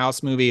haunted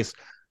house movies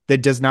that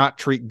does not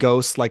treat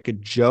ghosts like a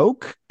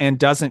joke and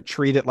doesn't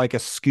treat it like a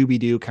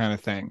Scooby-Doo kind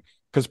of thing.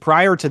 Because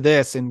prior to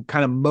this, in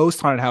kind of most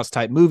haunted house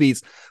type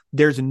movies,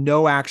 there's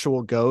no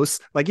actual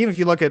ghosts. Like even if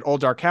you look at Old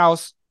Dark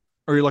House,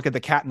 or you look at The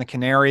Cat and the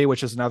Canary,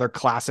 which is another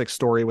classic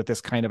story with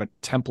this kind of a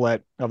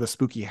template of the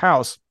spooky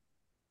house,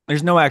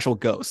 there's no actual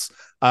ghosts.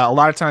 A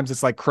lot of times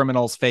it's like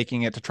criminals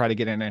faking it to try to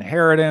get an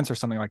inheritance or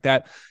something like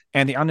that.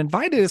 And The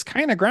Uninvited is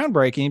kind of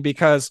groundbreaking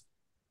because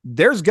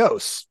there's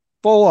ghosts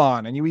full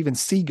on, and you even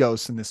see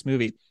ghosts in this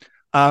movie.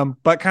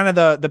 But kind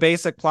of the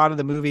basic plot of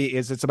the movie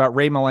is it's about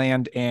Ray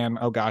Milland and,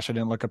 oh gosh, I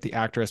didn't look up the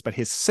actress, but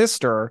his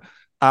sister.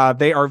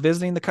 They are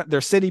visiting their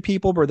city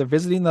people, but they're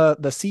visiting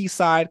the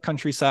seaside,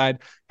 countryside,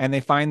 and they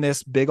find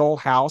this big old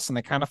house, and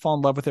they kind of fall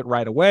in love with it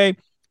right away.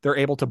 They're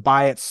able to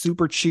buy it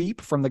super cheap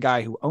from the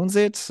guy who owns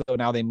it. So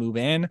now they move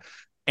in,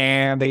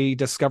 and they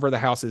discover the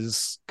house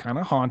is kind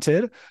of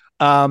haunted.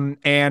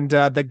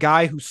 The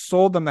guy who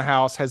sold them the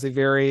house has a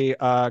very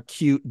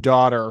cute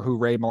daughter who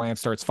Ray Milland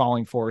starts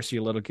falling for. So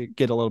you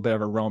get a little bit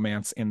of a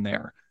romance in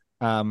there.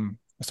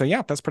 So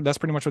yeah, that's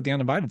pretty much what The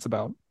Uninvited's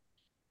about.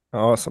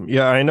 Awesome.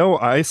 Yeah, I know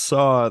I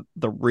saw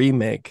the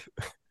remake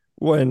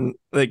when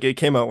it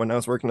came out when I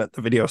was working at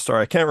the video store.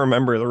 I can't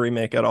remember the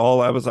remake at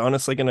all. I was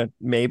honestly going to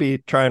maybe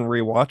try and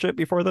rewatch it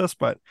before this,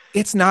 but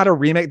it's not a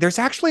remake. There's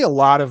actually a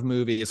lot of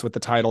movies with the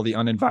title The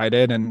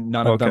Uninvited, and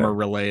none of them are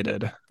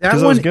related. That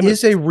one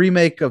is a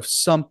remake of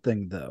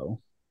something,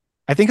 though.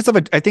 I think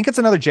it's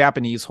another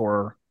Japanese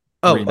horror.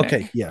 Oh, remake.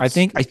 Okay. Yes. I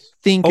think it's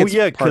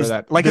part of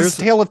that. Like it's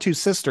Tale of Two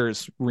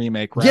Sisters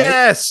remake, right?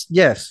 Yes.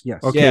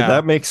 Okay,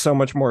 that makes so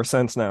much more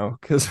sense now.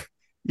 Because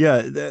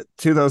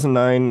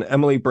 2009,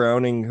 Emily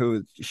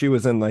Browning, she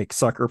was in like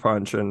Sucker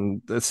Punch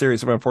and a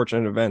series of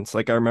unfortunate events.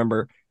 Like I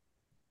remember,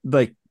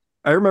 like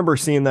I remember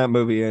seeing that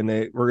movie and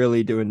it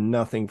really doing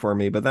nothing for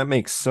me, but that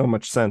makes so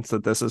much sense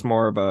that this is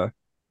more of a,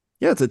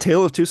 yeah, it's a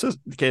tale of two sisters.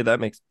 Okay, that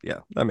makes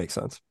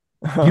sense.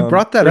 You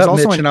brought that There's up,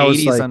 also Mitch, an and I was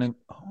 80s like, on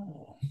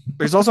oh,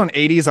 there's also an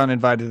 80s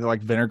uninvited that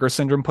like Vinegar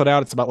Syndrome put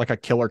out. It's about like a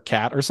killer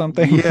cat or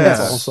something. That's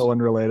Yes. also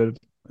unrelated.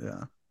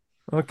 yeah.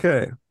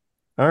 Okay.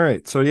 All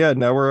right. So yeah,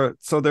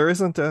 so there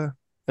isn't an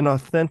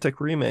authentic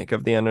remake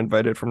of The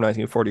Uninvited from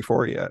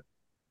 1944 yet.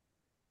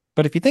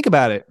 But if you think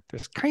about it,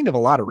 there's kind of a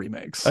lot of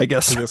remakes. I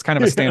guess. It's kind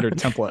of a standard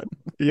template.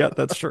 Yeah,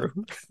 that's true.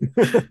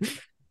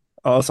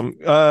 Awesome.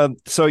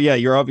 So yeah,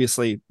 you're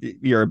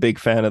a big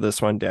fan of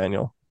this one,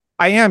 Daniel.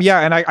 I am, yeah.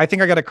 And I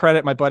think I got to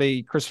credit my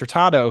buddy Chris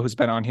Furtado, who's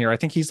been on here. I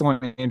think he's the one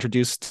who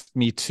introduced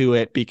me to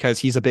it because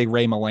he's a big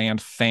Ray Milland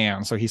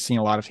fan. So he's seen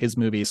a lot of his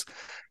movies.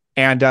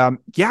 And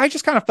yeah, I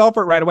just kind of fell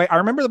for it right away. I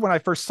remember when I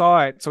first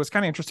saw it. So it's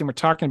kind of interesting we're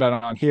talking about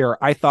it on here.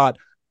 I thought,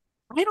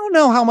 I don't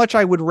know how much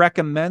I would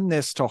recommend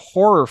this to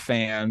horror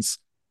fans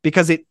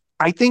because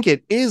I think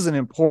it is an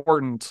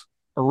important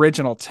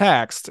original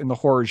text in the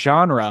horror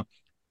genre,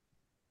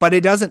 but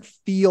it doesn't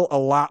feel a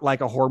lot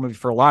like a horror movie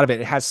for a lot of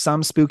it. It has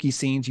some spooky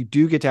scenes. You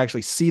do get to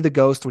actually see the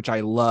ghost, which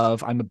I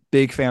love. I'm a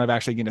big fan of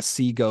actually getting to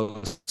see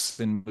ghosts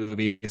in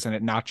movies and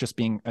it not just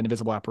being an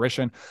invisible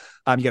apparition.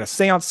 You get a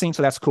seance scene,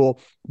 so that's cool.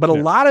 But a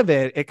lot of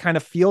it kind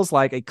of feels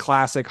like a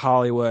classic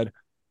Hollywood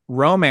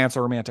romance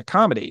or romantic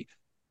comedy.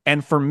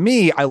 And for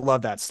me, I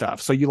love that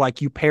stuff. So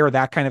you pair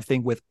that kind of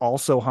thing with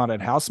also haunted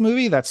house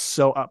movie. That's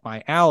so up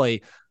my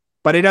alley,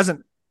 but it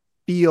doesn't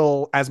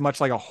feel as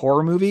much like a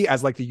horror movie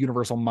as like the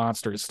Universal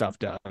Monsters stuff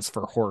does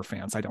for horror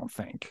fans, I don't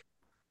think.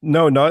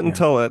 No, not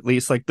until at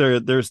least like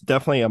there's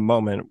definitely a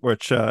moment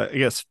which I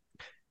guess,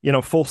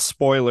 full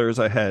spoilers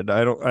ahead.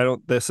 I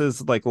don't this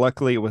is like,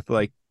 luckily with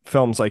like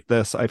films like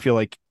this, I feel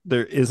like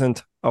there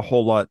isn't a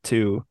whole lot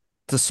to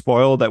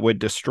spoil that would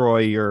destroy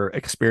your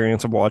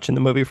experience of watching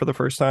the movie for the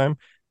first time.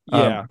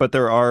 Yeah. But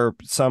there are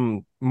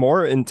some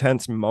more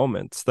intense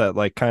moments that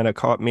like kind of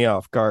caught me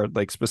off guard,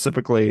 like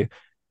specifically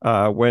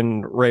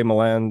when Ray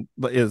Milland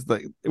is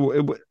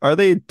are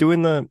they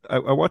doing I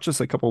watched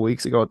this a couple of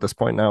weeks ago at this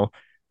point now,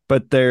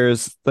 but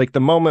there's like the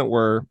moment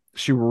where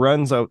she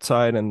runs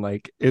outside and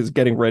like is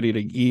getting ready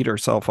to eat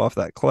herself off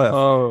that cliff.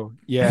 Oh,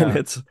 yeah. And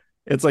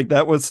it's like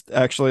that was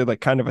actually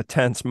like kind of a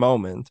tense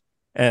moment.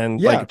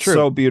 And Yeah, like it's true.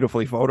 so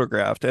beautifully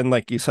photographed. And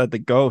like you said, the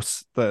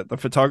ghosts, the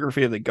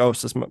photography of the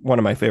ghosts is one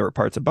of my favorite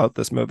parts about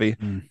this movie.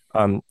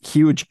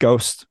 Huge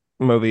ghost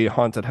movie,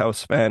 haunted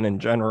house fan in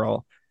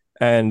general.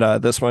 And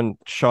this one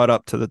shot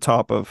up to the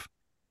top of,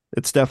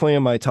 it's definitely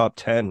in my top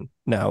 10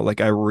 now.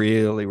 Like I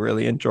really,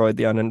 really enjoyed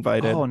The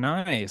Uninvited. Oh,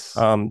 nice.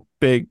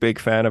 Big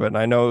fan of it. And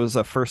I know it was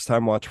a first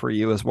time watch for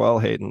you as well,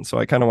 Hayden. So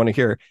I kind of want to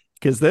hear,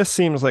 because this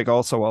seems like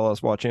also while I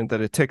was watching it,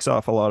 that it ticks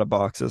off a lot of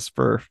boxes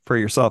for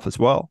yourself as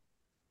well.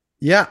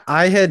 Yeah,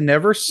 I had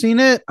never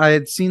seen it. I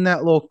had seen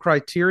that little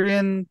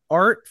Criterion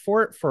art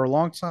for it for a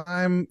long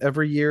time.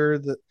 Every year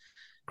that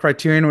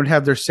Criterion would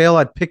have their sale,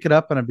 I'd pick it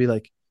up and I'd be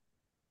like,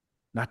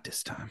 not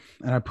this time.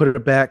 And I put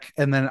it back.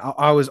 And then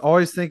I was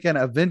always thinking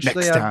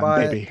eventually I'd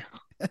buy baby.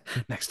 it.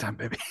 Next time,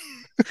 baby.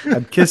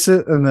 I'd kiss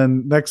it. And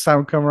then next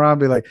time come around,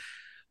 be like,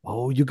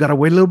 oh, you got to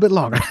wait a little bit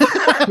longer.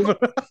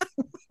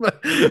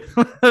 but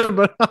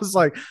I was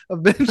like,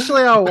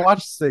 eventually I'll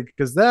watch this thing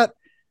because that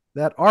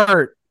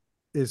art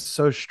is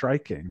so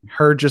striking.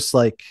 Her just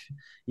like,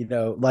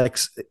 like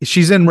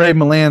she's in Ray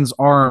Milland's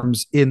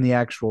arms in the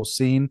actual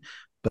scene,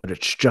 but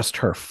it's just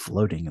her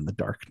floating in the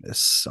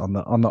darkness on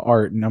the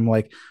art. And I'm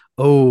like,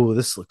 oh,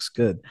 this looks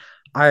good.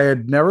 I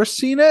had never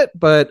seen it,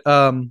 but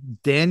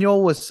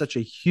Daniel was such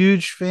a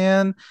huge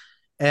fan,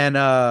 and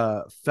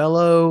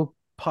fellow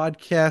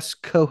podcast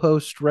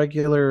co-host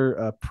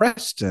regular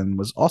Preston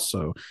was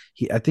also,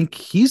 I think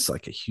he's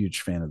like a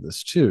huge fan of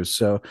this too.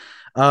 So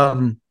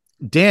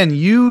Dan,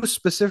 you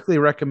specifically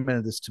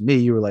recommended this to me.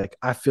 You were like,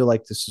 I feel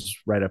like this is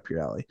right up your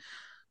alley.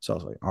 So I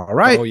was like, all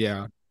right. Oh,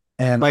 yeah.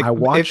 And like, I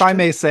watched if I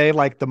may say,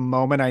 like the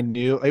moment I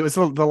knew, it was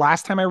the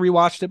last time I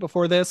rewatched it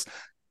before this,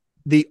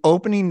 the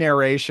opening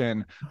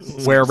narration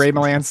where Ray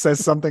Milland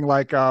says something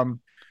like, am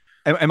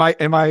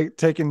I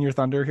taking your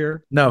thunder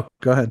here? No,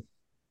 go ahead.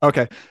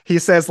 Okay. He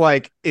says,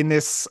 like, in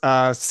this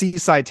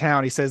seaside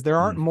town, he says, there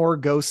aren't more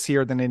ghosts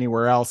here than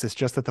anywhere else. It's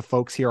just that the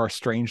folks here are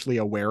strangely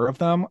aware of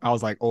them. I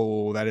was like,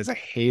 oh, that is a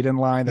Hayden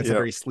line. That's a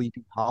very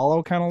Sleepy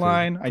Hollow kind of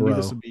line. I knew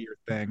this would be your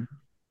thing.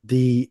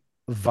 The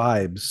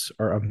vibes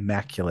are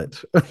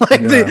immaculate.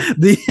 Like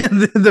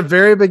the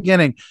very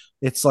beginning,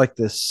 it's like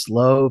this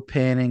slow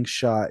panning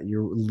shot.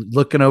 You're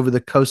looking over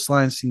the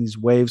coastline, seeing these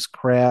waves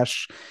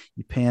crash.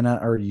 You pan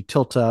up or you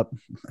tilt up.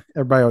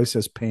 Everybody always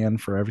says pan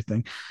for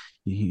everything.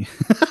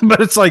 But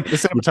it's like the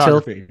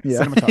cinematography.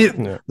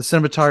 The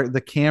cinematography,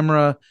 the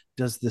camera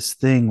does this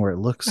thing where it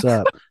looks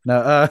up.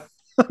 Now,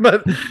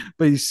 but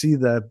you see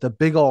the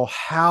big old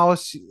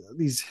house,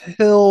 these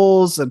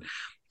hills,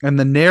 and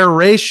the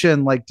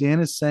narration, like Dan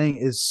is saying,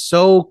 is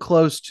so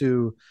close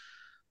to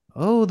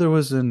oh, there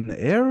was an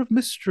air of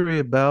mystery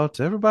about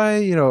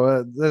everybody,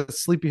 the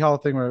Sleepy Hollow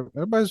thing where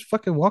everybody's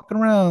fucking walking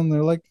around.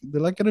 They're like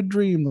in a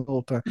dream the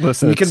whole time.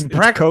 Listen, And you it's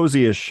can it's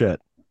cozy as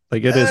shit.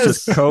 Like it is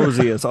just yes,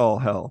 cozy as all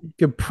hell. you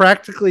can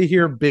practically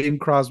hear Bing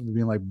Crosby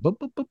being like, "Buh,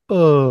 buh, buh,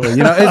 buh."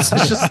 It's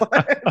just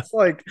like, it's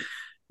like,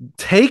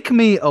 take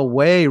me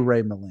away,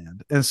 Ray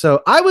Milland. And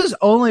so I was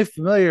only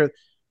familiar.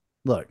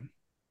 Look,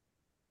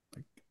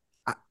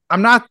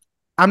 I'm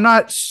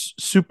not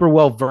super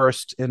well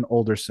versed in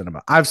older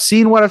cinema. I've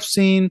seen what I've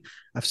seen.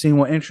 I've seen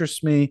what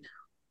interests me.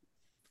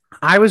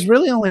 I was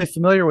really only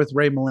familiar with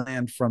Ray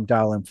Milland from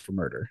Dial M for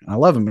Murder. I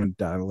love him in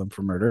Dial M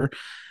for Murder.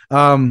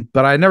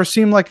 But I never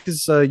seen him like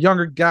this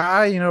younger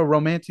guy,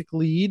 romantic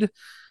lead.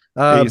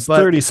 He's But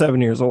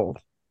 37 years old.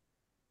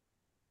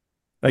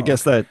 I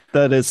guess okay.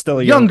 that is still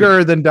a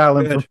younger than Dial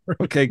M for Good.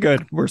 Murder. Okay,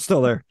 good. We're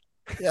still there.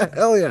 Yeah,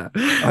 hell yeah.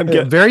 I'm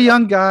very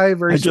young guy,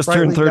 very I just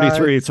turned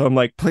 33, guy. so I'm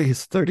like,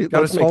 please, 30.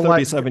 Got Let's his make whole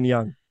life- 37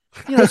 young.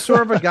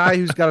 Sort of a guy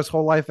who's got his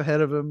whole life ahead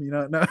of him.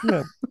 No.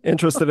 Yeah.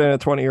 Interested in a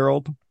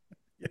 20-year-old.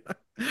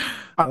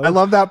 I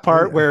love that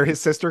part where his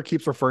sister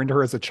keeps referring to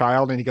her as a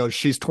child and he goes,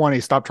 she's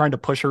 20. Stop trying to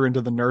push her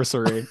into the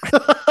nursery.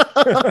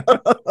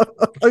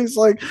 He's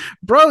like,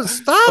 bro,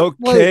 stop.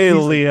 Okay,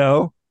 like,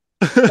 Leo.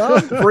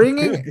 Stop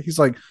bringing. He's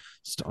like,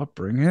 stop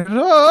bringing it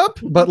up.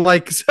 But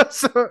like,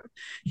 so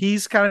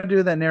he's kind of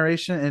doing that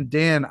narration. And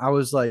Dan, I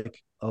was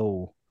like,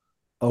 oh,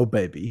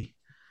 baby.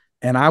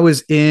 And I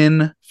was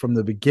in from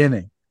the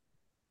beginning.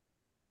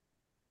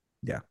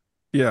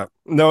 Yeah.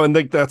 No, and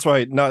that's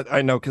why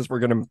I know because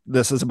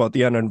this is about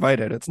the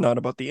uninvited. It's not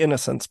about the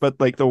innocents, but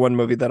like the one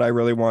movie that I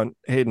really want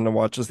Hayden to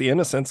watch is The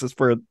Innocents is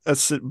for a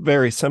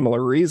very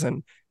similar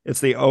reason. It's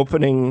the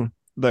opening,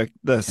 the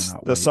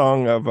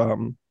song of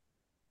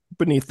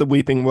Beneath the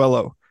Weeping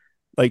Willow.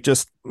 Like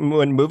just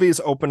when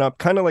movies open up,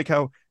 kind of like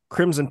how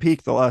Crimson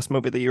Peak, the last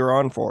movie that you were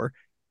on for,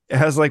 it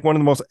has like one of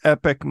the most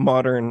epic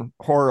modern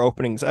horror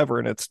openings ever.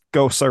 And it's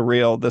Ghosts Are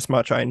Real, This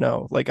Much I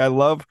Know. Like I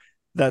love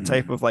that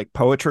type of like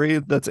poetry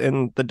that's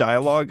in the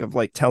dialogue of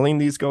like telling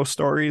these ghost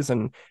stories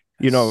and,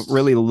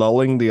 really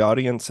lulling the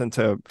audience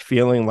into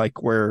feeling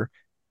like we're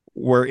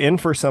in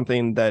for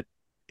something that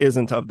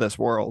isn't of this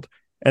world.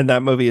 And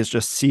that movie is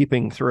just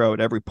seeping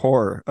throughout every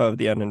pore of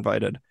The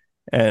Uninvited.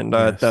 And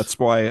that's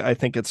why I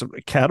think it's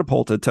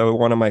catapulted to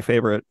one of my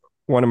favorite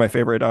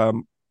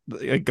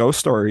ghost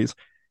stories.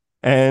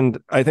 And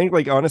I think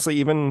like honestly,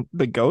 even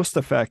the ghost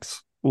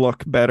effects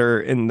look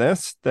better in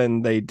this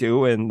than they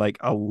do in like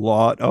a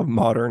lot of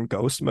modern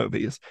ghost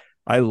movies.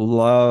 I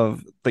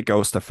love the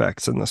ghost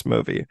effects in this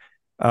movie.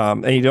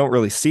 And you don't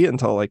really see it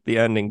until like the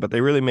ending, but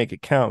they really make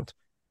it count.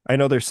 I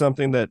know there's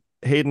something that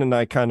Hayden and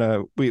I kind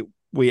of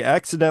we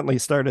accidentally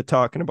started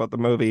talking about the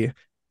movie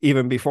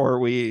even before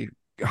we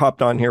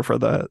hopped on here for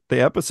the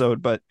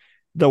episode, but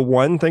the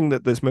one thing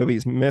that this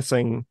movie's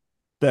missing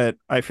that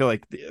I feel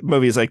like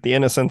movies like The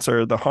Innocents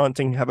or The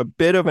Haunting have a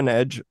bit of an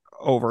edge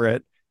over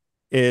it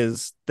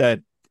is that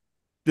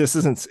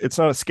it's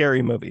not a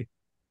scary movie.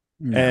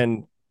 Yeah.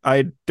 And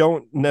I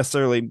don't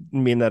necessarily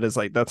mean that as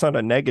like, that's not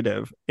a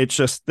negative. It's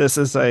just, this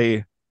is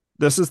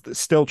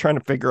still trying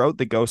to figure out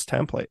the ghost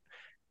template.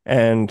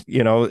 And,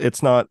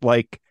 it's not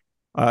like,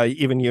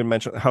 even you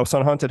mentioned House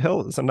on Haunted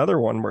Hill is another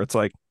one where it's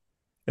like,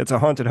 it's a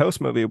haunted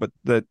house movie, but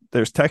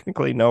there's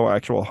technically no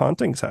actual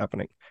hauntings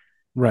happening.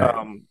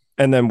 Right.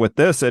 And then with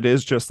this, it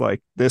is just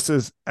like, this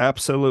is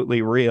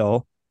absolutely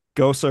real.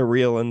 Ghosts are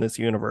real in this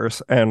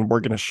universe, and we're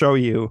going to show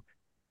you.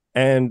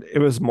 And it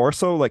was more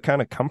so like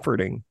kind of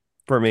comforting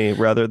for me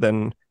rather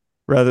than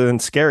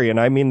scary. And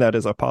I mean that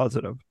as a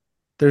positive.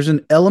 There's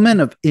an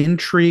element of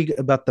intrigue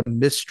about the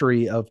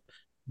mystery of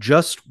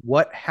just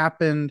what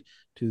happened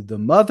to the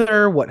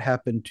mother, what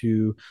happened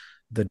to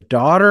the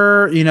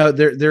daughter.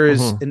 There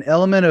is an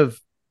element of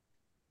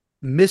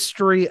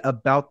mystery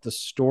about the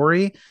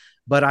story,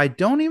 but I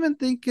don't even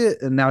think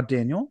it. And now,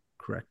 Daniel,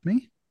 correct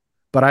me,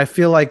 but I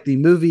feel like the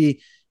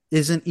movie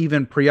isn't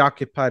even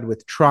preoccupied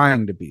with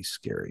trying to be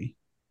scary.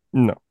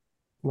 No.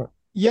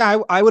 Yeah,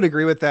 I would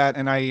agree with that.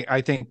 And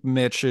I think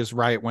Mitch is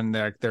right when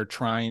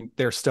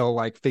they're still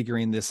like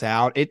figuring this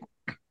out.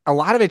 A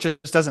lot of it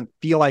just doesn't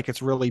feel like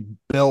it's really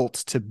built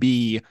to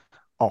be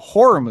a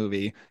horror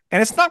movie.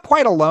 And it's not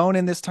quite alone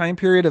in this time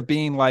period of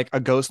being like a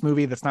ghost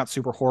movie that's not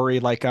super horror-y.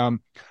 Like,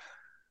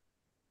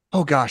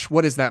 oh gosh,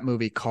 what is that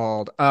movie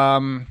called?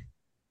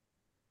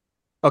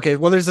 Okay,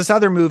 well, there's this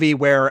other movie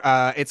where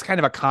it's kind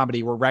of a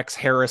comedy where Rex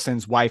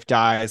Harrison's wife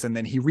dies and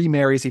then he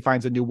remarries, he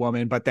finds a new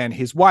woman, but then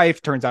his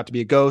wife turns out to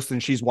be a ghost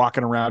and she's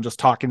walking around just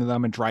talking to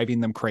them and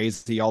driving them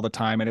crazy all the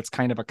time. And it's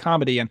kind of a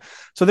comedy. And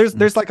so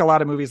there's like a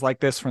lot of movies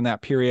like this from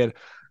that period.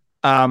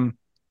 I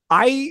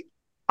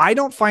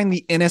don't find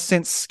The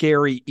Innocents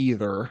scary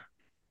either.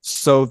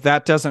 So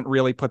that doesn't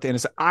really put The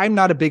Innocent. I'm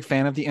not a big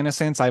fan of The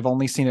Innocents. I've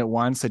only seen it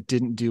once. It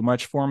didn't do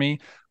much for me.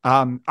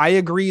 I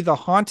agree. The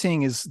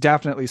Haunting is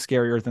definitely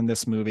scarier than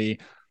this movie.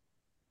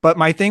 But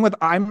my thing with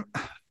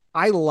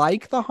I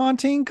like The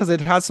Haunting because it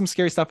has some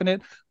scary stuff in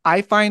it.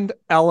 I find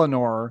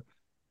Eleanor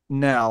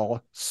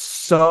Nell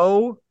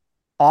so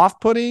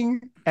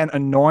off-putting and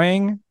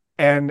annoying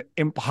and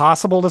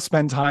impossible to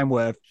spend time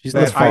with. She's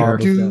That the far I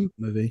do.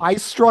 movie. I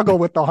struggle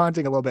with The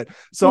Haunting a little bit.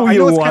 So Oh, I you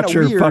know it's kind watch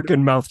of her weird.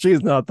 fucking mouth.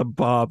 She's not the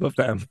Bob of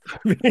them.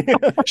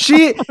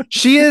 She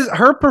is,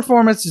 her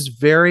performance is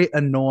very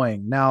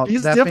annoying. Now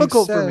She's that being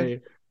difficult for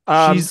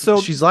said,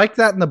 me. she's like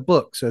that in the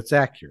book, so it's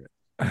accurate.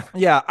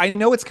 Yeah, I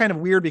know it's kind of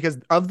weird because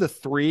of the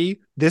three,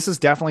 this is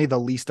definitely the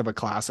least of a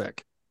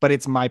classic, but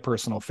it's my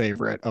personal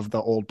favorite of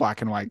the old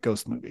black and white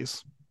ghost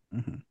movies.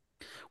 Mm-hmm.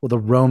 Well, the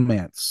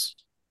romance.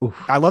 Oof.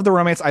 I love the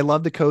romance. I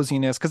love the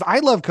coziness because I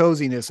love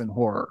coziness in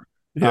horror.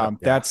 Yeah.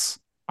 That's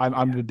I'm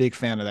a big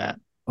fan of that.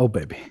 Oh,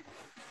 baby.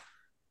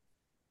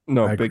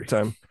 No, I big agree.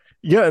 time.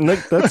 Yeah, and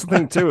like that's the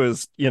thing too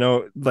is,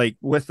 like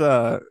with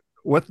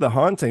the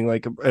haunting,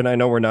 like, and I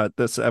know we're not,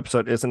 this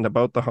episode isn't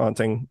about the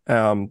haunting,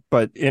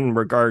 but in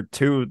regard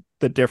to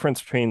the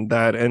difference between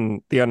that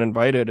and The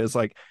Uninvited is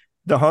like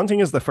the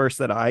haunting is the first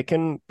that I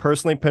can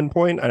personally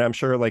pinpoint, and I'm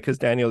sure like because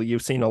Daniel,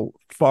 you've seen a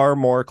far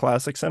more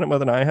classic cinema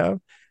than I have.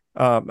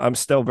 I'm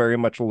still very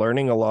much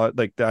learning a lot.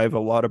 Like I have a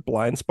lot of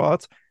blind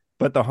spots,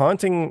 but the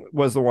haunting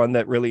was the one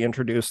that really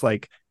introduced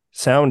like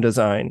sound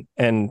design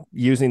and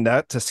using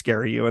that to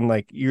scare you, and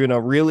like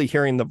really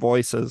hearing the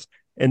voices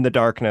in the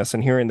darkness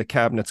and hearing the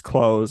cabinets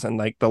close and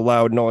like the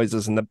loud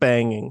noises and the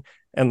banging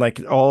and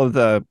like all of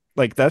the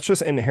like that's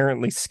just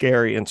inherently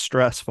scary and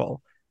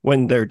stressful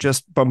when they're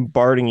just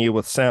bombarding you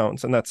with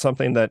sounds. And that's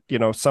something that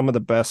some of the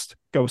best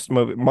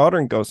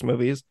modern ghost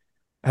movies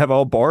have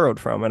all borrowed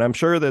from. And I'm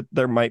sure that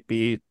there might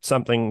be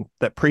something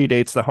that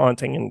predates The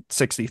Haunting in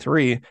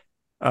 63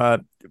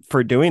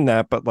 for doing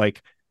that, but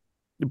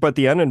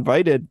The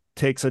Uninvited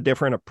takes a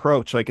different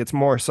approach. Like it's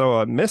more so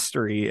a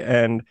mystery,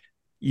 and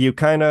you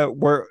kind of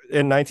were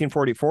in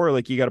 1944,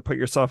 like you got to put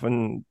yourself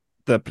in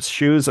the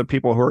shoes of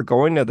people who are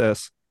going to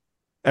this.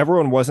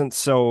 Everyone wasn't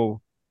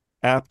so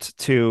apt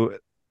to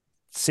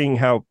seeing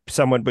how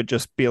someone would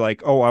just be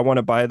like, oh, I want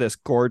to buy this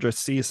gorgeous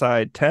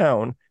seaside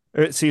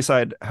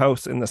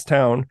house in this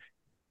town,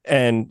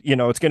 and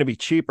it's going to be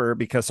cheaper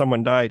because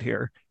someone died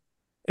here.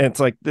 And it's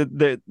like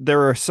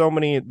there are so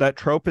many, that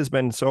trope has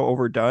been so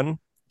overdone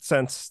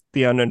since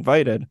The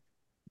Uninvited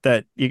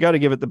that you got to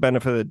give it the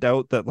benefit of the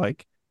doubt that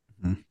like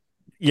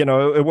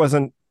it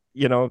wasn't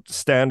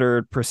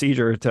standard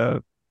procedure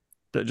to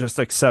just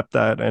accept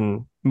that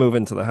and move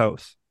into the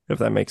house, if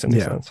that makes any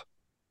sense.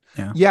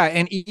 Yeah,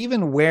 and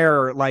even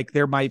where like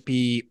there might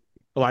be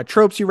a lot of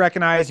tropes you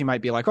recognize, you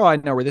might be like, oh, I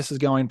know where this is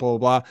going, blah,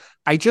 blah, blah.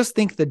 I just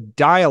think the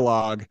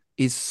dialogue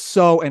is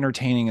so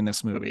entertaining in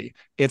this movie.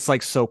 It's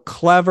like so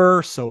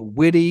clever, so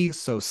witty,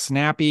 so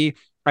snappy.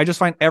 I just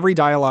find every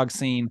dialogue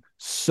scene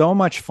so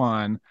much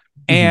fun.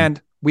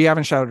 And we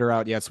haven't shouted her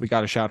out yet, so we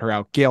got to shout her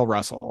out. Gail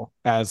Russell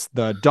as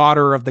the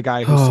daughter of the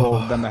guy who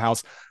sold them the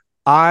house.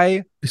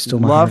 I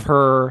love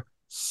her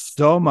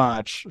so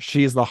much.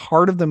 She's the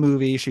heart of the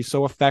movie. She's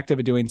so effective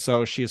at doing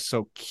so. She is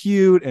so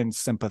cute and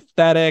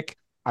sympathetic.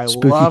 I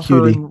love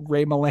her and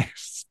Ray Milland.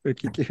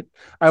 Spooky cute.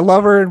 I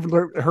love her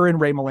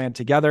and Ray Milland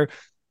together.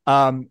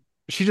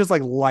 She just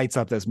like lights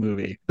up this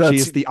movie.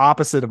 She's the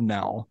opposite of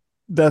Nell.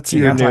 That's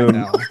your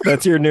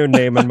new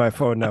name in my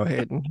phone now,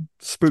 Hayden.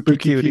 Spooky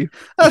cutie.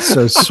 That's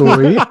so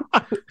sweet.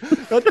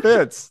 That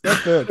fits.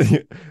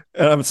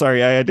 And I'm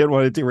sorry, I didn't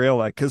want to derail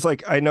that because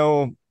like I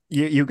know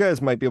you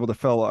guys might be able to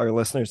fill our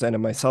listeners in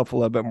and myself a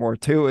little bit more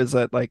too. Is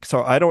that like,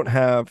 so I don't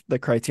have the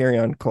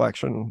Criterion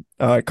Collection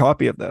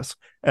copy of this,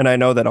 and I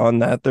know that on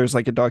that there's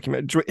like a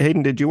document.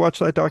 Hayden, did you watch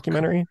that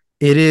documentary?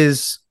 It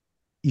is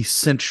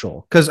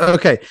essential because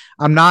I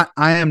am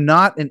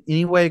not in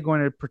any way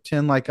going to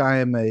pretend like I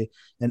am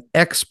an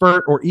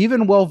expert or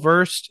even well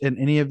versed in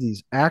any of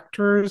these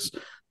actors,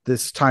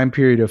 this time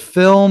period of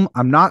film.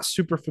 I'm not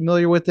super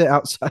familiar with it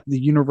outside the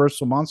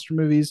Universal monster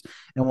movies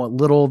and what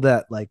little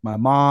that like my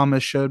mom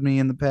has showed me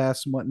in the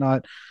past and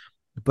whatnot.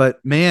 But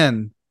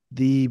man,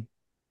 the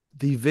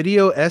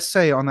video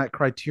essay on that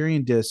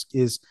Criterion disc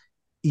is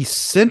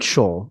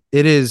essential.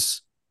 It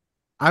is.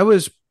 I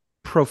was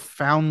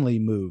profoundly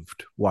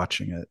moved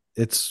watching it.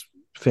 It's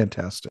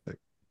fantastic.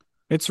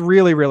 It's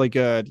really, really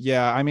good.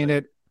 Yeah, I mean,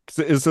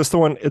 is this the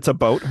one? It's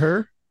about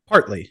her,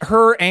 partly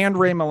her and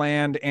Ray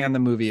Milland and the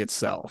movie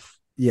itself.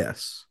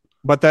 Yes,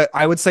 but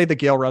I would say the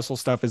Gail Russell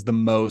stuff is the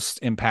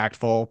most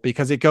impactful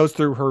because it goes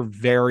through her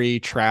very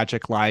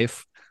tragic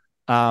life.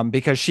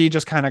 Because she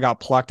just kind of got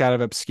plucked out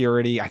of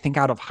obscurity, I think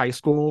out of high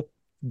school,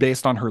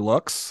 based on her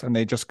looks, and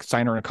they just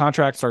signed her in a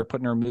contract, started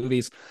putting her in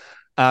movies.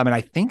 And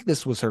I think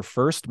this was her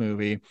first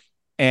movie.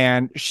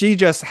 And she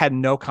just had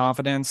no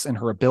confidence in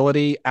her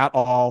ability at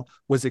all,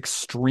 was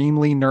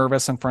extremely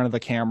nervous in front of the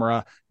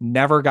camera,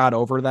 never got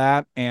over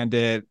that. And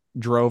it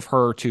drove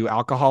her to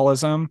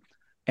alcoholism.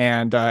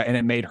 And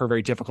it made her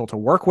very difficult to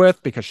work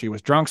with because she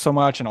was drunk so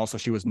much. And also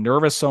she was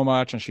nervous so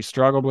much and she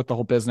struggled with the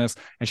whole business.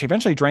 And she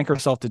eventually drank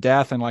herself to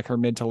death in like her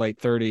mid to late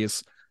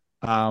 30s.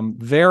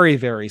 Very,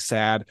 very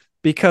sad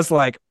because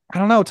like, I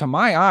don't know, to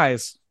my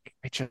eyes,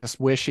 I just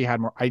wish she had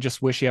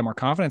more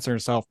confidence in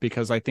herself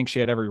because I think she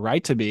had every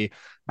right to be.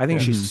 I think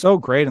she's so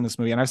great in this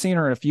movie. And I've seen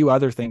her in a few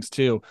other things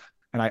too.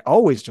 And I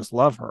always just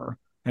love her.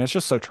 And it's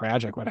just so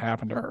tragic what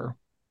happened to her.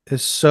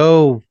 is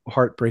so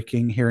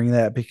heartbreaking hearing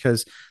that,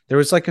 because there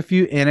was like a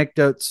few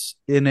anecdotes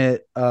in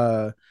it.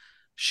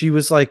 She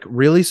was like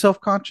really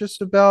self-conscious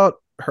about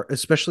her,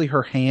 especially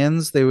her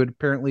hands. They would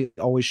apparently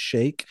always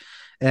shake.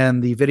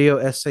 And the video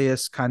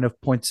essayist kind of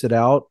points it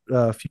out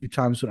a few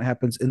times when it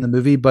happens in the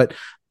movie. But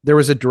there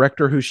was a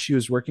director who she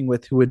was working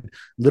with who would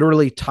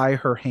literally tie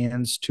her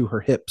hands to her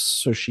hips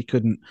so she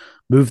couldn't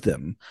move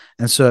them.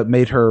 And so it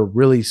made her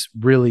really,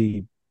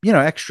 really,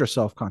 extra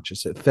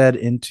self-conscious. It fed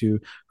into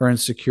her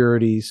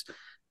insecurities.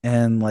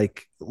 And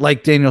like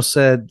Daniel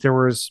said, there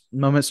was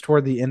moments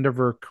toward the end of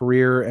her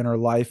career and her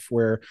life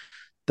where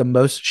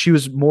she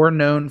was more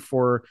known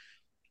for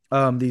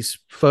these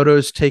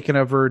photos taken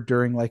of her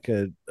during like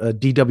a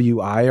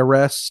DWI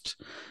arrest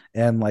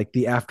and like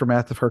the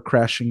aftermath of her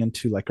crashing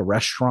into like a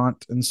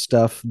restaurant and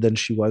stuff than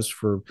she was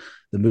for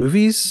the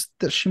movies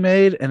that she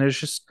made. And it's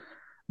just,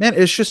 man,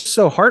 it's just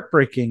so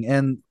heartbreaking.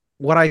 And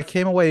what I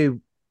came away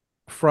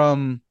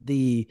from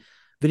the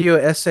video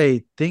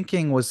essay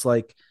thinking was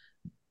like,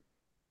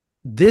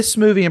 this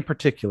movie in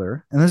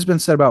particular, and this has been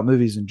said about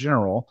movies in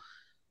general,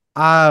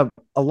 a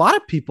lot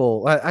of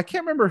people, I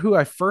can't remember who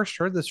I first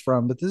heard this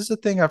from, but this is a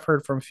thing I've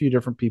heard from a few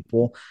different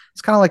people.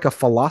 It's kind of like a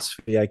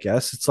philosophy, I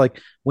guess. It's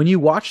like when you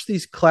watch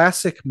these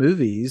classic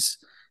movies,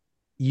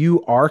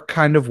 you are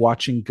kind of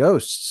watching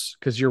ghosts,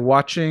 because you're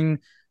watching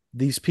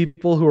these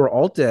people who are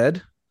all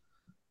dead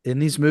in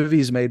these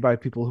movies made by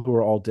people who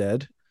are all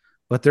dead,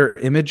 but their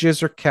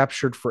images are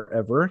captured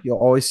forever. You'll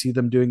always see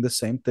them doing the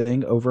same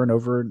thing over and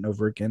over and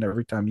over again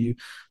every time you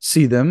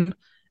see them.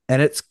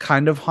 And it's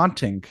kind of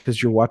haunting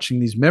because you're watching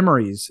these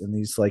memories and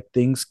these like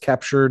things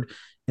captured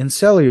in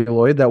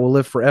celluloid that will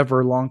live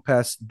forever long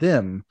past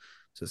them.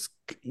 So it's,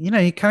 you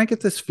kind of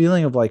get this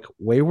feeling of like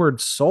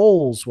wayward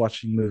souls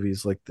watching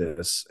movies like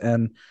this.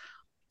 And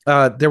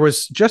there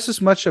was just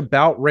as much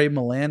about Ray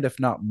Milland, if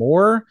not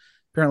more.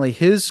 Apparently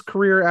his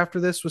career after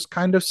this was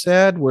kind of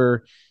sad,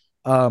 where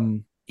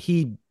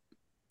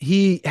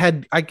he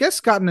had, I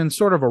guess, gotten in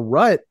sort of a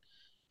rut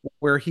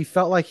where he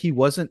felt like he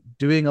wasn't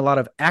doing a lot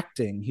of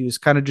acting. He was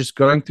kind of just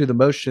going through the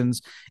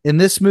motions in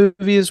this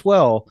movie as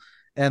well.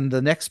 And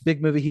the next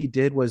big movie he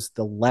did was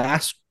The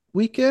Last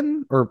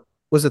Weekend, or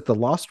was it The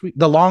Lost Week?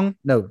 That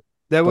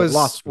was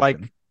Lost like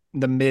Weekend.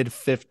 the mid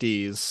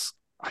 50s,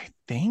 I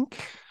think.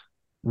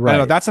 Right. I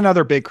know that's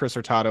another big Chris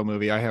Hurtado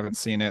movie. I haven't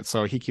seen it,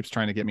 so he keeps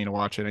trying to get me to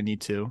watch it. I need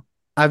to.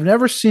 I've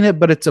never seen it,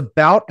 but it's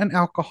about an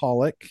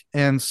alcoholic.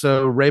 And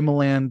so Ray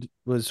Milland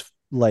was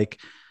like,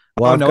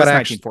 well, oh, I've no, got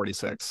it's to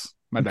 1946.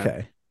 My bad.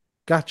 Okay.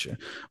 Gotcha.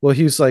 Well,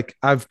 he was like,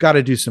 I've got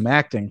to do some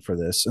acting for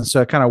this. And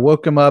so I kind of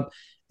woke him up.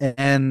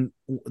 And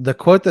the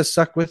quote that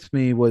stuck with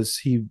me was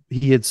he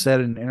had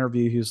said in an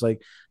interview, he was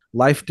like,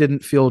 life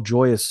didn't feel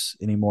joyous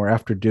anymore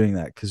after doing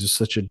that, because it's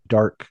such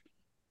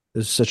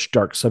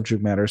dark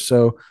subject matter.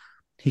 So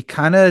he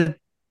kind of,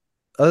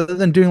 other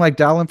than doing like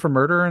Dial M for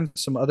Murder and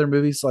some other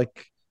movies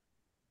like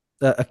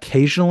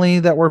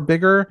occasionally that were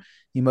bigger,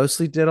 he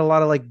mostly did a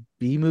lot of like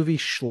B movie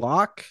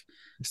schlock.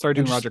 He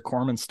started doing Roger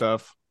Corman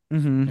stuff.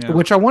 Mm-hmm. Yeah.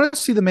 Which I want to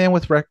see The Man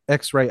with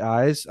X-Ray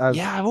Eyes.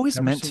 I've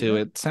always meant to.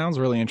 It sounds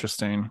really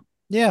interesting.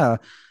 Yeah,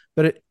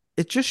 but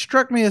it just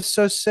struck me as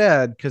so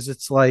sad, because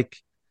it's like,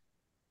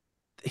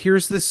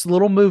 here's this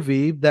little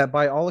movie that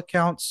by all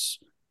accounts,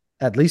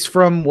 at least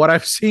from what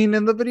I've seen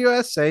in the video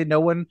essay, no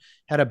one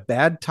had a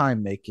bad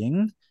time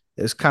making.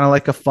 It was kind of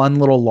like a fun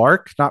little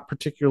lark, not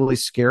particularly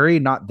scary,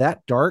 not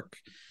that dark.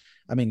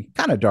 I mean,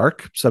 kind of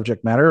dark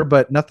subject matter,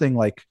 but nothing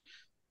like,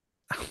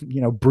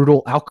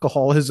 brutal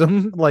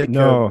alcoholism. Like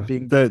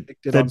being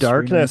the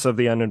darkness of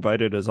The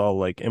Uninvited is all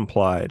like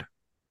implied,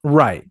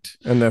 right?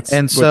 And that's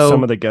what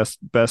some of the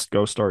best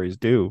ghost stories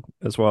do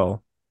as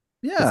well.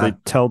 Yeah, they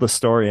tell the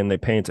story and they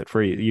paint it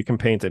for you. You can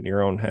paint it in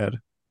your own head,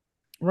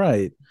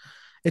 right?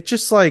 It's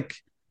just like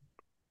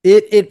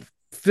it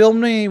filled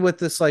me with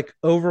this like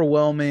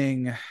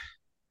overwhelming,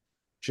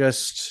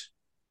 just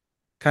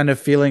kind of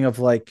feeling of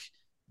like,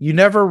 you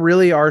never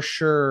really are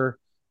sure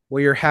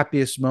what your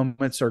happiest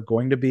moments are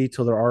going to be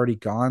till they're already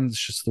gone. It's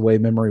just the way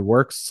memory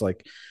works. It's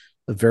like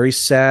a very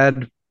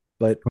sad,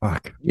 but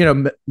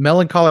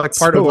melancholic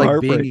part of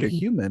like being a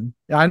human.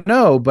 I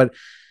know, but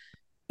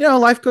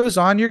life goes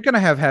on. You're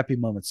gonna have happy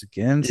moments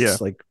again. It's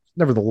like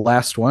never the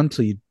last one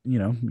till you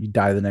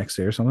die the next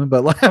day or something.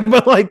 But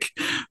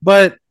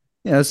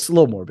it's a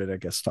little morbid, I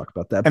guess, to talk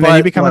about that. And then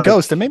you become a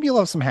ghost, and maybe you'll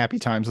have some happy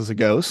times as a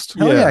ghost.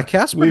 Hell yeah,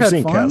 Casper. We've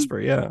seen fun. Casper,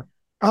 yeah.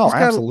 Oh,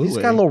 absolutely. He's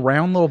got a little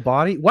round little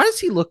body. Why does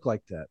he look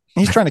like that?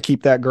 He's trying to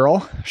keep that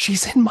girl.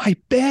 She's in my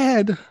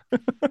bed.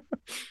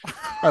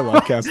 I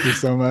love Casper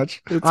so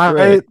much. It's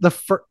great.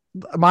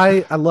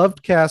 I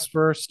loved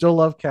Casper, still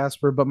love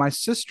Casper, but my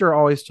sister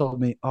always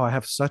told me, "Oh, I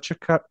have such a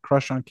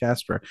crush on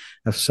Casper. I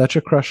have such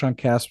a crush on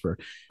Casper."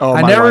 Oh,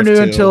 I never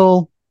knew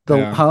until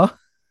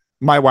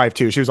My wife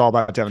too. She was all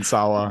about Devon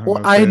Sawa.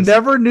 Well, I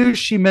never knew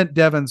she meant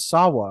Devon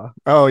Sawa.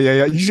 Oh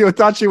yeah. She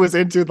thought she was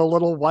into the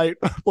little white,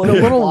 the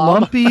little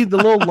lumpy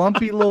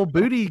little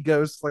booty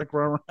ghost like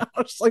running around.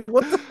 I was like,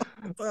 what the?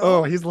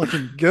 Oh, he's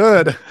looking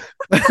good.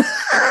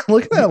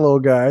 Look at that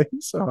little guy.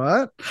 He's so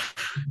hot.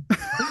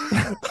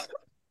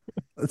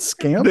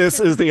 Scamp. This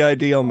is the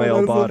ideal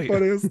male body.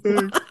 Funniest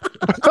thing.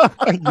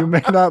 You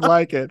may not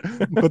like it,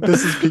 but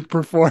this is peak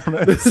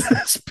performance. This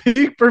is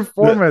peak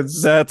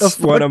performance. That's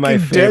A one of my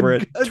fucking dead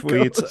favorite ghost.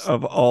 tweets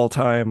of all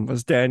time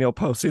was Daniel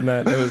posting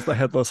that. It was the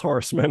Headless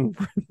Horseman,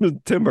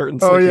 Tim Burton.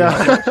 Oh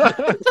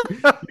yeah.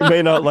 You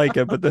may not like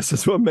it, but this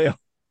is what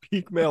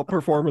peak male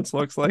performance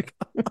looks like.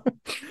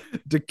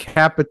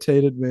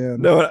 Decapitated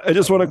man. No, I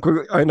just want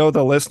to. I know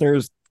the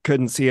listeners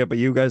couldn't see it, but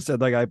you guys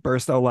said like I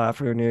burst out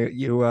laughing when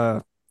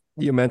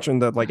you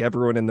mentioned that like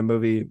everyone in the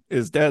movie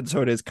is dead,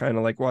 so it is kind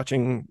of like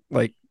watching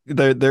like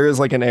there is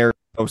like an air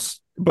house.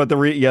 But the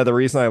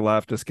reason I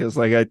laughed is because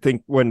like I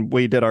think when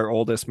we did our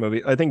oldest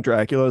movie, I think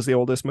Dracula is the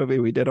oldest movie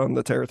we did on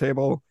the Terror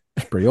Table.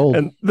 Pretty old.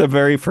 And the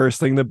very first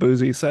thing that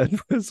Boozy said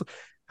was,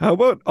 "How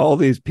about all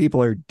these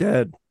people are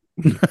dead?"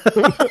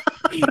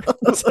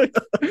 It's like,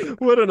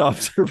 what an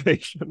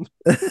observation.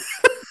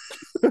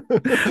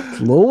 It's a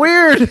little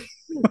weird.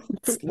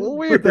 It's a little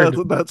weird.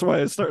 That's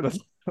why I started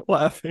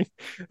laughing,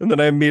 and then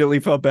I immediately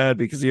felt bad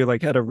because you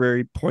like had a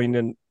very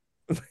poignant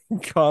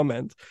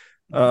comment.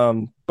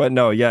 But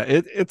no, yeah,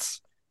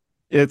 it's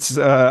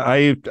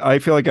I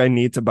feel like I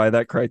need to buy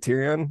that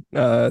Criterion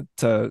of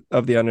the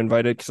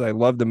Uninvited because I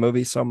love the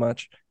movie so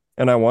much,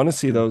 and I want to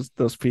see those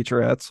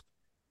featurettes.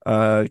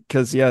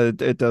 Because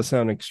it does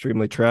sound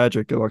extremely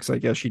tragic. It looks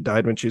like she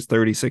died when she's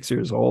 36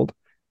 years old.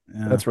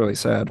 Yeah. That's really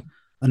sad.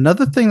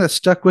 Another thing that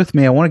stuck with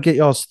me, I want to get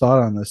y'all's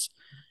thought on this.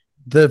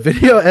 The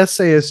video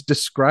essayist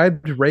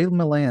described Ray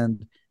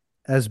Milland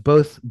as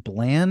both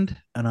bland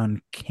and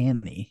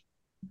uncanny.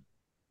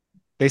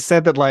 They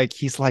said that like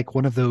he's like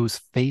one of those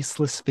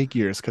faceless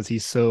figures because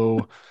he's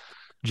so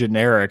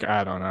generic.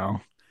 I don't know.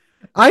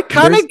 I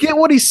kind of get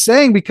what he's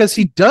saying because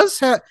he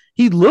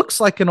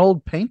looks like an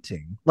old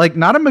painting, like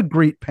not a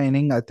Magritte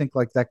painting. I think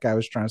like that guy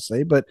was trying to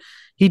say, but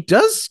he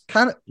does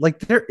kind of like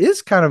there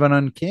is kind of an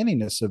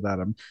uncanniness about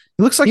him.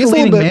 He looks like a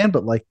leading man,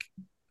 but like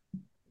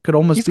could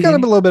almost he's be got a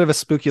little bit of a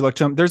spooky look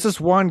to him. There's this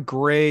one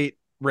great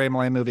Ray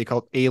Milland movie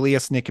called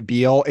Alias Nick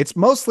Beale. It's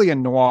mostly a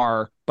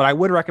noir, but I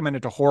would recommend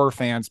it to horror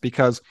fans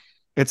because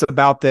it's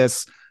about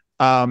this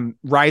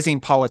rising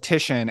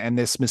politician, and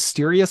this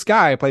mysterious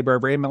guy played by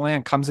Ray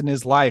Milland comes in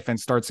his life and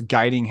starts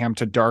guiding him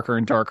to darker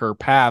and darker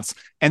paths.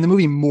 And the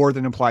movie more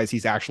than implies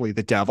he's actually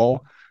the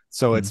devil.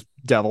 So it's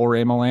Devil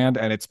Ray Milland,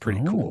 and it's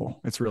pretty cool.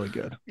 It's really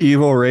good.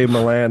 Evil Ray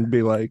Milland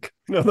be like,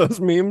 you know those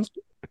memes?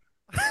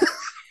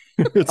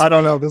 I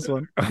don't know this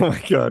one. Oh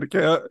my god!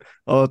 Okay,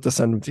 I'll have to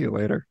send them to you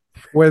later.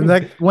 When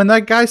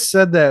that guy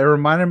said that, it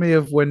reminded me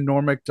of when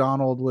Norm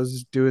Macdonald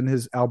was doing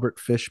his Albert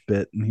Fish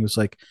bit, and he was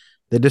like,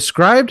 they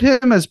described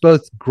him as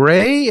both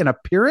gray in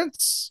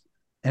appearance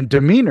and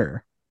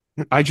demeanor.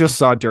 I just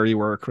saw Dirty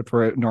Work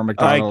with Norm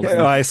Macdonald.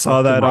 I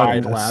saw that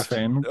on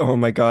laughing. Oh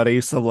my god, I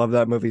used to love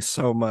that movie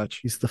so much.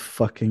 He's the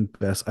fucking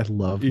best. I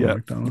love Norm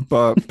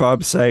Macdonald.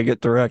 Bob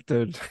Saget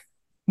directed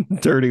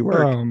Dirty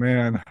Work. Oh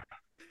man,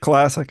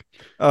 classic.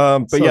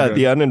 But So yeah, good.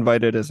 The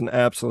Uninvited is an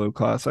absolute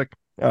classic.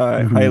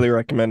 I highly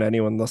recommend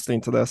anyone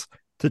listening to this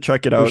to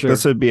check it out. sure.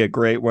 This would be a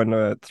great one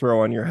to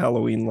throw on your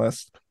Halloween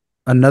list.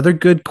 Another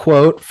good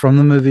quote from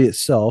the movie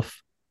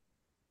itself.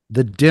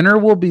 The dinner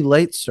will be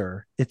late,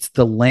 sir. It's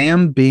the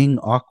lamb being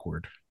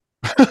awkward.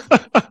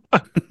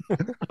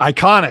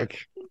 Iconic.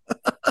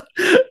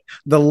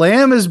 The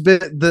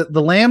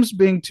lamb's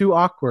being too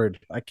awkward.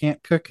 I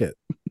can't cook it.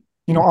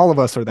 You know, all of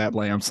us are that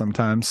lamb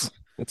sometimes.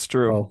 It's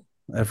true. Well,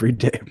 every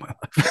day of my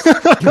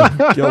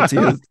life.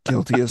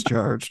 Guilty as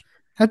charged.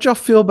 How'd y'all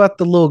feel about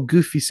the little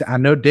goofy I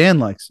know Dan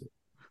likes it.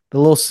 The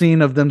little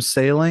scene of them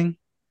sailing.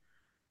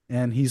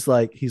 And he's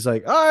like,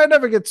 oh, I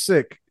never get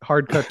sick.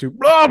 Hard cut to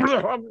blah,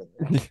 blah,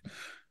 blah.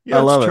 Yeah,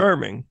 I love it's it.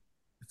 charming.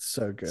 It's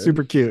so good.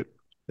 Super cute.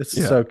 It's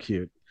so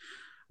cute.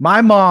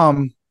 My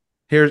mom,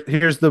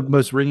 here's the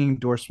most ringing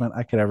endorsement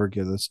I could ever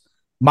give this.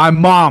 My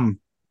mom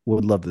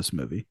would love this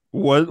movie.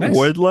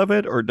 Would love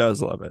it or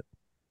does love it?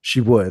 She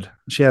would.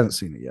 She hasn't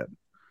seen it yet.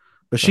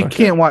 But she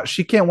Okay.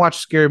 can't watch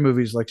scary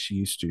movies like she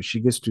used to. She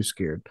gets too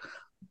scared.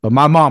 But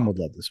my mom would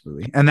love this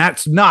movie. And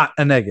that's not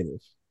a negative.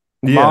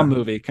 Mom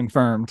movie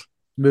confirmed.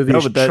 Movie No,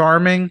 is but that-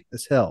 charming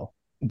as hell.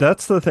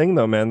 That's the thing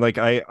though, man. Like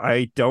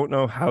I don't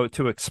know how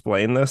to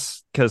explain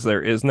this because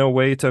there is no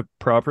way to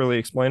properly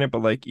explain it.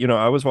 But like, you know,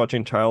 I was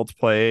watching Child's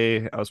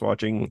Play, I was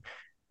watching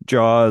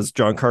Jaws,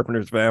 John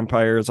Carpenter's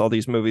Vampires, all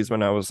these movies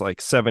when I was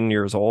like 7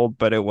 years old.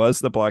 But it was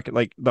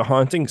The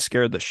Haunting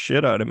scared the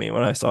shit out of me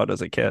when I saw it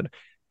as a kid.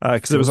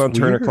 Because it was on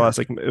Turner weird.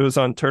 Classic. It was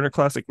on Turner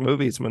Classic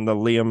Movies when the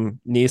Liam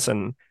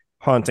Neeson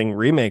Haunting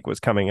remake was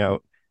coming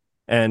out.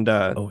 And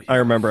I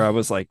remember I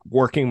was like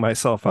working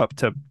myself up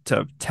to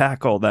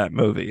tackle that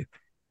movie.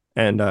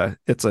 And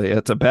it's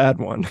a bad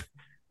one.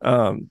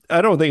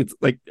 I don't think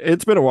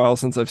it's been a while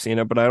since I've seen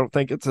it, but I don't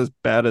think it's as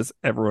bad as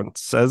everyone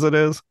says it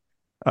is.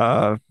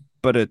 But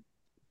it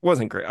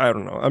wasn't great. I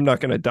don't know. I'm not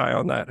going to die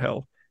on that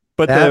hill.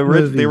 But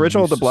the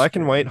original, the black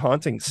and white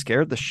Haunting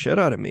scared the shit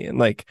out of me. And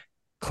like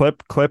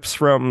clips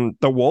from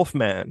The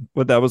Wolfman,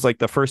 that was like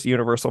the first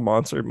Universal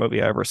monster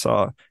movie I ever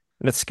saw,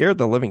 and it scared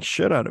the living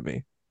shit out of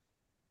me.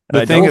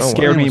 The I thing don't that know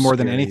scared why. me more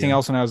than Scary, anything yeah.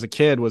 else when I was a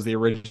kid was the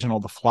original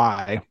The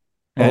Fly.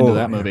 End of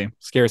that yeah. movie.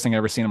 Scariest thing I've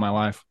ever seen in my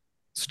life.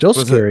 Still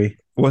Was scary.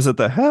 Was it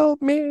the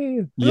help me?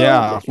 Help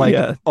Yeah, me? like,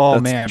 Yeah, oh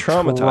that's man,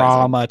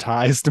 traumatizing.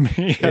 traumatized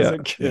me as Yeah, a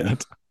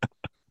kid.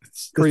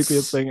 It's,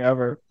 Creepiest thing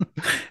ever.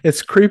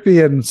 It's creepy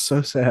and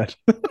so sad.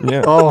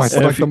 yeah. Oh, it's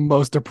And like if the you,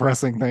 most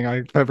depressing thing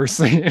I've ever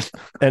seen.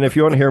 and if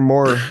you want to hear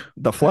more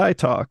The Fly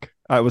talk,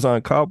 I was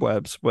on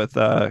Cobwebs with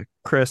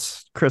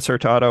Chris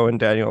Hurtado and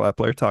Daniel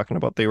Epler talking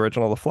about the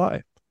original The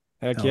Fly.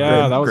 Heck Oh, yeah,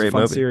 man. that was a Great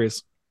fun movie.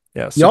 series.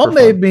 Yeah, Y'all super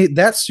made fun. me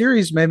that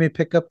series made me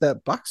pick up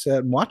that box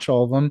set and watch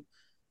all of them.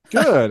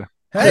 Good.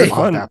 I Hey, love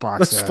fun. that box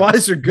those set.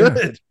 flies are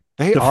good.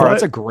 They The are. Fly-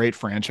 It's a great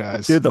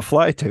franchise. Dude, The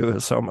Fly 2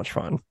 is so much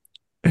fun.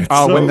 It's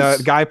Oh, when so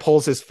the guy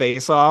pulls his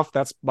face off,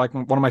 that's like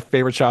one of my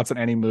favorite shots in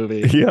any movie.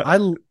 yeah. I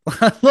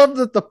love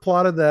that the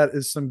plot of that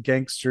is some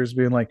gangsters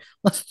being like,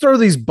 let's throw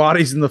these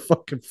bodies in the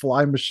fucking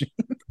fly machine.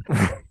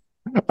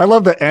 I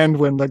love the end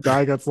when the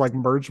guy gets like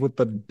merged with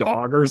the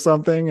dog or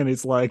something, and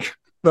he's like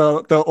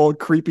the old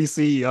creepy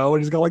CEO,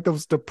 and he's got like the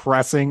most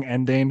depressing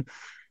ending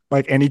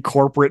like any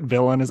corporate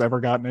villain has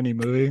ever gotten in any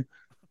movie.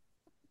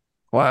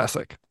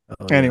 Classic.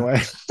 Oh, Anyway,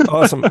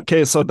 Awesome.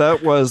 Okay, so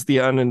that was The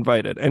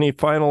Uninvited. Any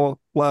final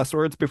last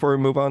words before we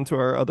move on to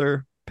our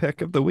other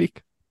pick of the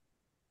week?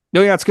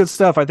 no, yeah, it's good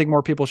stuff. I think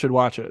more people should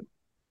watch it.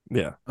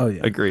 Yeah, Oh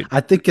yeah. agreed.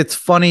 I think it's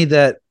funny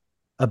that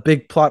a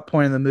big plot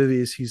point in the movie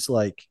is he's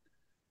like,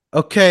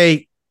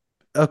 okay,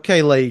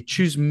 Lay,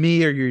 choose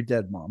me or your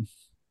dead mom.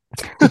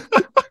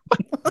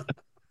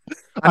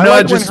 I know I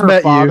like just when her met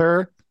you.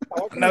 father,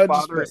 No, her I just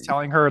father met is you.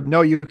 telling her,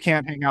 "No, you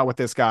can't hang out with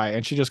this guy,"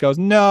 and she just goes,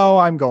 "No,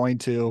 I'm going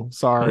to.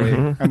 Sorry,"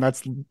 Mhm. and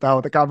that's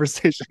how the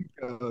conversation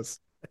goes.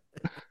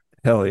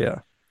 Hell yeah.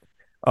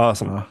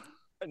 Awesome. Oh,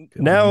 good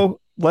Now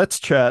let's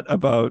chat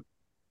about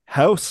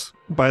House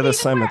by the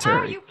Stephen, where are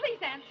Cemetery. you? Please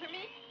answer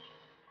me.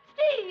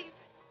 Steve!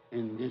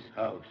 In this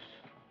house,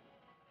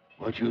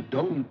 what you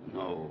don't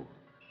know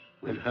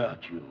will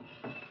hurt you.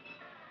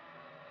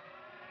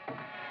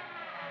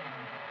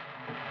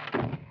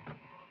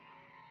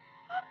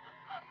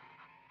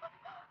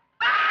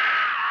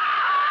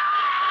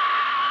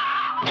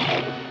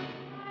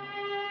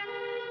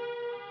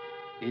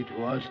 It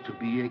was to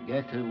be a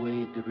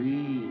getaway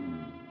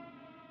dream.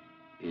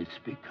 It's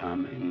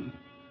becoming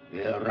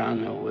a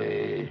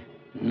runaway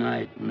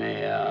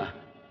nightmare.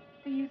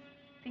 Do you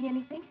see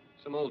anything?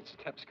 Some old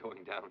steps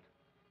going down.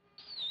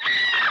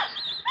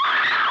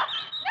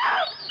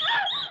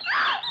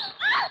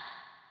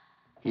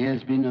 He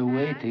has been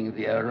awaiting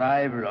the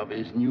arrival of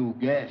his new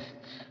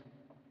guests.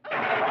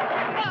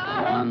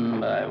 One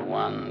by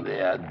one,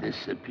 they are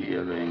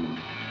disappearing.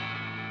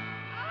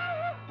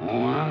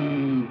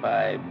 One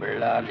by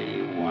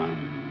bloody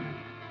one.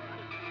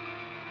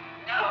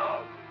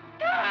 No!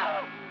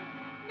 No!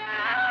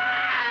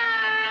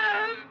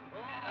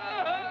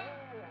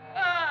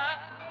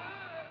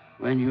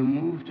 When you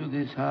move to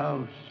this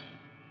house,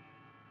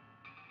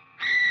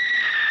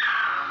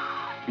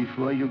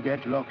 before you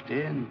get locked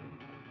in,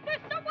 There's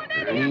someone in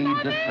here, read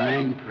Mommy! the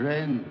fine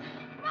print.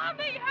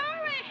 Mommy,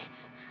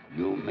 hurry!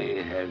 You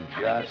may have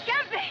just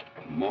Get me!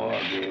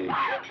 mortgaged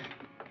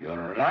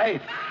your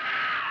life.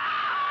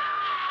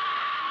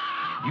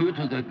 Due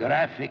to the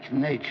graphic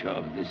nature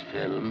of this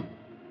film,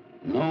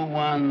 no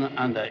one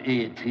under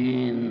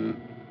 18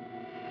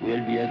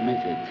 will be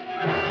admitted.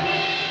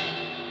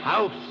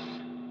 House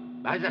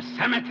by the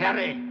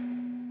cemetery.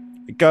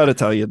 Gotta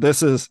tell you,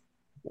 this is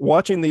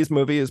watching these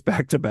movies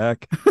back to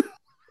back.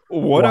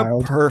 What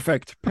Wild. a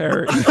perfect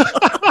pairing.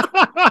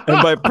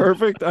 And by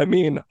perfect, I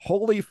mean,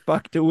 holy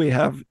fuck, do we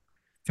have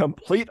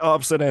complete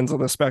opposite ends of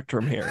the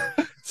spectrum here.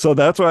 So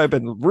that's why I've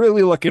been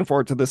really looking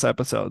forward to this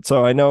episode.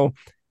 So I know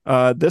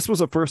this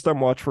was a first time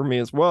watch for me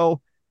as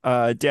well.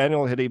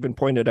 Daniel had even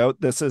pointed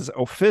out this is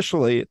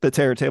officially the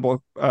Terror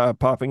Table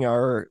popping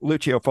our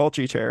Lucio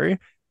Fulci cherry.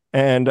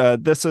 And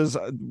this is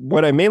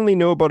what I mainly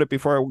knew about it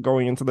before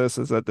going into this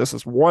is that this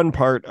is one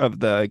part of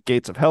the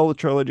Gates of Hell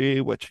trilogy,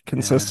 which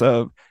consists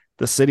of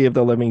The City of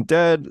the Living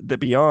Dead, The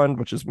Beyond,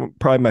 which is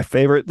probably my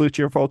favorite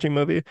Lucio Fulci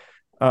movie,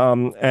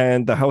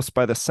 and The House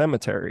by the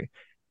Cemetery.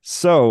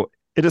 So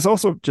it is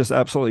also just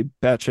absolutely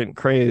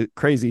batshit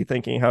crazy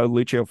thinking how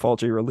Lucio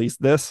Fulci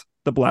released this,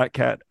 The Black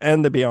Cat,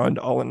 and The Beyond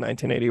all in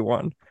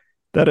 1981.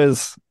 That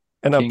is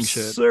an King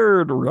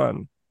absurd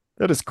run.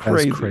 That is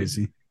crazy. That's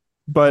crazy.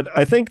 But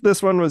I think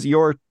this one was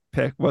your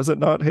pick, was it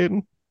not,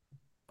 Hayden?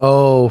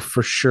 Oh,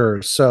 for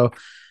sure. So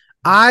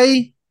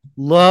I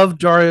love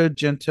Dario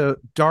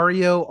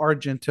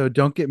Argento.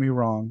 Don't get me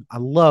wrong. I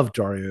love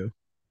Dario.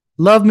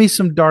 Love me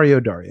some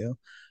Dario.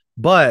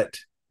 But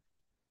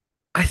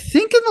I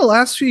think in the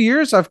last few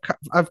years I've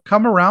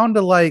come around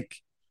to like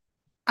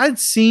I'd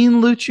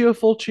seen Lucio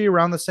Fulci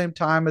around the same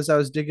time as I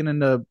was digging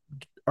into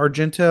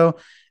Argento,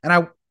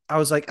 and I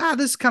was like,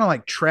 this is kind of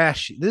like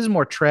trashy. This is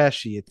more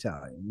trashy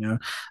Italian, you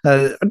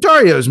know.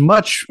 Dario is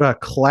much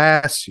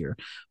classier,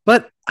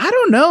 but I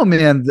don't know,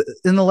 man.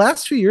 In the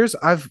last few years,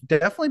 I've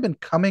definitely been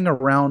coming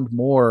around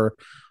more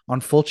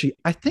on Fulci.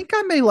 I think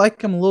I may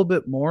like him a little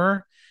bit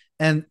more,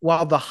 And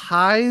while the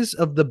highs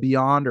of the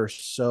Beyond are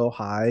so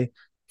high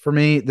for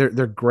me,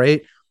 they're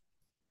great.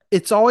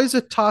 It's always a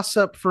toss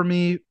up for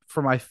me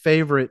for my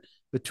favorite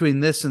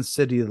between this and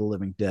City of the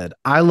Living Dead.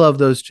 I love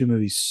those two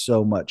movies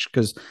so much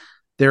because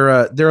they're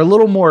a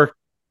little more,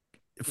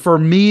 for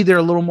me, they're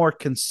a little more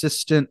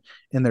consistent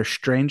in their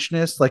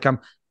strangeness. Like I'm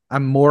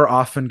more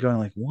often going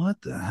like,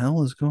 what the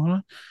hell is going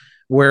on?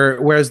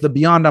 Whereas the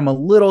Beyond, I'm a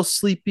little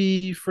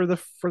sleepy for the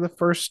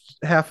first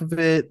half of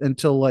it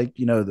until like,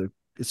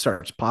 it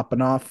starts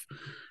popping off.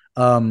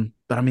 But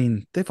I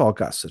mean, they've all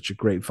got such a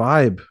great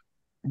vibe.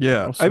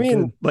 Yeah. I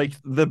mean, like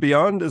the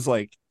Beyond is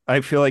like,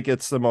 I feel like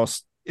it's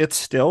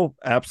still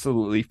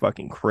absolutely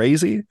fucking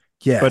crazy.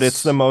 Yes. But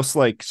it's the most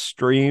like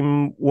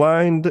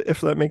streamlined,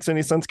 if that makes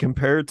any sense,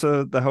 compared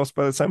to the House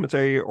by the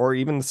Cemetery or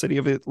even the City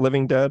of the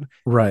Living Dead.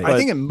 Right. I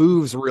think it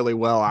moves really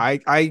well.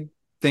 I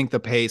think the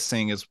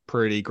pacing is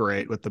pretty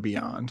great with the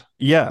Beyond.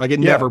 Yeah. Like it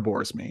never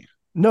bores me.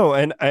 No,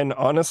 and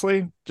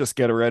honestly, just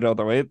get it right out of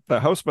the way. The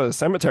House by the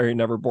Cemetery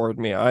never bored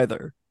me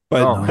either.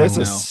 But this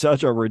is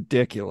such a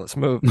ridiculous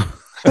movie.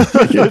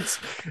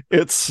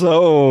 it's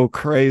so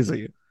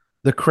crazy.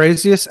 The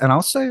craziest, and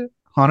I'll say it,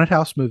 haunted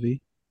house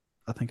movie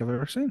I think I've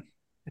ever seen.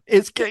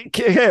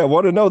 Hey, I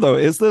want to know though,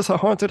 is this a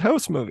haunted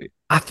house movie?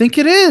 I think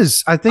it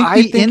is. I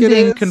think the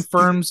ending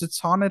confirms it's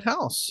haunted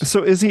house.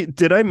 So is he?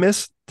 Did I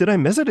miss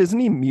it? Isn't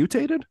he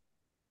mutated?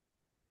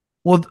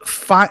 Well,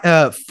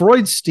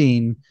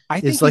 Freudstein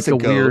is like a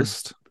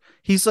ghost.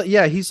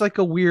 Weird. He's like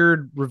a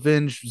weird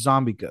revenge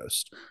zombie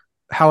ghost.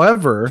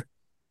 However,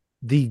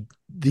 the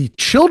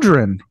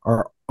children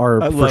are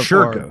for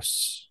sure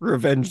ghosts.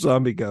 Revenge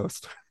zombie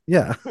ghost.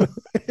 Yeah.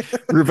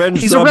 Revenge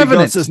zombie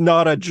ghost is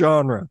not a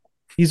genre.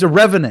 He's a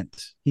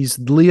revenant. He's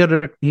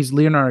Leonardo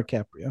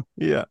DiCaprio.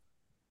 Yeah.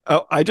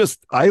 Oh,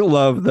 I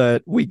love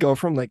that we go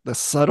from like the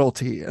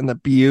subtlety and the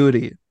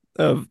beauty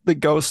of the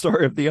ghost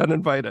story of The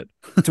Uninvited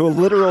to a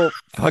literal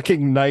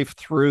fucking knife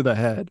through the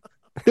head.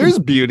 There's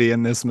beauty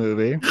in this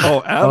movie.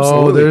 Oh,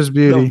 absolutely. Oh, there's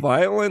beauty. The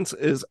violence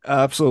is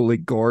absolutely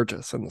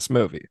gorgeous in this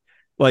movie.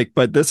 Like,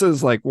 but this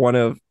is like one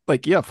of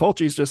like, yeah,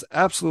 Fulci's just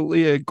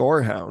absolutely a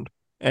gore hound.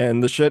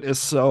 And the shit is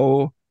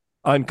so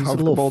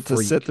uncomfortable to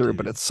sit through,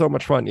 but it's so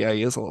much fun. Yeah,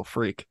 he is a little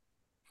freak.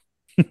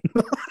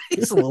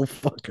 He's a little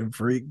fucking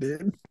freak,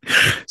 dude.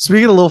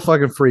 Speaking of little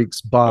fucking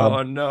freaks, Bob.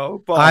 Oh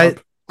no,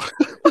 Bob.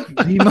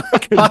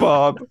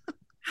 Bob.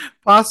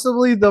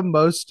 Possibly the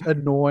most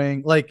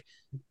annoying. Like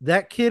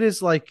that kid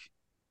is like,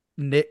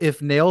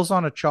 if nails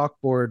on a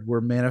chalkboard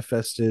were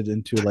manifested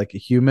into like a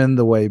human,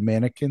 the way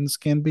mannequins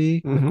can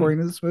be, according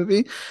to this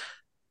movie.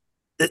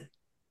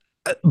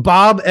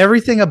 Bob,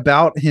 everything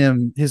about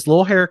him, his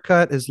little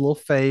haircut, his little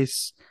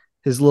face,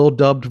 his little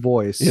dubbed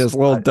voice. His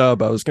little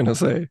dub, I was going to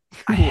say.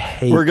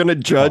 We're going to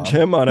judge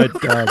him on a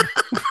dub.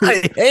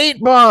 I hate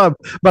Bob,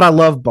 but I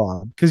love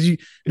Bob because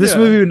this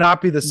movie would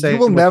not be the same. You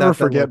will never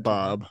forget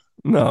Bob.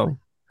 No.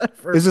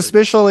 It was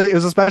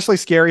especially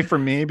scary for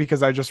me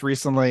because I just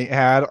recently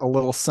had a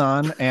little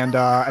son and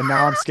now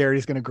I'm scared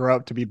he's going to grow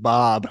up to be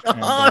Bob.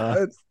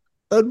 And,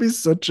 that'd be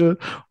such a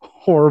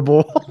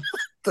horrible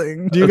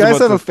thing. Do you guys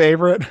have a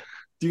favorite?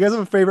 Do you guys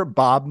have a favorite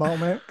Bob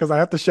moment? Because I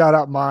have to shout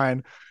out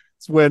mine.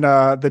 It's when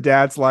the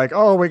dad's like,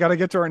 "Oh, we got to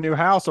get to our new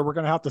house, or we're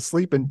gonna have to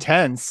sleep in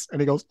tents," and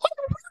he goes,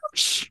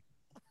 "It's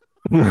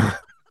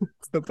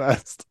the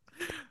best."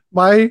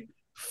 My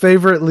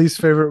least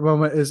favorite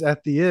moment is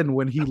at the end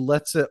when he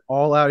lets it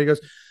all out. He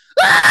goes,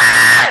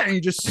 "Ah!" and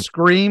he just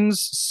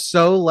screams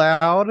so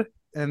loud,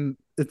 and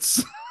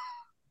it's.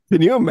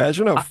 Can you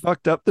imagine how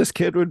fucked up this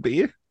kid would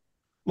be?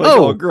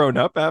 All grown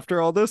up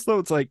after all this, though,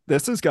 it's like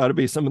this has got to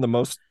be some of the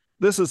most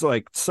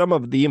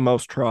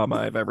trauma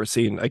I've ever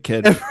seen a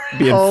kid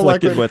be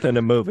inflicted with in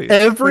a movie.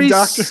 Every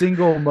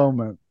single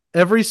moment,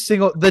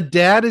 the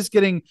dad is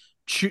getting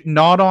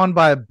gnawed on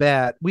by a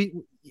bat. We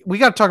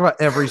got to talk about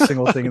every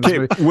single thing in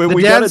this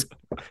movie.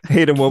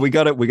 Hayden, we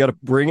got to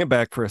bring it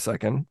back for a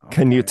second. Okay.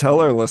 Can you tell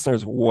our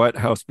listeners what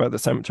House by the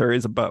Cemetery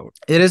is about?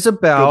 It is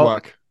about. Good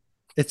luck.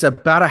 It's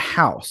about a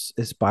house.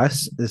 It's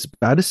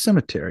about a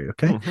cemetery.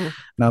 Okay. Mm-hmm.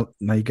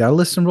 Now you got to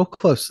listen real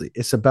closely.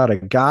 It's about a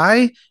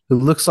guy who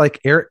looks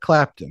like Eric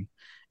Clapton,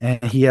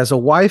 and he has a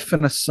wife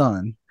and a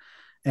son,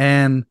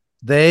 and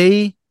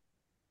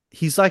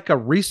he's like a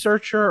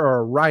researcher or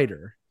a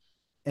writer,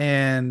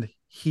 and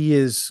he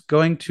is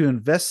going to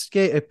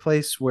investigate a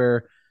place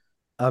where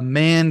a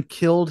man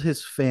killed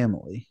his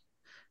family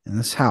in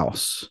this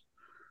house,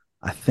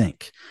 I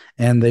think,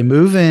 and they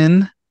move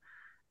in.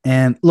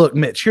 And look,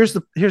 Mitch, here's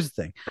the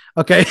thing.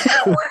 Okay.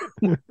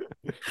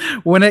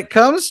 When it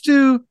comes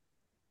to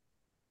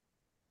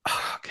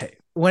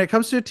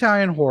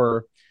Italian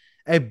horror,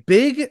 a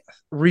big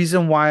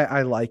reason why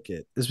I like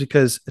it is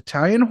because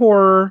Italian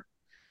horror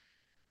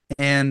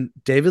and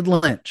David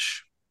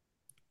Lynch,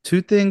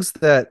 two things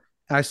that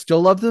I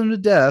still love them to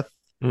death,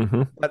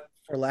 but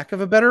for lack of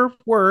a better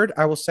word,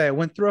 I will say I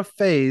went through a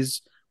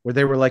phase where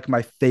they were like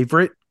my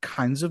favorite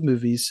kinds of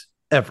movies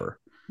ever.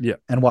 Yeah.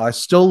 And while I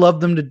still love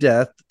them to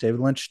death, David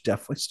Lynch,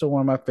 definitely still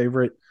one of my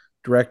favorite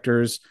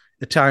directors.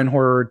 Italian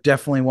horror,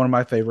 definitely one of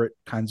my favorite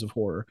kinds of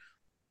horror.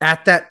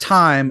 at that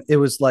time, it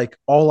was like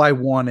all I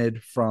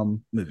wanted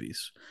from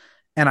movies.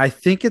 And I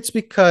think it's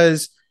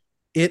because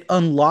it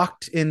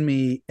unlocked in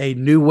me a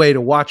new way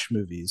to watch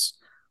movies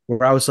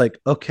where I was like,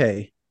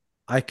 okay,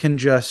 I can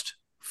just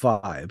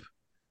vibe.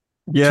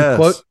 To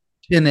quote Yes.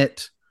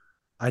 Tenet,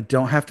 I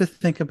don't have to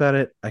think about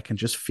it. I can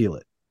just feel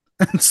it.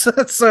 And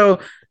so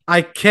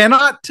I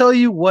cannot tell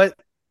you what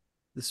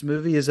this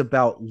movie is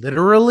about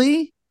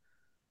literally,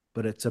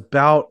 but it's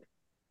about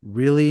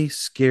really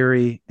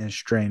scary and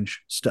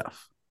strange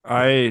stuff.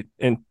 I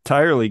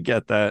entirely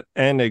get that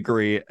and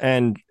agree,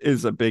 and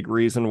is a big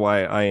reason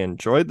why I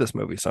enjoyed this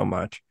movie so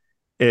much.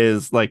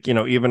 Is like,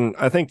 even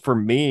I think for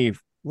me,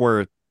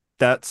 where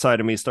that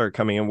side of me started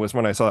coming in was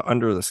when I saw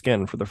Under the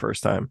Skin for the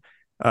first time,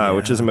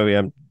 which is a movie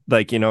I'm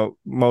like,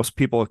 most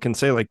people can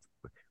say like,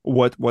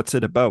 what's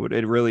it about?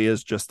 It really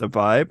is just a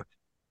vibe.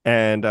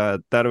 And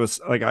that was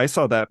like, I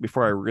saw that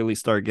before I really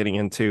started getting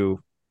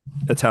into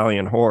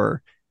Italian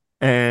horror.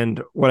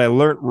 And what I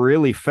learned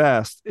really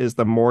fast is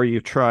the more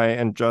you try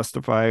and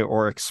justify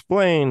or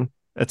explain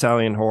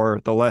Italian horror,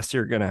 the less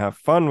you're going to have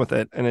fun with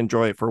it and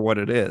enjoy it for what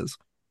it is.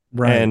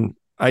 Right. And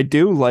I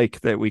do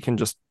like that we can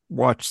just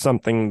watch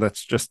something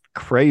that's just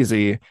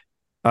crazy.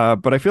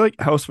 But I feel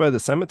like House by the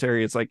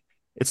Cemetery, it's like,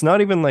 it's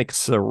not even like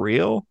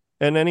surreal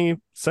in any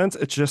sense.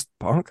 It's just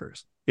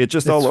bonkers. It's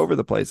just all over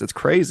the place. It's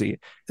crazy.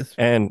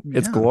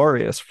 It's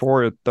glorious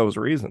for those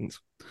reasons.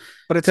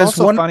 But it's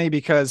also funny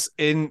because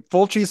in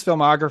Fulci's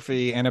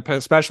filmography, and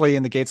especially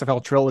in the Gates of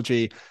Hell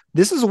trilogy,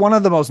 this is one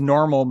of the most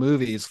normal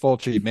movies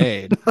Fulci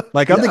made.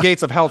 Like of the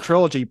Gates of Hell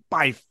trilogy,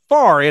 by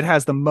far, it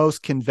has the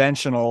most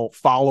conventional,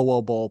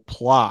 followable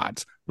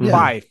plot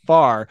by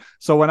far.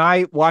 So when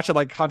I watch it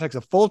like context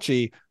of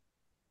Fulci,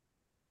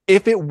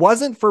 if it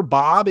wasn't for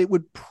Bob, it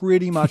would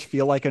pretty much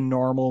feel like a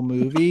normal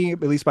movie, at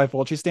least by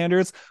Fulci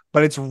standards.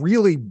 But it's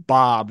really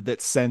Bob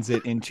that sends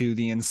it into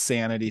the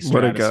insanity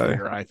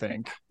stratosphere, I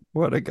think.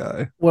 What a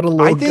guy. What a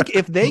I think guy.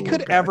 If they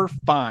could ever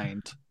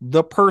find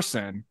the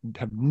person,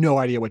 have no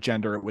idea what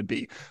gender it would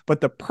be, but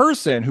the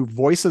person who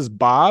voices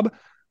Bob,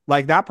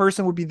 like that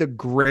person would be the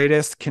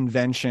greatest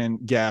convention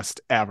guest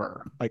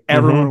ever. Like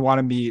everyone would want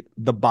to meet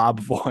the Bob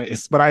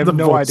voice, but I have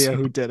no idea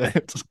who did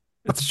it.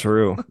 It's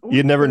true.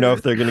 You never know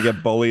if they're going to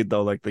get bullied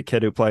though, like the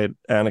kid who played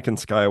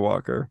Anakin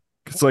Skywalker.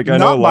 It's like, I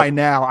know by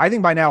now. I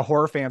think by now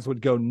horror fans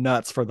would go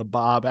nuts for the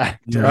Bob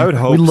actor. I would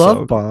hope we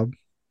love Bob.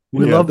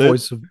 We love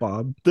voice of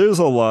Bob. There's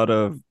a lot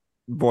of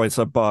voice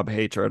of Bob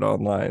hatred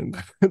online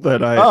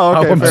that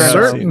I'm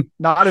certain.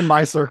 Not in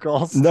my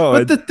circles. No,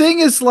 but the thing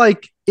is,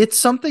 like, it's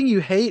something you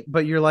hate,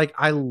 but you're like,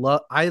 I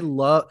love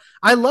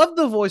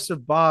the voice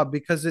of Bob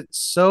because it's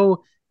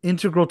so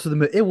integral to the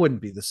movie. It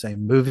wouldn't be the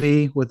same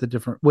movie with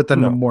a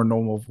more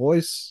normal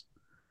voice.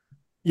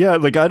 Yeah,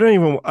 like I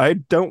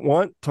don't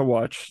want to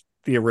watch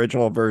the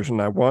original version.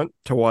 I want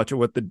to watch it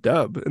with the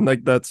dub. And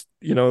like that's,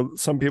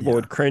 some people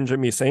would cringe at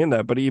me saying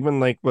that, but even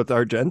like with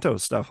Argento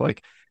stuff,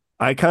 like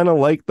I kind of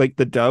like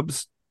the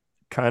dubs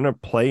kind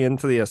of play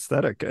into the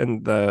aesthetic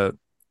and the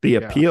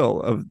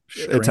appeal of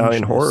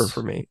Italian horror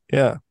for me.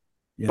 Yeah.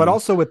 But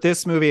also with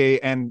this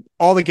movie and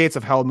all the Gates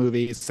of Hell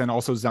movies and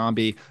also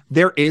Zombie,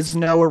 there is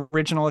no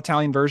original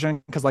Italian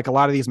version because like a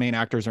lot of these main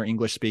actors are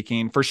English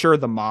speaking. For sure,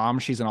 the mom,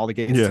 she's in all the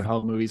Gates of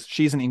Hell movies.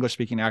 She's an English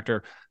speaking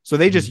actor. So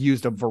they just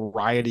used a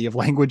variety of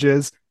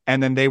languages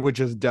and then they would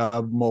just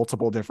dub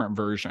multiple different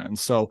versions.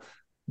 So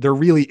there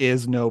really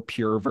is no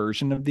pure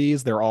version of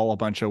these. They're all a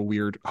bunch of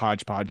weird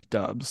hodgepodge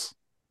dubs.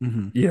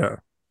 Mm-hmm. Yeah.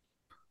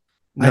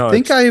 No, I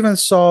think I even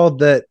saw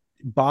that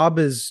Bob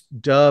is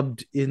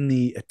dubbed in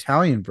the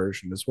Italian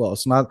version as well.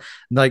 It's not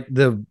like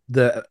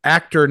the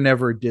actor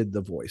never did the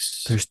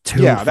voice. There's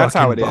two. Yeah, that's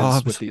how it Bobs.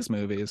 is with these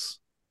movies.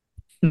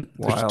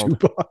 Wild.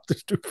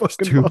 There's two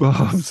two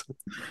Bobs.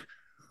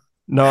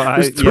 No,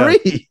 there's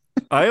three.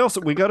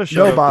 We got to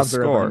show Bobs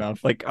the are score.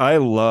 enough. Like I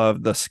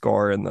love the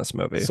score in this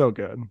movie. So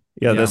good.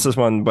 Yeah, this is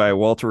one by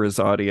Walter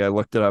Rizzotti. I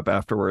looked it up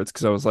afterwards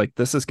because I was like,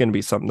 this is going to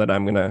be something that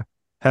I'm going to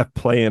have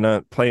playing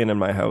in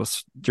my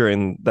house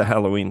during the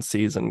Halloween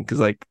season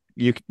because like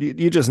you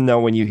just know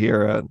when you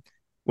hear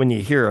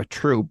a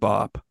true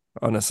bop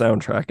on a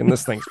soundtrack, and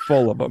this thing's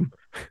full of them.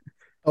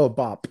 Oh,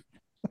 bop.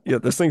 Yeah,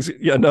 this thing's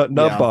not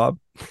Bob.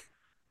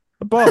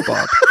 A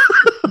bop.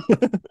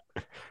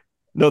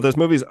 No, this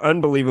movie's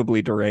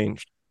unbelievably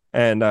deranged.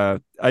 And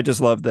I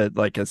just love that,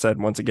 like I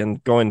said, once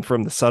again, going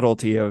from the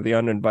subtlety of the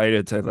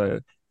uninvited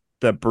to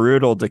the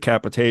brutal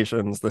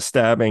decapitations, the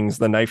stabbings,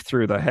 the knife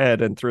through the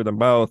head and through the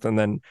mouth, and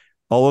then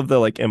all of the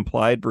like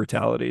implied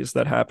brutalities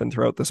that happen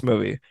throughout this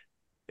movie.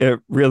 It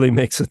really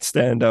makes it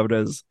stand out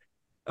as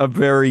a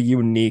very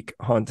unique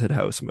haunted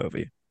house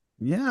movie.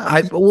 Yeah,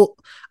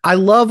 I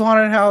love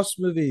haunted house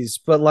movies,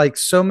 but like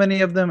so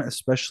many of them,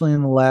 especially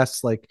in the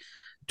last like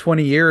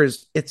 20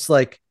 years, it's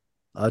like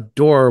a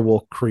door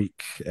will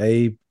creak,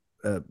 a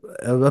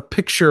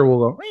picture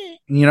will go,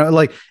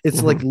 like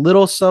it's like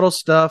little subtle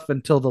stuff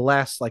until the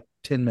last like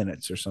 10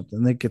 minutes or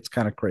something. It gets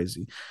kind of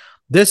crazy.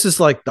 This is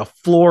like the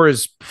floor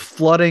is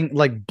flooding,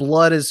 like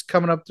blood is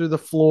coming up through the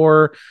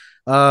floor.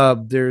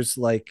 There's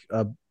like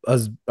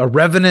a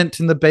revenant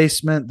in the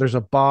basement. There's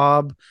a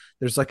Bob.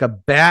 There's like a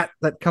bat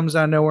that comes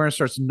out of nowhere and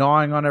starts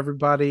gnawing on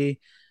everybody.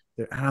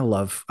 And I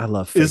love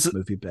fake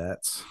movie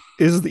bats.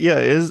 Is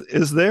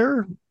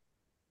there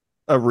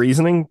a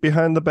reasoning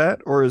behind the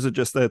bat, or is it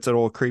just that it's an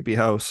old creepy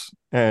house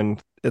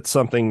and it's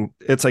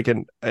like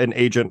an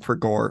agent for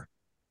gore?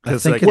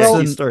 Because like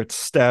he starts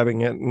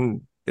stabbing it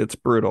and it's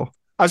brutal.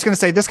 I was going to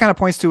say, this kind of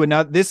points to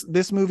another.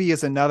 This movie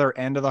is another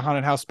end of the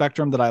haunted house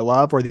spectrum that I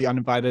love, where The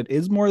Uninvited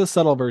is more the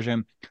subtle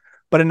version.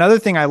 But another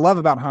thing I love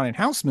about haunted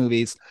house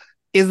movies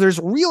is there's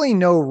really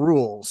no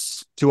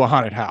rules to a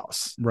haunted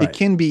house. Right. It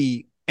can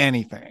be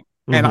anything.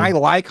 Mm-hmm. And I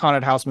like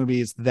haunted house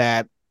movies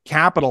that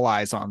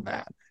capitalize on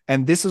that.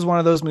 And this is one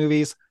of those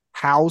movies.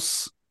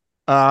 House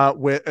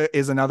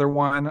is another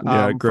one from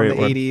the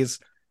 80s.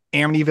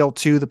 Amityville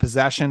 2, The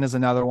Possession, is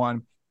another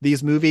one.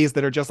 These movies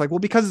that are just like, well,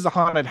 because it's a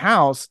haunted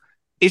house,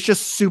 it's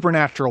just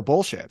supernatural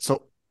bullshit.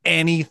 So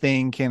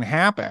anything can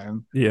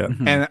happen. Yeah.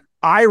 Mm-hmm. And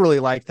I really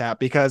like that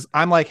because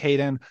I'm like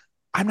Hayden.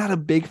 I'm not a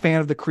big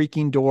fan of the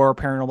creaking door,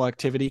 paranormal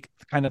activity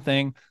kind of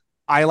thing.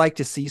 I like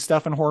to see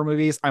stuff in horror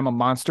movies. I'm a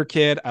monster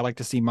kid. I like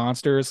to see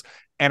monsters.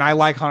 And I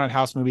like haunted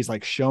house movies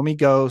like show me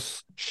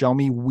ghosts, show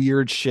me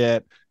weird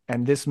shit.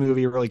 And this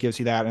movie really gives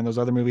you that. And those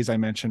other movies I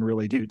mentioned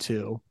really do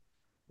too.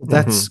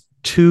 That's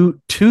to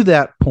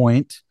that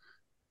point.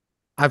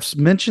 I've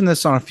mentioned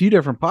this on a few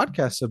different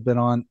podcasts I've been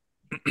on.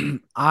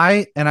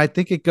 I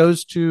think it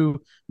goes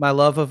to my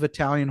love of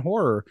Italian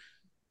horror.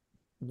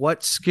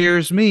 What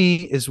scares me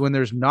is when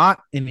there's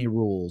not any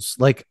rules.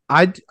 Like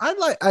I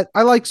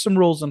like some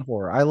rules in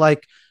horror. I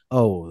like,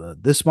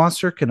 this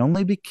monster can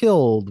only be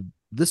killed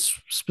this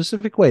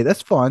specific way.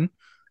 That's fun.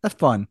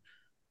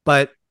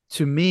 But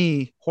to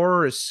me,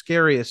 horror is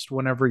scariest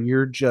whenever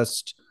you're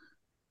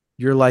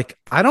like,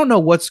 I don't know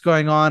what's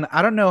going on.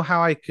 I don't know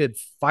how I could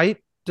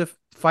fight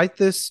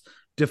this,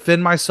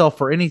 defend myself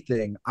or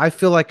anything. I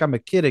feel like I'm a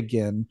kid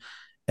again,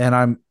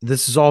 and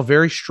this is all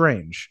very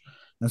strange.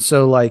 And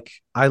so like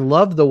I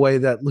love the way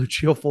that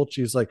Lucio Fulci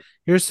is like,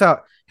 here's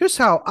how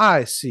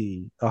I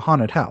see a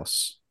haunted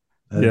house.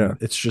 And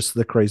it's just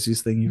the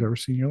craziest thing you've ever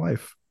seen in your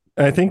life.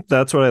 I think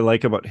that's what I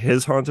like about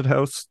his haunted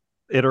house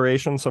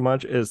iteration so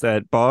much, is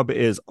that Bob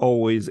is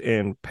always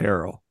in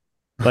peril.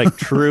 Like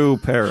true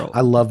peril. I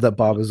love that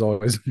Bob is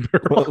always in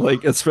peril.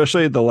 Like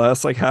especially the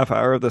last like half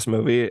hour of this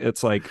movie,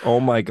 it's like,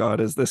 oh my god,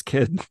 is this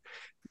kid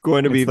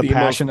going to be the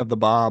passion of the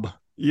Bob?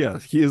 Yeah,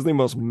 he is the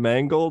most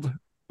mangled,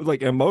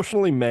 like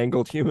emotionally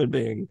mangled human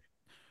being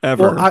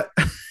ever. Well,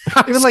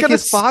 even like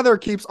his father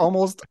keeps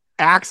almost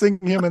axing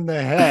him in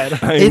the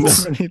head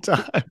many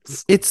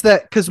times. It's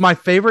that because my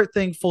favorite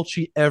thing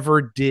Fulci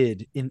ever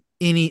did in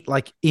any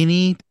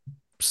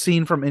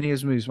scene from any of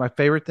his movies, my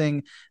favorite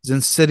thing is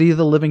in City of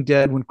the Living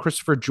Dead when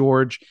Christopher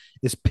George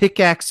is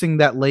pickaxing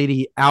that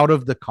lady out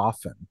of the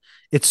coffin.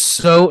 It's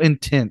so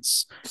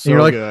intense. So and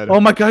you're like, good.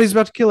 Oh my god, he's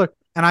about to kill her.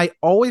 And I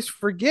always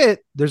forget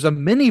there's a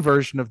mini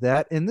version of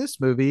that in this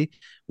movie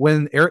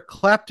when Eric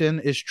Clapton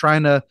is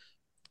trying to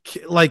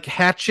like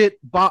hatchet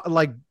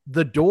like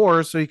the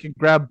door so he can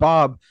grab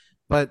Bob,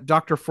 but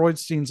Dr.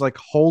 Freudstein's like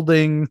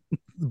holding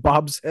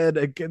Bob's head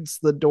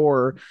against the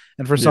door,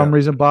 and for some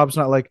reason Bob's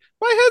not like,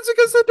 my head's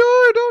against the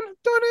door,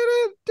 don't hit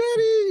it,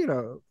 daddy. You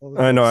know,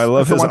 I know. I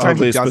love his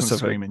oddly specific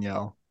scream and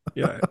yell.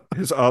 Yeah,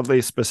 his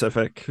oddly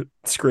specific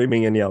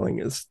screaming and yelling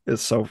is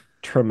so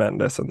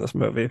tremendous in this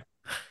movie.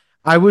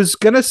 I was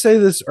gonna say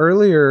this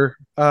earlier,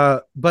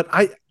 but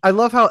I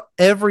love how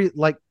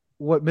like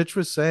what Mitch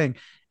was saying,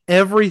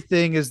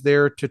 everything is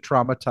there to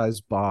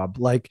traumatize Bob.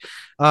 Like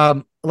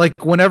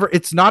whenever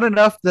it's not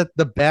enough that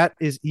the bat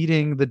is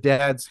eating the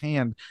dad's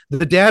hand,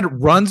 the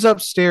dad runs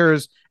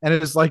upstairs and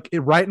is like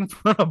right in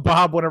front of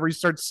Bob whenever he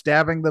starts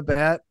stabbing the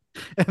bat.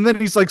 And then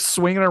he's like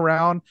swinging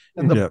around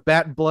and the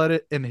bat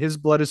blood and his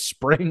blood is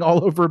spraying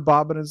all over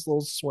Bob in his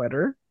little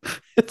sweater.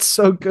 It's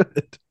so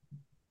good.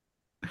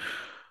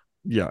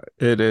 Yeah,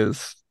 it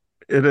is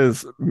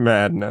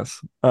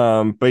madness.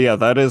 But yeah,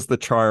 that is the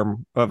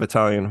charm of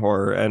Italian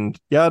horror. And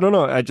yeah, I don't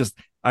know,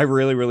 I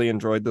really, really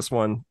enjoyed this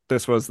one.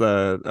 This was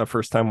a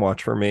first time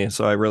watch for me,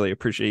 so I really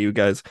appreciate you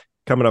guys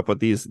coming up with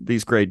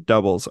these great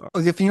doubles.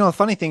 If you know, the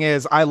funny thing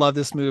is, I love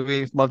this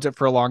movie, loved it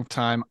for a long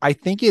time. I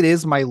think it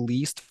is my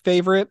least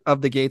favorite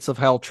of the Gates of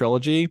Hell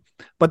trilogy,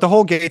 but the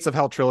whole Gates of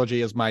Hell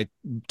trilogy is my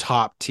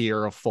top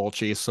tier of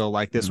Fulci. So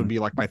like this would be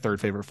like my third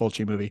favorite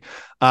Fulci movie.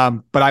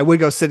 But I would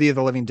go City of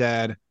the Living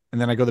Dead,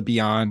 and then I go The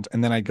Beyond,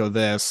 and then I go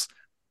this.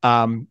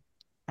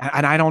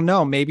 And I don't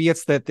know, maybe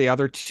it's that the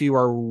other two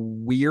are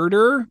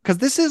weirder, because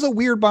this is a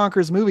weird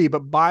bonkers movie,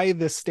 but by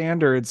the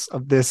standards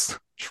of this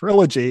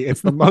trilogy,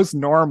 it's the most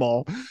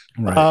normal.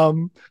 Right.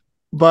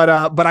 But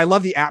I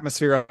love the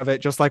atmosphere of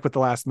it, just like with the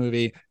last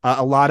movie.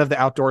 A lot of the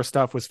outdoor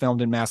stuff was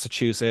filmed in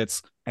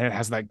Massachusetts, and it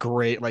has that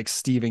great like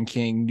Stephen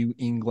King New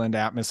England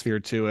atmosphere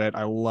to it.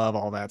 I love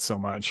all that so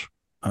much.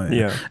 Oh,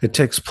 yeah. It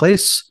takes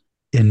place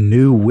in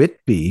New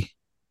Whitby,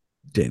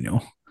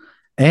 Daniel,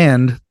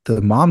 and the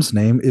mom's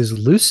name is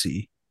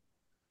Lucy.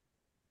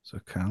 So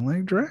kind of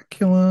like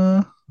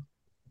Dracula.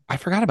 I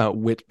forgot about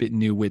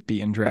New Whitby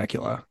and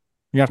Dracula.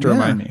 You have to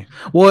remind me.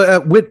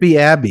 Well, Whitby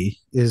Abbey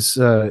is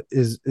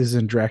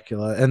in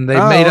Dracula, and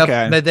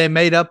they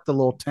made up the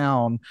little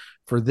town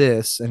for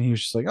this, and he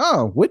was just like,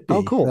 "Oh, Whitby,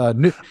 oh, cool."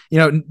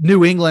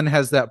 New England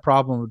has that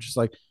problem of just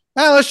like,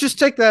 let's just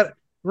take that.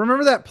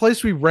 Remember that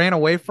place we ran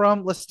away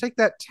from? Let's take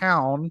that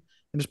town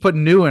and just put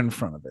New in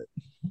front of it.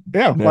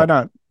 Yeah, why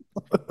not?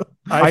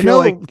 I know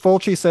like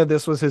Fulci said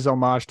this was his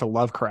homage to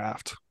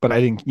Lovecraft, but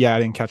I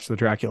didn't catch the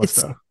Dracula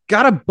stuff.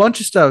 Got a bunch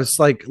of stuff. It's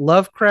like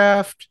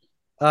Lovecraft.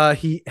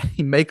 He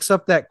makes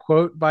up that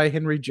quote by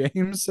Henry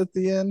James at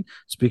the end.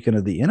 Speaking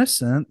of the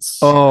innocents.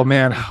 Oh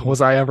man,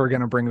 was I ever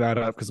going to bring that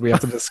up? Because we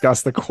have to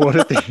discuss the quote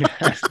at the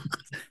end.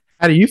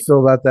 How do you feel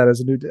about that as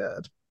a new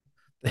dad?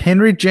 The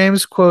Henry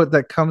James quote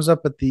that comes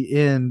up at the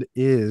end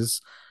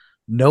is,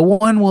 "No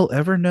one will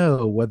ever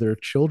know whether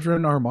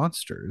children are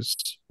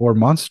monsters or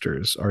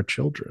monsters are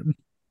children."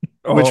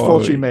 Which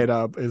Fulci made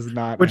up is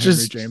not a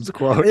Henry James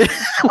quote.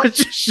 Which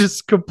is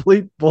just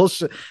complete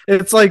bullshit.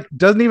 It's like,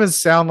 doesn't even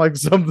sound like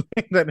something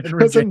that Henry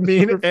doesn't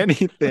mean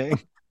anything.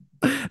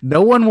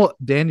 No one will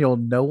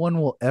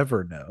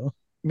ever know.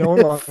 No one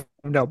will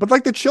know. But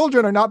like the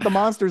children are not the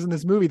monsters in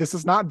this movie. This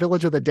is not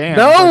Village of the Damned.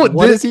 No, like,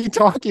 what is he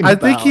talking about? I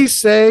think he's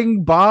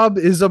saying Bob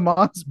is a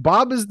monster.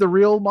 Bob is the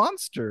real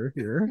monster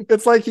here.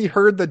 It's like he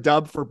heard the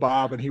dub for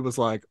Bob and he was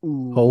like,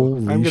 "Ooh,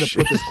 I'm going to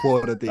put this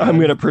quote at the end. I'm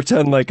going to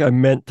pretend like I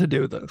meant to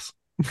do this."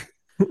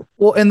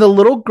 Well, and the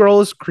little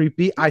girl is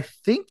creepy. I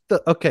think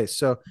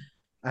so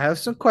I have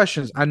some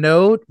questions. I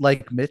know,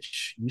 like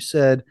Mitch, you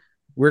said,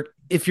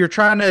 if you're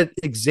trying to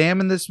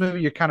examine this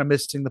movie, you're kind of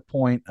missing the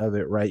point of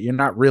it, right? You're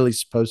not really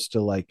supposed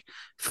to like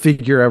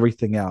figure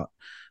everything out.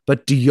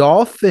 But do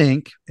y'all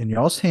think, in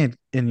y'all's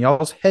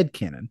head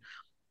canon,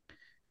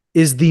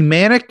 does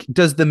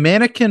the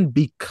mannequin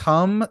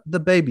become the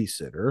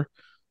babysitter,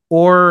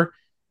 or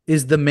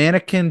is the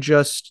mannequin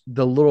just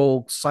the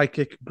little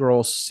psychic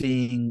girl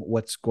seeing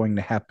what's going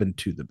to happen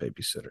to the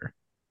babysitter?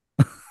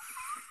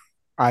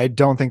 I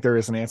don't think there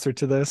is an answer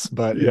to this,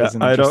 but it is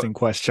an interesting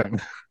question.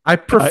 I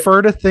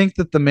prefer to think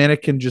that the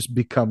mannequin just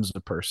becomes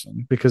a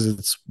person because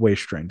it's way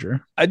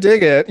stranger. I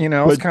dig it.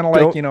 It's kind of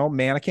like,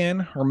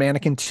 Mannequin or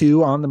Mannequin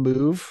 2 on the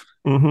move.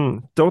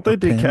 Mm-hmm. Don't they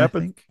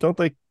decapitate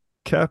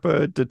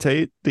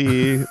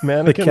the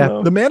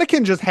mannequin? The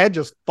mannequin head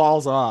just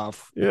falls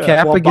off. Yeah.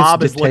 Kappa gets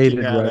Bob is detated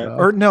looking at right it. off.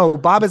 Or no,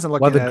 Bob isn't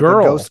looking at it. The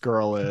ghost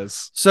girl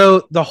is.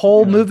 So the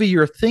whole movie,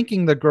 you're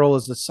thinking the girl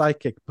is a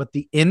psychic, but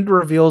the end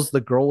reveals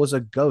the girl was a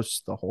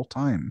ghost the whole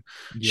time.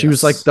 Yes. She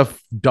was like the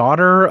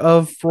daughter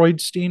of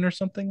Freudstein or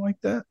something like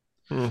that.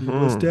 Mm-hmm. She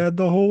was dead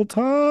the whole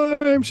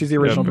time. She's the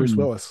original Bruce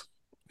Willis.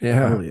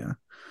 Yeah. Oh, yeah.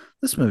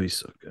 This movie's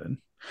so good.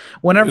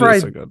 Whenever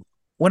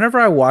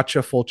I watch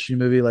a Fulci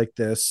movie like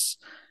this,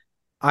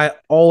 I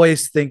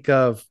always think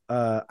of,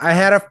 I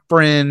had a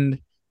friend,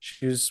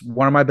 she was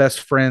one of my best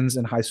friends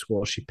in high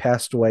school. She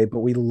passed away, but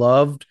we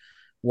loved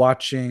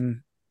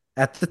watching,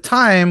 at the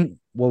time,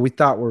 what we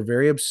thought were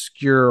very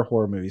obscure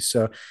horror movies.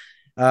 So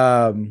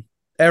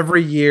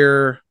every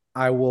year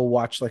I will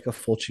watch like a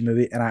Fulci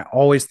movie, and I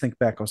always think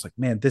back, I was like,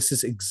 man, this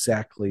is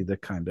exactly the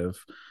kind of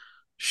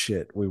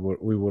shit we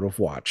would have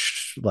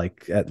watched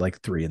like at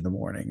like 3 a.m.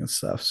 and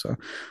stuff. So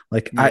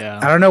like I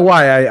don't know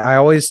why I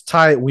always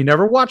tie, we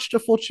never watched a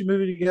Fulci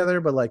movie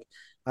together, but like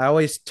I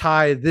always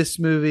tie this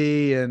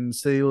movie and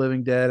City of the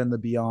Living Dead and The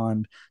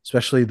Beyond,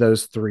 especially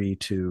those 3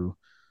 to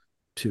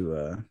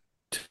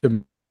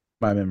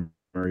my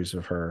memories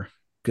of her.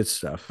 Good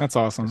stuff. That's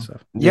awesome.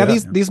 Stuff. Yeah,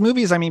 these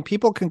movies, I mean,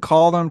 people can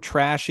call them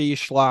trashy,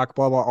 schlock,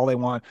 blah blah, all they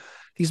want.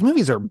 These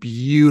movies are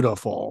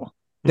beautiful.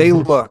 They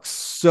look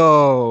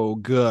so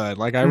good.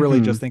 Like, I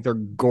really just think they're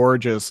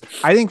gorgeous.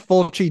 I think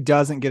Fulci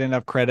doesn't get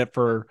enough credit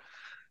for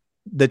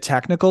the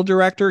technical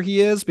director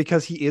he is,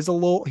 because he is a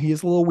little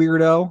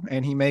weirdo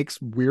and he makes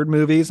weird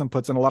movies and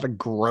puts in a lot of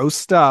gross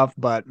stuff,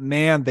 but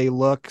man, they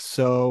look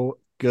so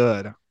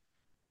good.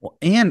 Well,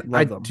 and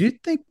I do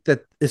think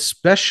that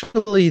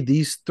especially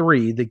these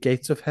 3, The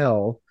Gates of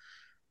Hell,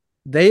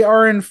 they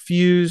are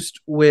infused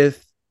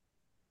with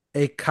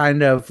a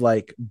kind of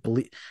like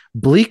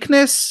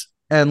bleakness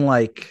and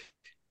like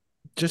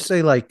just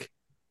say like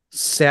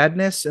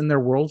sadness in their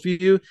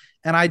worldview.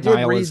 And I did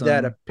Nihilism. read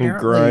that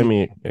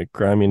apparently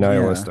grimy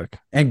nihilistic.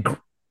 And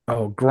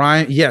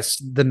grime. Yes.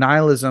 The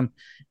nihilism.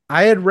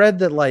 I had read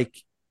that like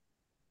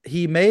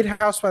he made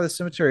House by the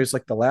Cemetery as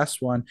like the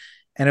last one.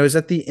 And it was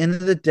at the end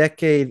of the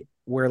decade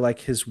where like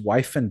his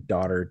wife and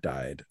daughter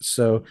died.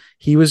 So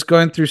he was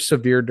going through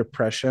severe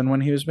depression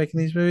when he was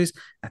making these movies.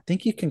 I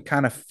think you can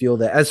kind of feel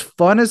that, as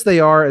fun as they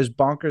are, as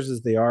bonkers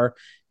as they are,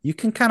 you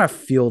can kind of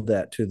feel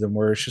that to them,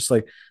 where it's just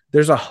like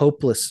there's a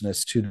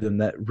hopelessness to them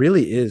that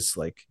really is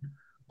like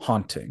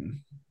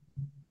haunting.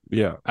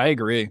 Yeah, I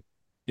agree.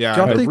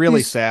 Yeah, they're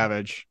really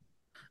savage.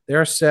 They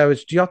are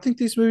savage. Do y'all think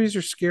these movies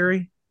are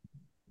scary?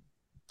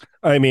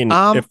 I mean,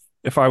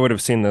 if I would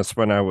have seen this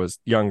when I was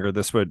younger,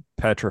 this would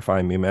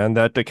petrify me, man.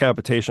 That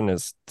decapitation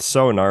is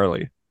so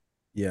gnarly.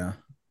 Yeah.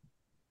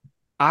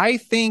 I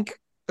think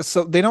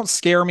so. They don't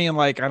scare me in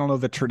like, I don't know,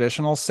 the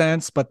traditional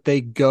sense, but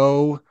they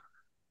go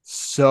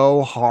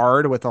so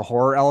hard with the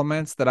horror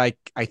elements that I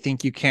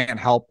think you can't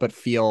help but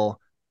feel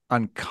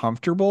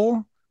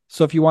uncomfortable.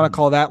 So if you want to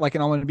call that like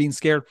an element of being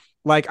scared,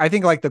 like I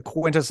think like the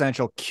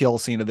quintessential kill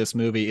scene of this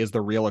movie is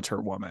the realtor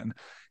woman.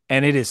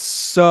 And it is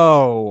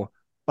so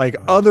like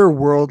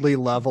otherworldly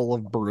level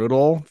of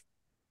brutal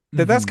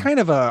that's kind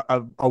of a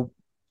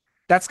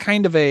that's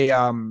kind of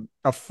a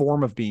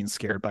form of being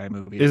scared by a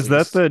movie. Is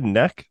that the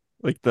neck?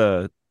 Like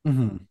the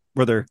Mhm.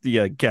 where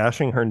they're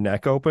gashing her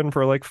neck open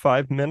for like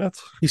 5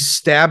 minutes? He's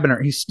stabbing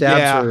her. He stabs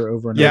Yeah. her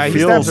over and Yeah, over. It he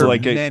stabs feels her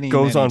like it many,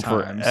 goes many on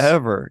times.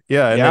 forever.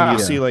 Yeah, and then you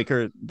Yeah. see like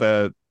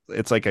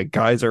it's like a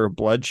geyser of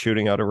blood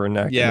shooting out of her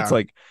neck. And Yeah. it's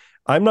like,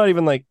 I'm not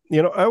even like,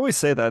 I always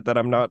say that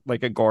I'm not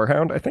like a gore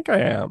hound. I think I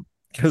am,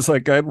 because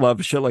like I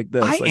love shit like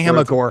this. I like, am where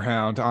a it's- gore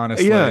hound,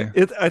 honestly. Yeah,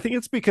 I think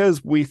it's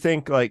because we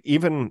think like,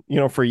 even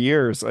for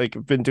years, like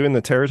I've been doing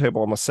the Terror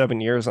Table almost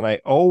 7 years, and I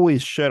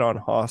always shit on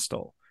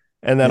Hostel,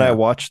 and then I Yeah.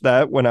 watched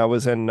that when I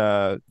was in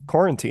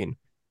quarantine,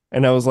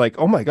 and I was like,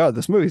 oh my god,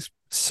 this movie's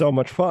so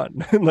much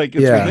fun. Like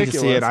it's Yeah. I need to see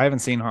it. ridiculous. I haven't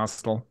seen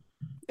Hostel.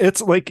 It's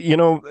like,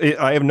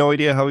 I have no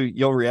idea how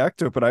you'll react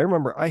to it, but I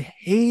remember I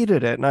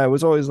hated it, and I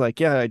was always like,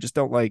 yeah, I just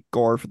don't like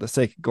gore for the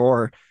sake of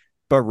gore.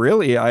 But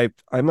really, I'm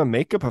a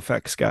makeup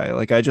effects guy.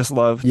 Like I just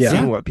love Yeah.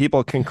 seeing what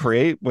people can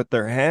create with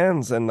their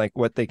hands, and like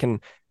what they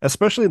can,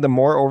 especially the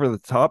more over the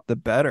top, the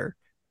better.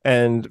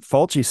 And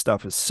Fulci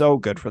stuff is so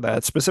good for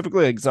that.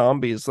 Specifically, like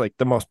Zombies, like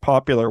the most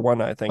popular one,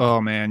 I think.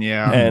 Oh man,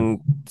 yeah. And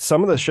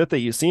some of the shit that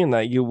you see in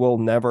that, you will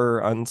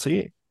never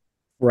unsee.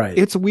 Right.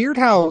 It's weird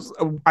how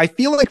I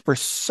feel like for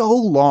so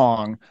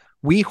long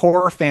we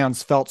horror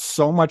fans felt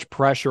so much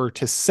pressure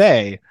to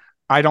say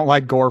I don't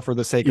like gore for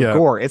the sake Yeah. of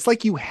gore. It's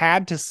like you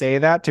had to say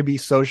that to be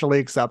socially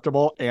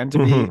acceptable and to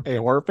Mhm. be a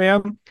horror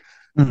fan.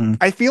 Mhm.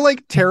 I feel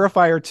like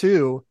Terrifier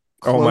 2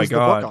 Oh my closed the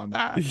God. book on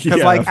that. Because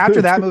Yeah. like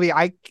after that movie,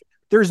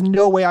 there's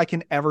no way I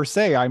can ever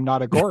say I'm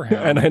not a gore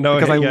hound. And I know,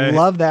 because yeah, I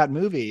love that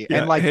movie.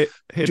 Yeah, And like,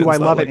 Hayden's do I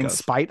not love like it in us.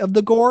 spite of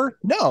the gore?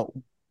 No.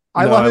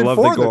 I No, love I it love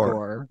for the the gore.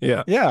 gore.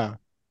 Yeah. Yeah.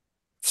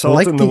 Salt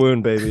like in the the-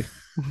 wound, baby.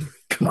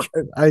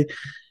 I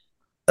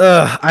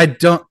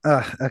don't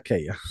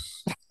okay, yeah.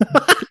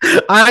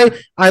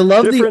 I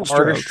love Different the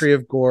artistry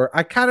of gore.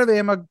 I kind of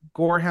am a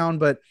gore hound,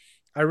 but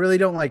I really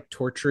don't like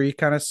torture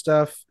kind of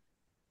stuff.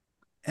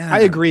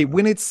 I agree.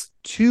 When it's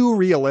too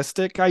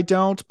realistic, I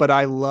don't, but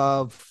I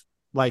love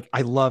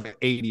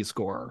 80s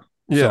gore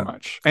Yeah. so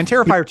much. And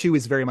Terrifier 2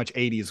 is very much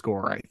 80s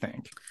gore, I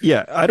think.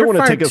 Yeah, I don't want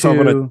to Terrifier take us off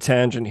on a 2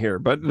 tangent here,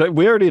 but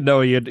we already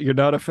know you're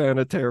not a fan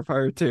of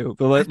Terrifier 2.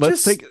 But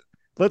let's Yeah,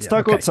 talk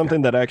okay, about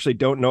something that I actually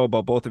don't know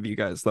about both of you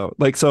guys though.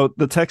 Like, so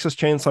the Texas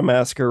Chainsaw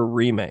Massacre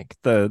remake,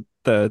 the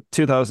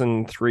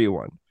 2003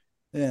 one.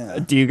 Yeah.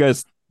 Do you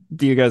guys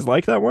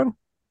like that one?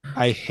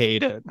 I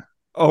hate it.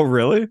 Oh,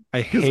 really? I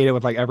hate it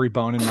with like every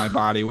bone in my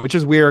body, which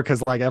is weird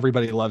because like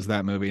everybody loves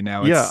that movie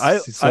now. Yeah,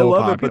 It's so I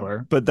love popular.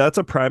 it, but that's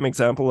a prime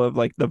example of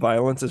like the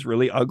violence is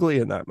really ugly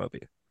in that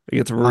movie.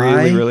 Like, it's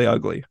really, really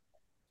ugly.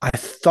 I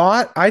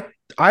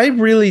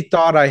really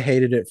thought I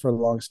hated it for the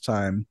longest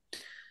time,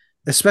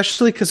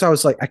 especially because I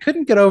was like, I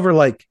couldn't get over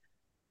like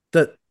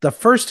the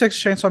first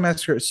Texas Chainsaw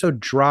Massacre is so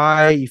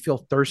dry. You feel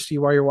thirsty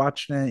while you're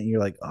watching it, and you're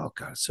like, oh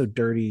god, it's so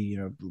dirty,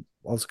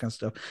 all this kind of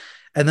stuff.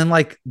 And then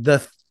like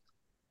the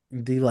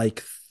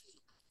like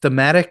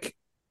thematic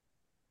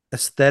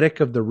aesthetic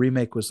of the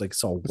remake was like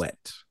it's all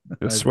wet.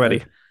 It's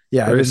sweaty.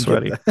 Yeah, Very I didn't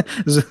sweaty. get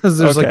that.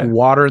 There's Okay. like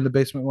water in the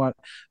basement.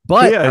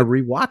 But Yeah. I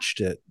rewatched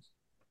it,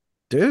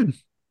 dude.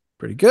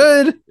 Pretty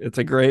good. It's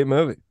a great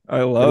movie.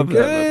 I love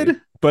Pretty that movie.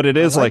 good. But it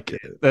is I like,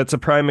 liked it. that's a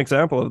prime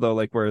example of though,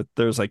 like where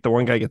there's like the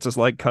one guy gets his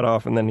leg cut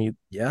off and then he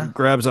Yeah.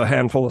 grabs a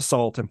handful of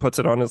salt and puts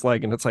it on his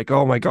leg, and it's like,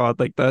 oh my god,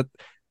 like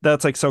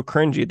that's like so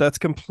cringy. That's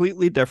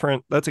completely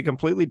different. That's a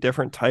completely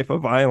different type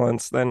of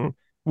violence than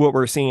what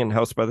we're seeing in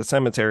House by the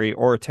Cemetery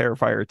or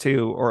Terrifier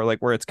 2, or like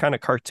where it's kind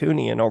of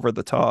cartoony and over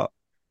the top.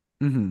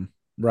 Mm-hmm.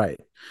 Right.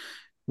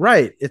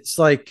 It's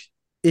like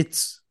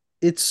it's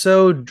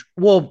so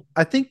well.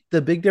 I think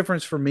the big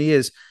difference for me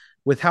is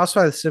with House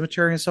by the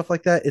Cemetery and stuff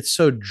like that. It's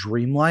so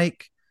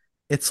dreamlike.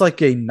 It's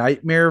like a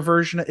nightmare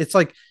version. It's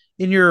like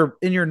in your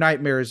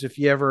nightmares, if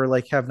you ever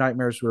like have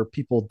nightmares where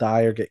people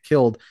die or get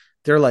killed,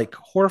 they're like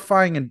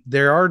horrifying and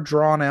they are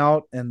drawn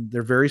out and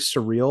they're very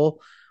surreal.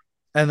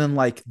 And then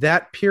like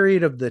that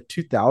period of the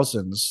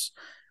 2000s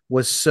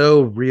was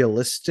so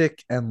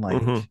realistic and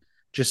like Mhm.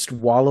 just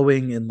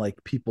wallowing in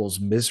like people's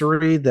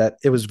misery that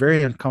it was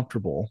very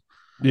uncomfortable.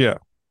 Yeah.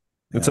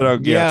 It's Yeah.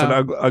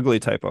 it's an ugly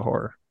type of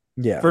horror.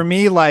 Yeah. For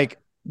me, like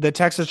the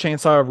Texas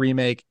Chainsaw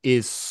remake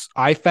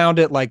I found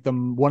it like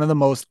one of the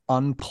most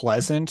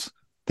unpleasant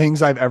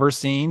things I've ever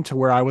seen, to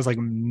where I was like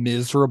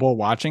miserable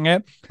watching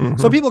it. Mhm.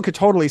 So people could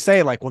totally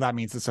say like, well, that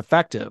means it's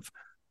effective.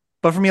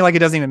 But for me, like, it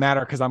doesn't even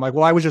matter because I'm like,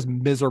 well, I was just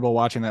miserable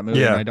watching that movie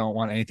Yeah. and I don't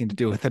want anything to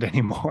do with it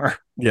anymore.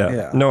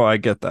 Yeah. No, I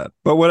get that.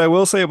 But what I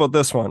will say about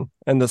this one,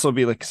 and this will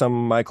be like some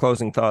of my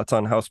closing thoughts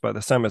on House by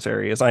the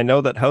Cemetery, is I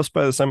know that House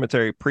by the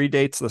Cemetery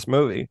predates this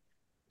movie,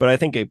 but I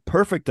think a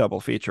perfect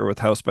double feature with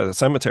House by the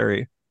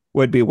Cemetery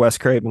would be Wes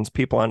Craven's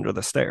People Under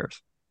the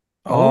Stairs.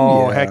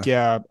 Oh, heck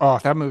yeah. Oh,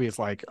 that movie is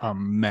like a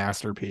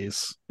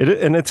masterpiece.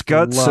 It's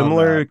got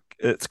Love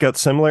that.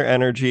 similar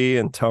energy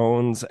and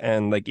tones,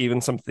 and like even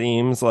some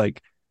themes.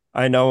 Like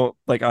I know,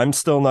 like I'm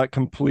still not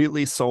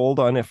completely sold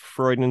on if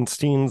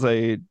Freudenstein's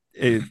a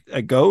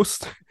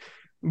ghost,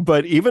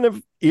 but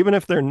even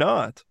if they're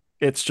not,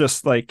 it's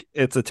just like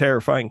it's a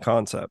terrifying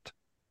concept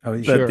Oh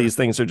yeah. that these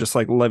things are just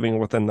like living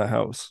within the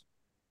house.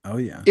 Oh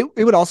yeah.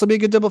 It would also be a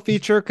good double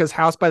feature because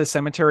House by the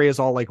Cemetery is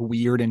all like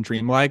weird and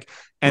dreamlike.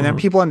 And then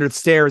People Under the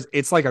Stairs,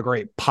 it's like a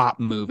great pop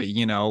movie,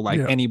 you know, like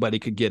anybody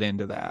could get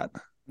into that.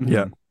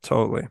 Yeah,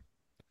 totally.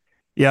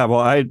 Yeah,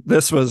 well,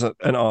 this was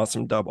an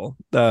awesome double.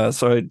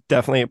 So I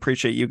definitely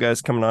appreciate you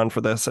guys coming on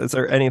for this. Is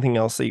there anything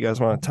else that you guys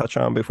want to touch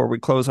on before we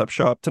close up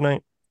shop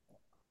tonight?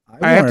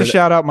 I have to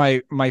shout out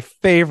my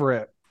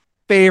favorite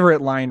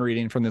line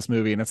reading from this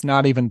movie, and it's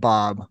not even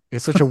Bob.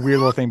 It's such a weird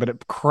little thing, but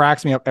it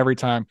cracks me up every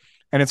time.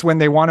 And it's when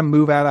they want to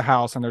move out of the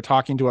house and they're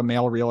talking to a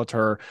male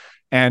realtor,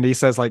 and he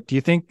says, like, do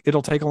you think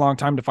it'll take a long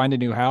time to find a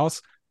new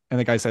house? And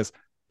the guy says,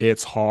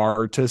 it's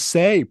hard to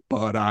say,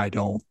 but I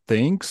don't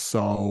think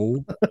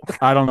so.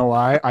 I don't know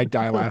why. I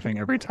die laughing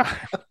every time.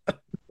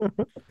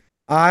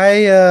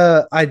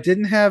 I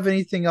didn't have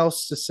anything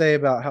else to say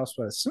about House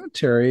by the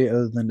Cemetery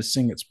other than to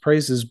sing its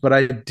praises, but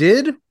I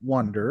did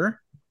wonder.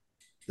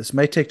 This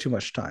may take too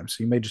much time, so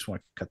you may just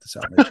want to cut this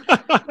out,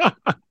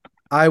 Mitch.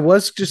 I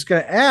was just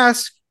going to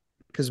ask,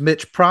 because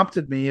Mitch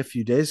prompted me a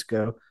few days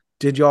ago,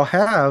 did y'all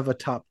have a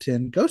top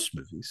 10 ghost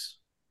movies?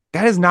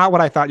 That is not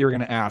what I thought you were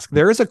going to ask.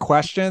 There is a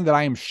question that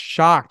I am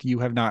shocked you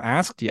have not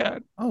asked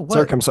yet. Oh, what?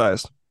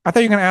 Circumcised. I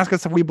thought you were going to ask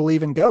us if we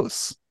believe in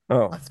ghosts.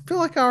 Oh, I feel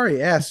like I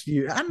already asked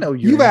you. I know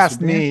you've asked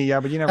me,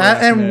 yeah, but you never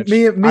asked and Mitch.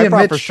 me I and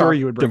thought Mitch for sure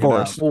you would bring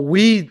divorced. it up.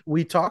 Well,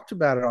 we talked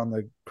about it on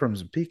the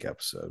Crimson Peak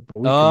episode,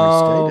 but we can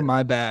Oh, restate it.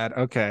 my bad.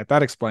 Okay,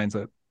 that explains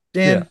it.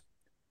 Dan,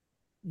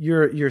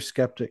 you're a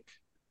skeptic.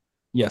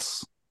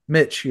 Yes.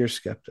 Mitch, you're a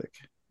skeptic.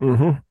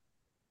 Mm-hmm.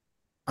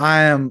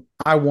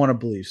 I want to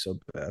believe so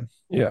bad.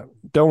 Yeah,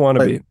 don't want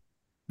to be.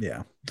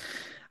 Yeah.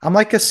 I'm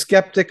like a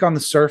skeptic on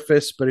the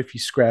surface, but if you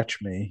scratch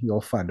me,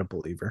 you'll find a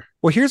believer.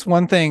 Well, here's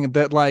one thing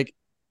that, like,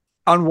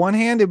 on one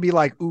hand, it'd be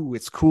like, ooh,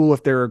 it's cool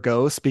if there are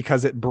ghosts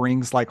because it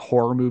brings like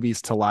horror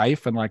movies to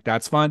life and like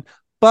that's fun.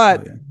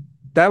 But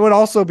that would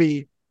also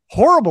be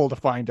horrible to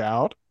find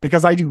out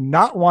because I do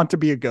not want to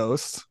be a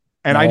ghost.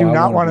 And I do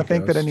not want to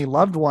think that any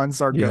loved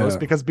ones are ghosts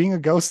because being a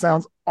ghost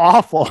sounds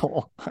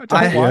awful.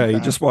 You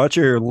just watch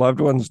your loved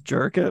ones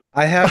jerk it.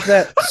 I have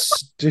that.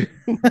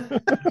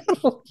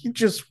 You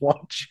just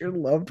watch your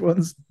loved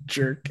ones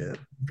jerk it.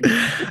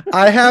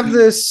 I have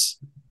this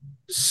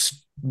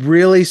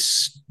really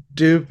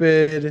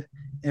stupid,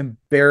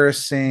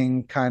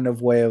 embarrassing kind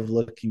of way of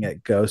looking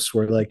at ghosts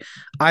where like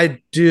I'm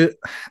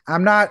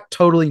not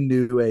totally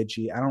new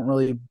agey. I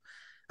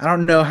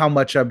don't know how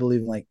much I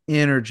believe in like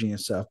energy and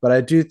stuff, but I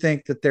do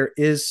think that there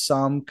is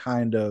some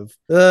kind of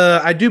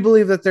I do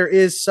believe that there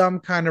is some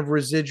kind of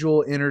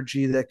residual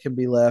energy that can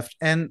be left.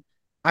 And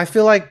I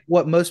feel like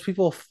what most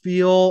people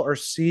feel or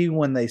see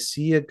when they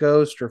see a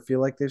ghost or feel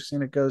like they've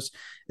seen a ghost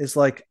is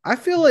like, I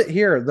feel it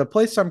here. The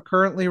place I'm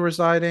currently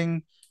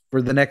residing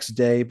for the next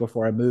day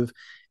before I move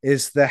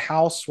is the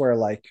house where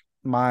like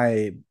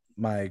my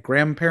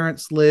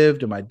grandparents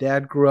lived and my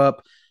dad grew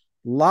up.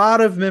 A lot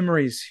of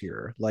memories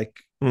here. Like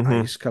I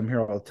used to come here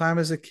all the time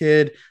as a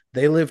kid.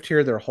 They lived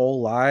here their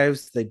whole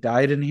lives. They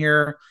died in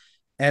here.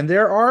 And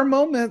there are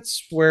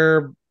moments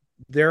where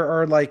there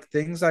are like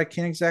things I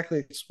can't exactly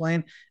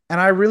explain. And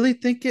I really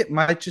think it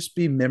might just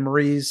be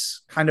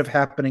memories kind of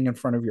happening in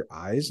front of your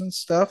eyes and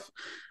stuff.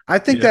 I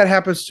think that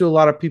happens to a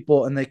lot of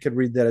people and they could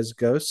read that as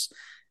ghosts.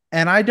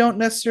 And I don't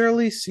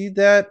necessarily see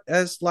that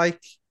as like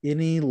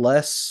any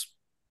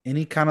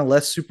kind of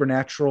less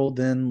supernatural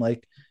than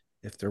like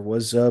if there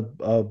was a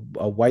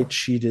white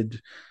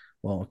sheeted,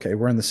 well, okay,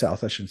 we're in the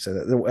South. I shouldn't say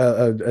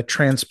that. A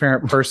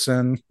transparent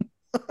person,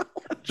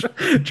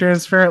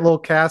 transparent little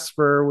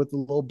Casper with a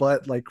little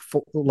butt, like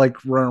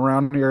run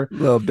around here.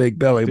 Little big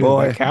belly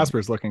boy. That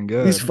Casper's looking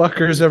good. These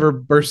fuckers ever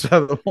burst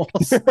out of the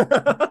walls?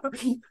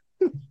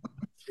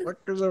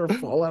 Fuckers ever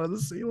fall out of the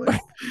ceiling?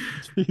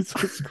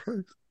 Jesus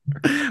Christ.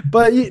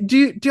 But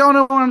do y'all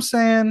know what I'm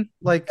saying?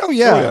 Like, oh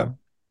yeah.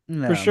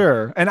 For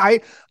sure. And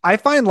I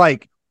find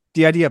like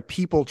the idea of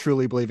people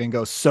truly believing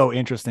ghosts so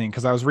interesting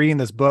because I was reading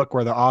this book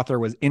where the author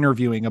was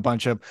interviewing a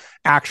bunch of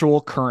actual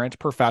current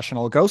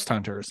professional ghost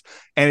hunters.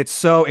 And it's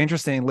so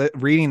interesting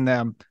reading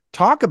them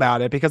talk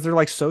about it because they're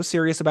like so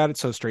serious about it,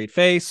 so straight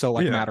face, so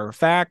like matter of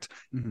fact.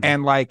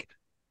 And like,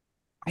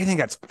 I think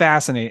that's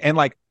fascinating. And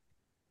like,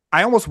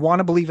 I almost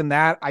want to believe in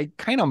that. I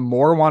kind of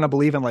more want to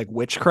believe in like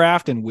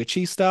witchcraft and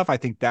witchy stuff. I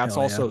think that's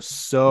also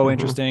so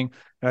interesting.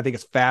 And I think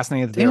it's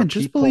fascinating that there are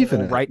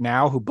people right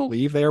now who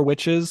believe they are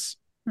witches.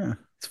 Yeah,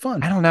 it's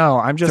fun. I don't know.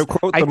 I'm just to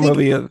quote the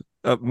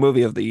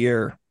movie of the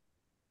year.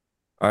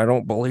 I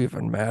don't believe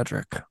in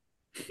magic,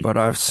 but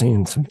I've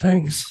seen some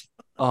things.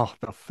 Oh,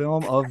 the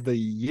film of the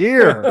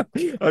year.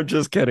 I'm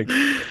just kidding.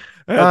 I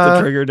had to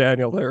trigger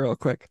Daniel there real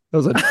quick.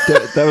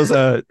 That was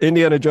a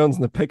Indiana Jones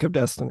and the Pick of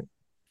Destiny.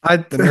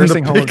 The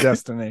nursing home of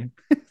destiny.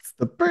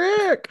 The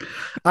brick.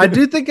 I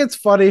do think it's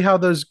funny how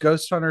those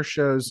ghost hunter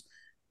shows,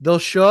 they'll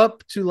show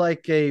up to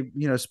like a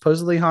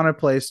supposedly haunted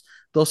place.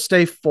 They'll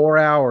stay 4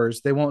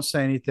 hours. They won't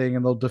say anything,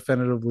 and they'll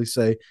definitively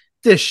say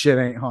this shit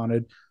ain't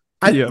haunted.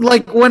 I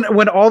like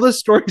when all the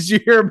stories you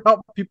hear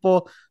about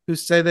people who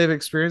say they've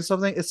experienced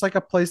something, it's like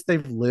a place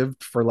they've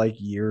lived for like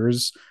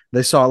years.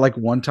 They saw it like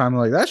one time,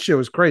 like that shit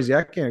was crazy.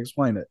 I can't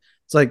explain it.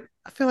 It's like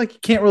I feel like you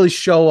can't really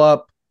show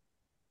up,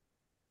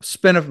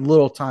 spend a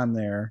little time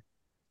there,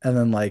 and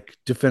then like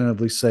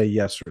definitively say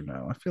yes or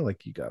no. I feel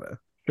like you gotta.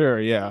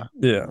 Sure. Yeah.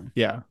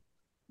 Yeah.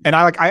 And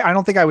I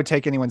don't think I would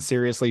take anyone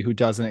seriously who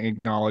doesn't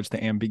acknowledge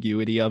the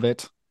ambiguity of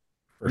it.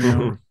 For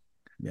sure.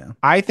 Yeah.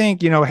 I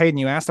think, Hayden,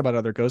 you asked about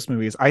other ghost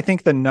movies. I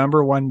think the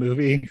number one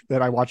movie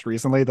that I watched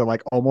recently that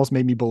like almost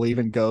made me believe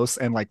in ghosts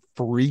and like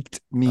freaked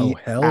me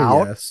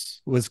out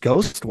was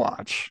Ghost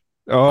Watch.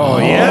 Oh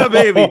yeah,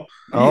 baby.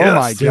 Oh yes,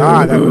 my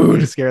God. That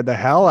movie scared the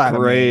hell out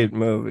of me. Great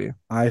movie.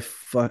 I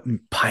fucking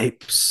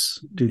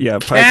Pipes. Dude, yeah,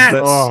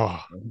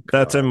 Pipes.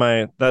 That's in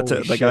my, that's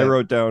it. Like shit. I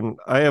wrote down,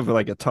 I have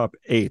like a top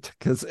 8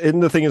 because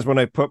the thing is when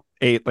I put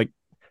 8, like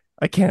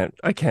I can't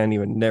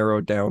even narrow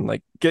down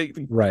like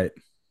right.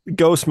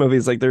 Ghost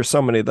movies, like there's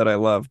so many that I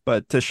love,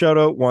 but to shout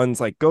out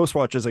ones like Ghost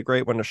Watch is a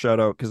great one to shout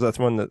out because that's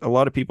one that a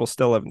lot of people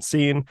still haven't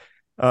seen.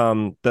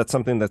 That's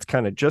something that's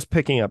kind of just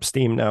picking up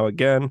steam now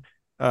again.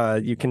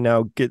 You can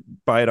now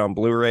buy it on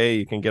Blu-ray,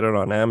 you can get it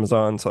on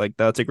Amazon, so like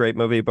that's a great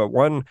movie. But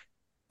one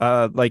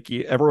like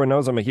everyone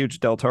knows I'm a huge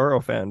Del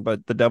Toro fan,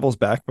 but The Devil's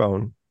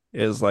Backbone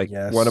is like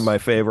one of my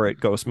favorite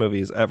ghost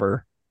movies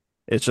ever.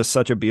 It's just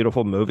such a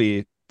beautiful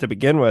movie to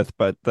begin with,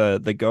 but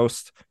the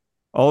ghost,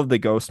 all of the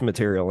ghost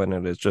material in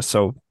it is just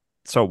so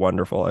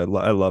wonderful. I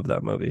love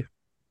that movie.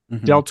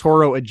 Mm-hmm. Del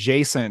Toro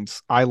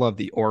adjacent, I love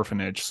The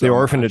Orphanage. The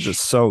Orphanage is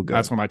so good.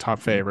 That's one of my top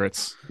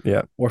favorites.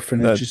 Yeah,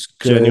 Orphanage is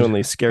good.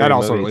 Genuinely scary. That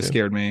also really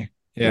scared me.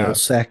 Yeah, little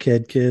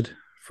sackhead kid,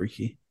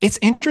 freaky. It's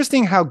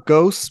interesting how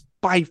ghosts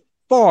by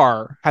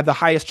far had the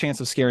highest chance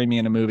of scaring me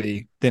in a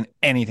movie than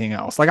anything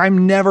else. Like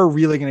I'm never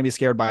really going to be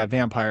scared by a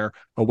vampire,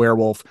 a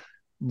werewolf,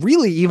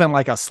 really even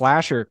like a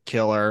slasher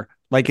killer.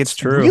 Like it's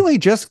true. Really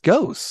just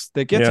ghosts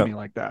that get to me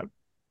like that.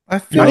 I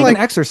feel like even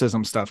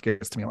exorcism stuff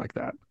gets to me like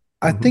that.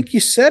 I think you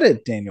said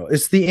it, Daniel.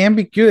 It's the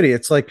ambiguity.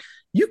 It's like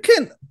you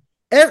can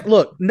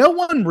look. No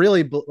one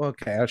really.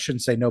 Okay, I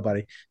shouldn't say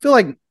nobody. I feel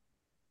like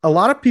a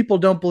lot of people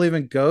don't believe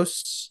in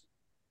ghosts,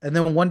 and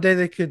then one day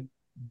they could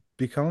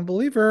become a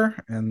believer,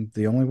 and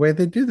the only way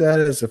they do that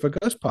is if a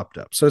ghost popped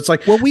up. So it's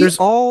like,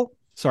 well,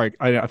 Sorry,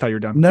 I thought you were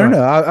done. No.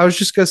 I was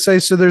just gonna say.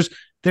 So there's.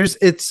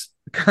 It's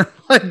kind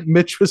of like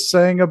Mitch was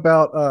saying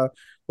about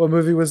what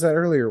movie was that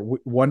earlier?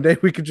 One day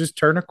we could just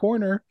turn a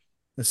corner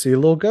and see a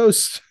little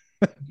ghost.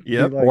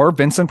 Yep. Like, or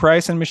Vincent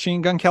Price in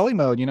Machine Gun Kelly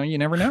mode. You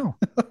never know.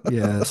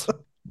 Yes.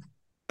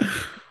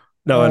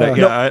 No, and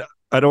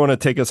I don't want to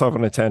take us off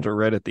on a tangent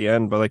right at the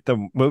end, but like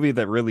the movie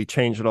that really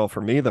changed it all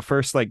for me, the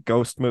first like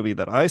ghost movie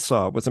that I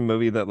saw was a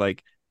movie that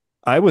like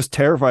I was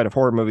terrified of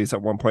horror movies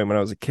at one point when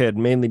I was a kid,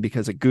 mainly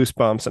because of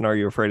Goosebumps and Are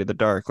You Afraid of the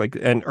Dark? Like,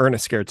 and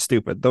Ernest Scared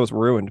Stupid. Those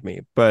ruined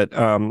me. But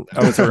I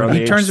was around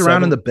he turns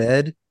around in the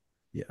bed.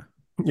 Yeah.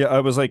 Yeah,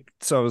 I was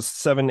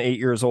 7, 8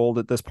 years old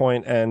at this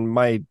point, and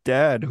my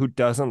dad, who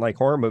doesn't like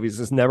horror movies,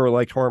 has never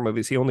liked horror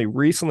movies. He only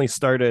recently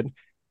started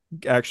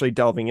actually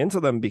delving into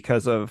them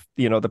because of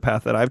the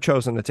path that I've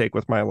chosen to take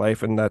with my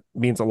life, and that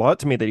means a lot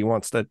to me that he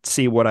wants to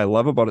see what I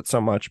love about it so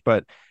much.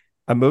 But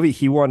a movie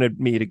he wanted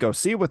me to go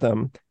see with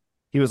him,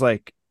 he was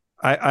like,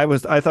 I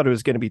thought it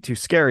was going to be too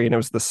scary, and it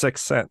was The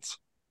Sixth Sense.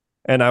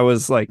 And I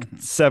was like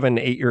 7,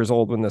 8 years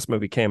old when this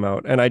movie came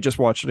out, and I just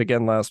watched it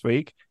again last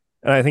week.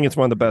 And I think it's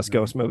one of the best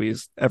ghost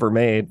movies ever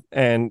made.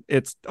 And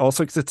it's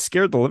also because it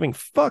scared the living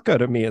fuck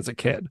out of me as a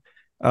kid.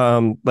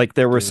 Like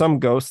there were some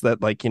ghosts that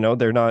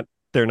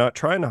they're not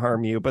trying to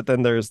harm you, but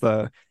then there's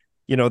the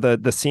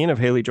scene of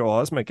Haley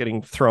Joel Osment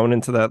getting thrown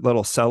into that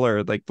little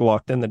cellar, like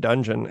locked in the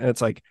dungeon. And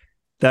it's like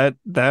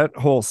that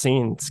whole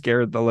scene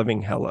scared the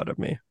living hell out of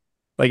me.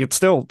 Like it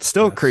still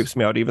creeps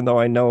me out, even though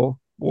I know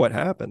what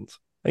happens.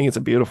 I think it's a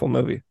beautiful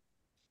movie.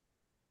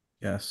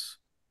 Yes.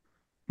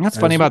 What's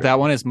funny about that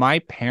one is my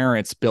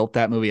parents built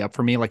that movie up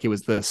for me like it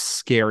was the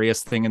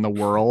scariest thing in the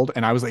world,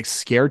 and I was like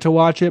scared to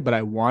watch it, but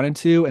I wanted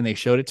to, and they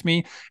showed it to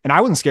me, and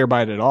I wasn't scared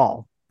by it at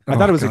all. I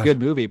thought it was a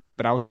good movie,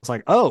 but I was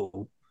like,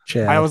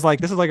 I was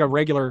like, this is like a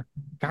regular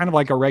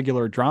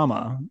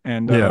drama,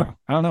 and I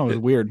don't know, it was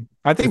weird.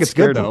 I think it's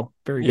good though.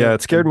 Very good. Yeah,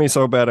 it scared me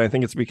so bad. I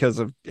think it's because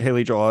of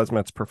Haley Joel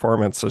Osment's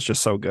performance. It's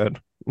just so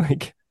good.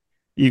 Like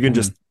you can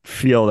just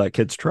feel that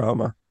kid's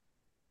trauma.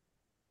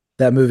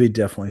 That movie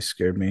definitely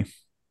scared me.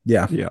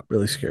 Yeah,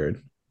 really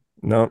scared.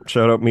 No,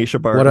 shout out Misha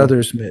Barton. What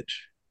others,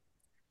 Mitch?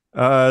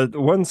 The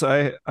ones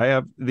I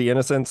have: The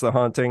Innocents, The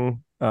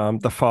Haunting,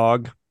 The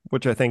Fog,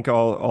 which I think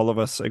all of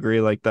us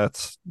agree like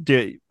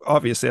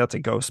obviously that's a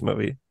ghost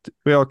movie.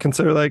 We all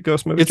consider that a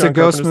ghost movie. It's a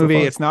ghost movie.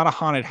 It's not a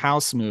haunted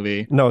house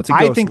movie. No, it's a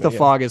ghost I think movie, The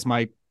Fog is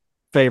my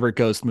favorite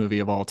ghost movie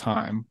of all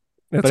time.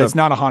 It's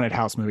not a haunted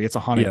house movie. It's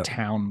a haunted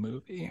town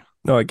movie.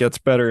 No, it gets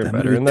better and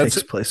better, and that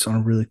takes place on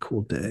a really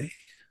cool day.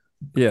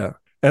 Yeah.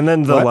 And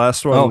then the What?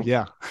 last one, Oh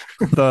yeah.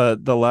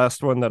 the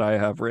last one that I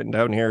have written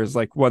down here is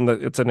like one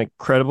that it's an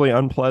incredibly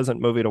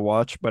unpleasant movie to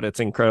watch, but it's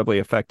incredibly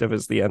effective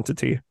as The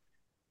Entity.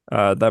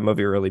 That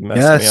movie really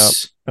messed me up.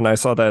 And I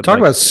saw that Talk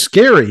about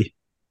scary.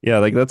 yeah,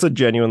 like that's a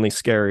genuinely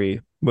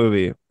scary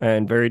movie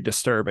and very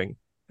disturbing.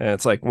 And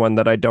it's like one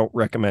that I don't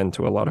recommend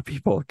to a lot of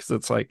people because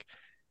it's like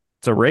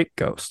it's a rape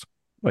ghost.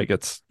 Like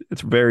it's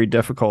very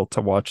difficult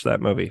to watch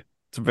that movie.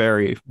 It's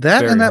very That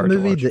very and that hard to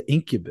movie, watch. The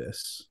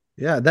Incubus.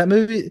 Yeah, that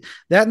movie,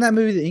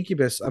 The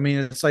Incubus. I mean,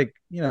 it's like,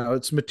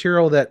 it's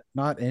material that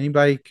not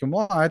anybody can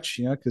watch,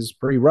 because it's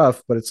pretty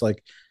rough, but it's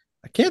like,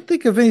 I can't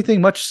think of anything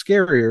much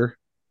scarier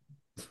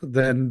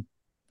than,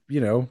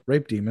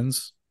 rape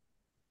demons.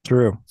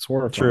 True. It's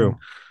horrifying. True.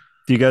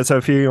 Do you guys have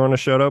a few you want to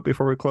shout out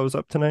before we close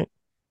up tonight?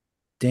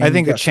 Dan, I you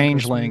think The got some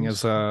Changeling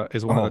customers?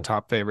 is one of the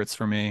top favorites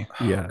for me.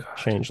 Yeah, God.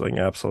 Changeling,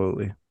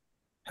 absolutely.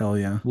 Hell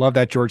yeah. Love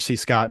that George C.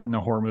 Scott in a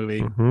horror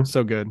movie. Mhm.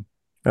 So good.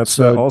 That's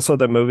So- also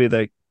the movie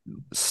that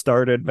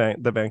started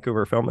the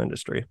Vancouver film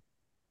industry.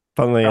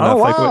 Funnily enough, Oh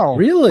like wow.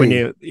 Really? when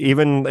you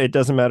even it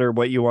doesn't matter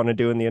what you want to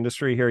do in the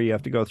industry here, you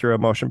have to go through a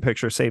motion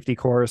picture safety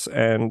course.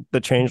 And the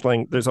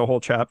Changeling, there's a whole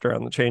chapter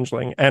on the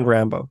Changeling and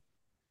Rambo,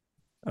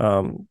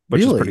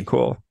 which is Really? pretty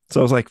cool. So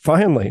I was like,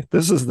 finally,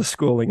 this is the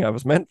schooling I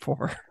was meant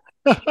for.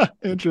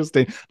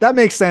 Interesting. That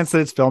makes sense that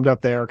it's filmed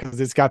up there because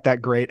it's got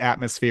that great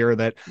atmosphere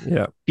that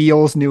Yeah,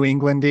 feels New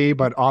Englandy,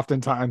 but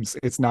oftentimes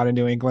it's not in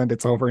New England,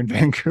 it's over in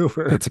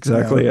Vancouver. that's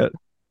exactly it.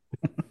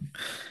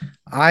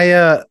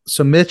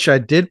 So Mitch, I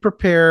did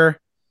prepare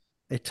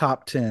a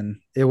top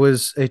 10. It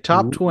was a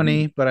top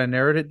 20, but I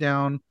narrowed it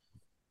down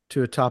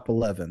to a top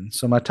 11.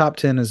 So my top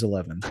 10 is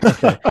 11.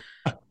 Okay.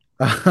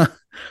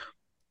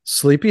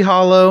 Sleepy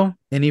Hollow,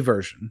 any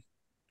version.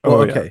 Well,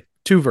 Oh, yeah. okay.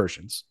 Two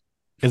versions.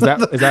 Is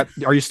that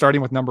are you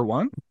starting with number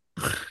one?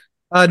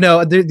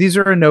 No, these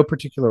are in no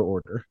particular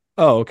order.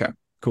 Oh, okay.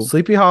 Cool.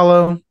 Sleepy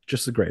Hollow,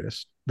 just the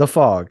greatest. The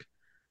Fog,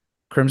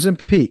 Crimson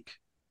Peak.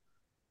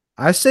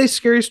 I say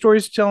Scary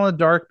Stories to Tell in the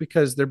Dark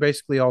because they're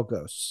basically all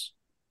ghosts.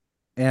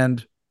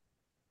 And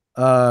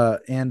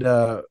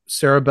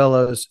Sarah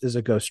Bellows is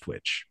a ghost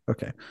witch.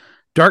 Okay.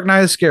 Dark Knight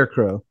of the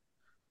Scarecrow.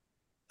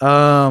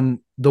 The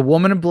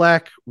Woman in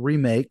Black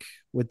remake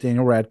with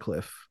Daniel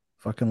Radcliffe.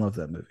 Fucking love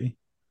that movie.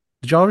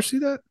 Did y'all ever see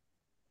that?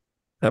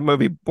 That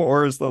movie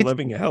bores the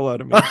living hell out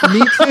of me.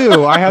 Me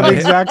too. I had the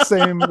exact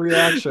same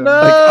reaction.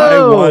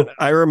 No. Like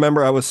I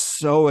remember I was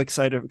so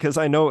excited because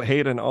I know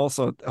Hayden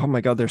also. Oh my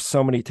God, there's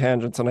so many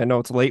tangents, and I know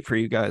it's late for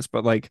you guys,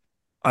 but like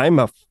I'm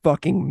a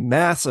fucking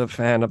massive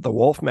fan of the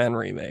Wolfman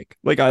remake.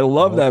 Like I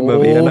love that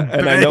movie, and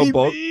I know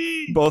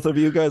both of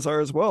you guys are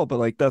as well. But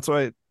like that's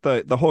why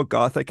the whole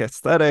gothic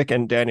aesthetic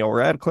and Daniel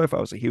Radcliffe. I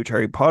was a huge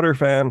Harry Potter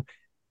fan.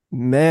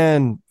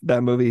 Man,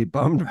 that movie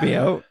bummed me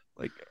out.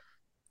 Like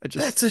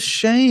That's a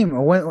shame.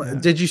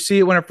 Did you see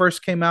it when it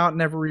first came out and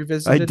never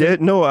revisited I did.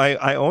 it? No,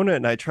 I own it,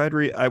 and I tried.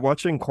 I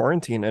watched it in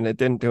quarantine, and it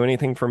didn't do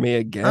anything for me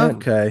again.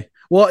 Okay.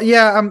 Well,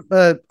 yeah,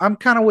 I'm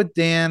kind of with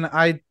Dan.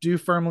 I do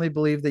firmly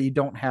believe that you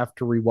don't have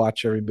to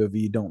rewatch every movie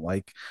you don't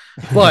like,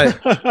 but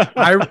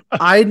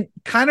I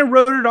kind of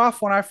wrote it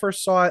off when I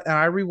first saw it, and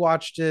I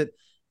rewatched it,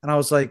 and I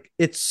was like,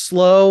 it's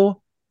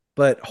slow,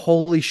 but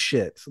holy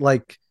shit!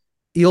 Like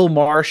Eel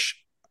Marsh,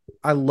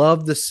 I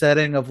love the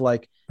setting of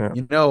like. Yeah.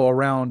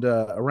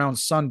 Around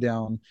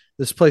sundown,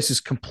 this place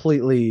is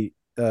completely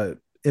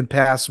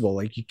impassable.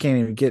 Like you can't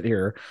even get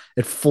here.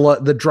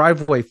 The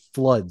driveway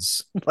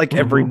floods like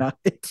every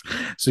night,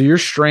 so you're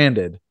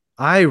stranded.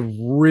 I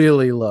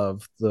really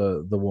love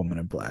the Woman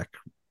in Black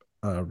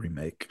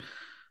remake.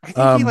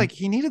 I think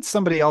he needed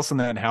somebody else in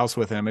that house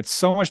with him. It's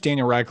so much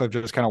Daniel Radcliffe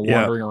just kind of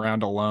wandering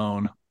around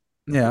alone.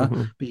 Yeah,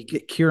 but you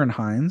get Kieran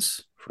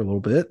Hines for a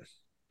little bit.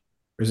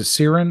 Or is it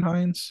Ciarán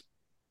Hinds?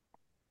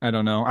 I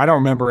don't know. I don't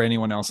remember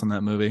anyone else in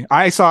that movie.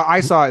 I saw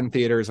it in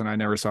theaters and I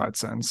never saw it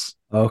since.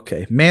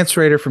 Okay. Mance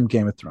Rayder from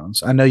Game of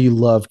Thrones. I know you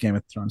love Game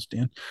of Thrones,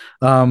 Dan.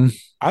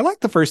 I liked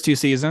the first two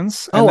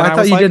seasons. Oh, I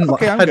thought you didn't.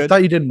 Okay, I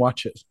thought you didn't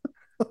watch it.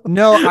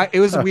 No, it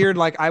was weird.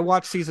 Like I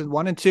watched season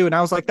 1 and 2 and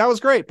I was like, that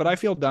was great, but I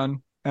feel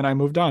done. And I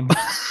moved on.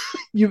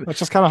 That's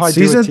just kind of how I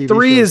do season with TV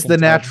 3 shows is the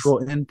sometimes. natural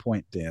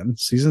endpoint, Dan.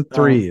 Season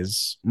 3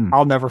 is.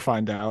 I'll never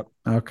find out.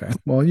 Okay.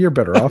 Well, you're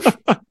better off.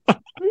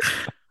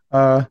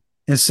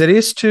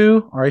 Insidious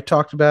 2, already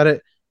talked about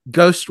it.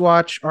 Ghost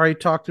Watch, already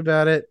talked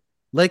about it.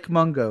 Lake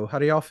Mungo. How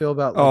do y'all feel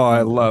about Lake Mungo?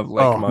 I love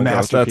Lake Mungo.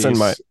 Masterpiece. That's in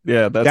my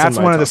That's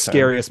in my one of the top 10.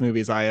 scariest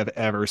movies I have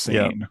ever seen.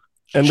 Yeah.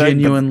 And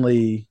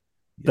Genuinely.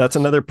 That's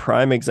another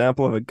prime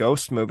example of a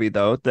ghost movie,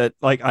 though, that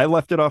like I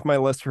left it off my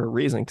list for a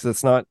reason because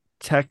it's not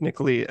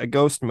technically a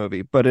ghost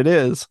movie, but it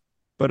is.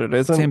 But it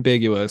isn't. It's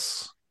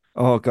ambiguous.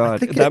 Oh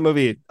God, that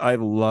movie! I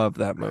love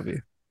that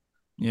movie.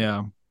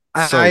 Yeah,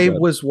 I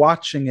was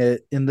watching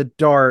it in the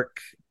dark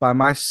by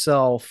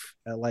myself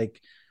at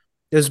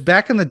it was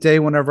back in the day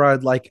whenever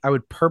I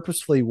would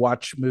purposefully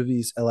watch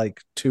movies at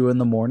like 2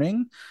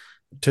 a.m.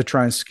 to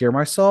try and scare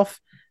myself,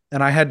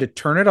 and I had to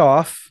turn it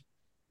off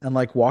and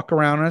like walk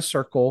around in a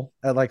circle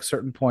at like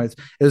certain points.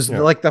 It was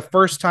like the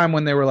first time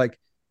when they were like,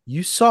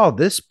 you saw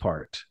this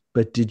part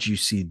but did you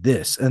see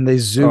this? And they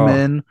zoom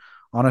in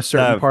on a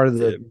certain part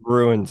of it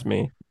ruins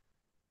me.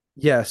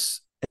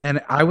 Yes.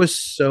 And I was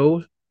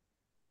so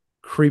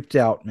creeped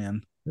out,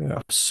 man. Yeah.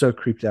 I'm so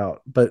creeped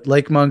out. But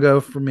Lake Mungo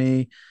for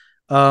me,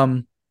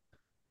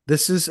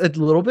 this is a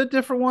little bit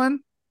different one.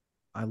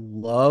 I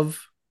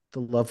love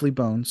The Lovely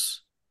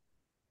Bones.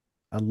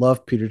 I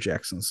love Peter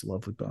Jackson's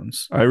Lovely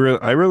Bones. I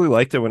really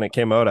liked it when it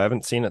came out. I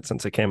haven't seen it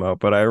since it came out,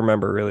 but I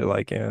remember really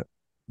liking it.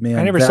 Man,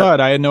 I never saw it.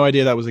 I had no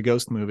idea that was a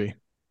ghost movie.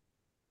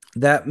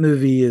 That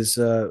movie is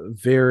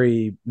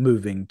very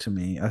moving to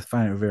me. I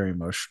find it very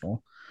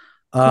emotional.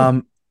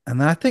 And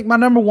then I think my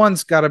number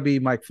one's got to be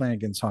Mike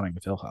Flanagan's Haunting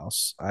of Hill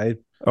House.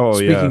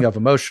 Speaking of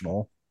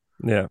emotional,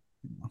 yeah,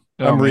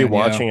 I'm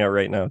rewatching it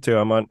right now too.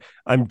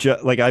 I'm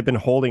just like I've been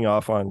holding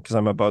off on because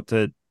I'm about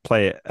to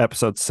play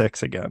episode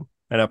 6 again,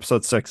 and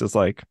episode 6 is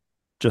like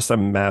just a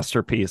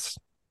masterpiece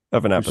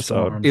of an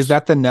episode. Is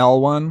that the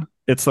Nell one?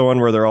 It's the one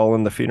where they're all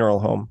in the funeral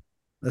home.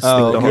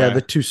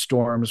 The two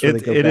storms.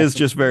 It is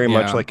just very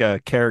much like a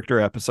character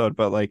episode,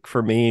 but like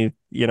for me,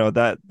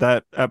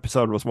 that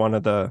episode was one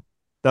of the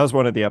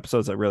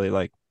episodes that really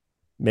like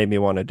made me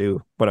want to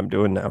do what I'm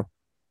doing now.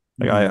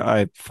 Like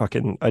I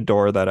fucking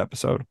adore that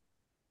episode.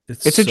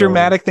 It's a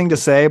dramatic thing to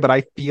say, but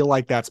I feel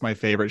like that's my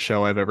favorite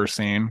show I've ever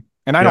seen.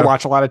 And I don't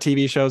watch a lot of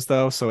TV shows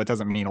though, so it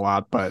doesn't mean a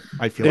lot, but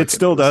I feel like it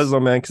still does though,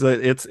 man,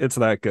 because it's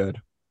that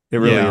good. It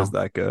really is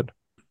that good.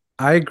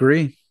 I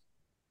agree.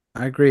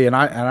 And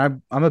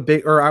I'm a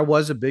big, or I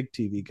was a big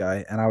TV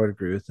guy, and I would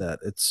agree with that.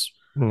 It's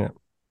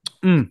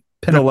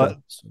pinnacle.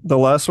 The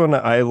last one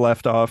I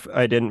left off,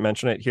 I didn't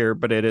mention it here,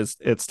 but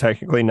it's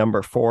technically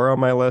number 4 on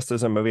my list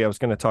as a movie I was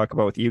going to talk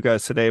about with you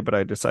guys today, but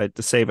I decided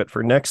to save it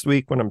for next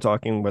week when I'm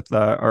talking with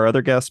our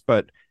other guests.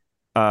 But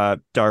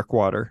Dark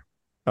Water.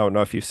 I don't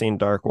know if you've seen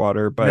Dark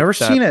Water, but never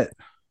seen it.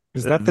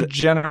 Is that the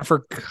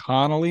Jennifer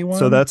Connelly one?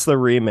 So that's the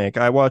remake.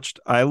 I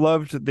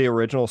loved the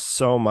original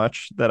so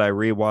much that I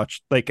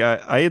rewatched. Like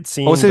I had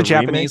seen. Oh, is it a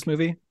Japanese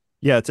movie?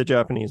 Yeah, it's a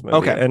Japanese movie.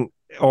 Okay. And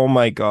oh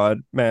my God,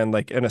 man,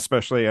 like, and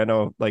especially I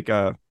know like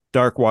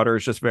Dark Water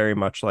is just very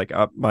much like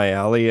up my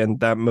alley, and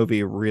that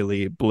movie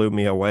really blew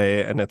me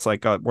away. And it's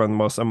like one of the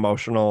most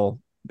emotional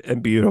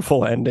and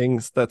beautiful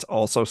endings that's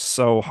also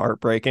so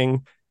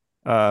heartbreaking.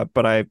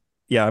 But I'm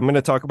going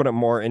to talk about it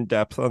more in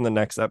depth on the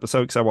next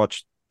episode because I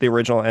watched the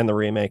original and the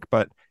remake,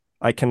 but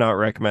I cannot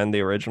recommend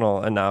the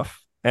original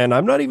enough. And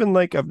I'm not even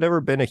like, I've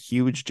never been a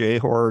huge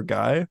J-horror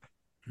guy,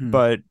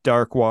 but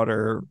Dark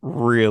Water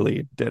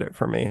really did it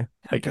for me.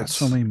 Like it's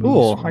so many movies.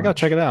 Cool. I gotta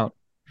check it out.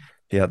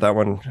 Yeah, that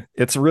one,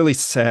 it's really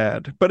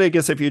sad. But I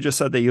guess if you just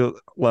said that you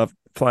love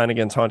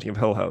Flanagan's Haunting of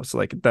Hill House,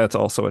 like that's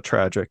also a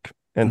tragic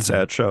and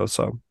sad show.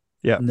 So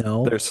yeah,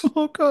 there's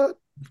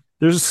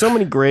there's so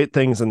many great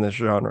things in this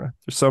genre.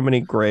 There's so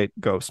many great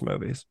ghost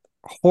movies.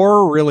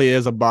 Horror really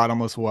is a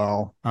bottomless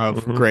well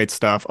of great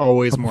stuff.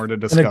 Always more to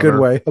discover. In a good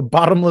way. A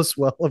bottomless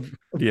well of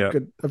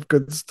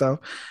good stuff.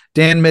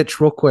 Dan, Mitch,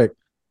 real quick.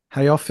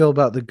 How y'all feel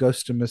about The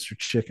Ghost of Mr.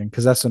 Chicken?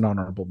 Because that's an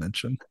honorable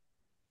mention.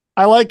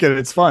 I like it.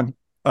 It's fun.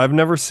 I've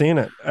never seen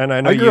it. And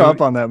I know I grew up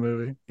on that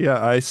movie.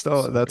 Yeah,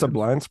 that's a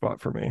blind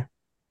spot for me.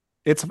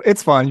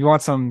 It's fun. You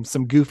want some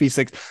goofy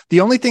six. The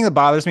only thing that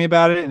bothers me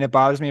about it, and it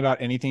bothers me about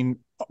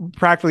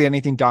practically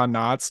anything Don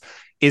Knotts,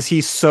 is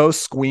he's so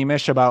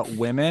squeamish about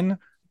women,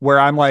 where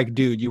I'm like,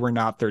 dude, you were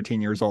not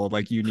 13 years old.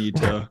 Like, you need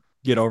to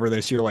get over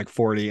this. You're like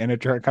 40. And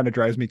it kind of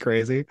drives me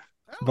crazy.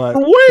 But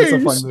it's a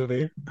fun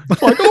movie.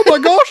 Like, oh my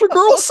gosh, a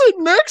girl's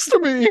sitting next to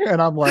me.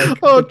 And I'm like,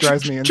 it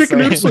drives me insane.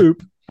 Chicken and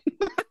soup.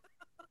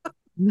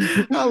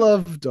 I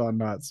love Don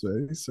Knotts,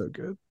 man. He's so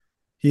good.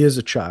 He is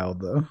a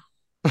child, though.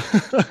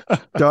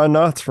 Don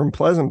Knotts from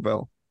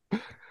Pleasantville.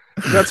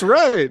 That's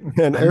right.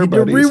 And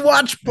everybody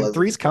rewatch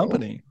Three's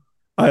Company.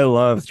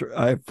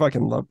 I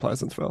fucking love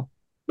Pleasantville.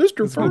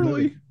 Mr.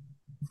 Furley.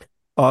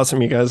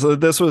 Awesome, you guys. Do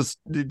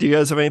you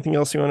guys have anything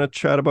else you want to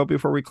chat about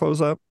before we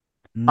close up?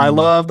 I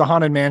love The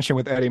Haunted Mansion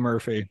with Eddie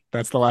Murphy.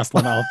 That's the last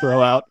one I'll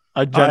throw out.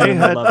 I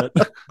genuinely love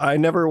it. I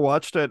never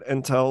watched it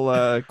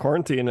until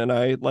quarantine, and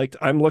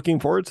I'm looking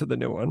forward to the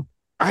new one.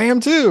 I am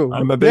too.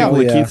 I'm a big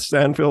Lakeith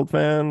Stanfield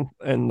fan,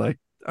 and like,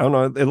 I don't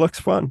know, it looks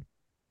fun.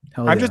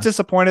 I'm just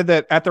disappointed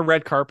that at the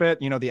red carpet,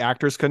 the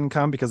actors couldn't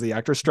come because of the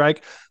actors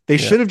strike. They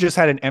should have just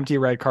had an empty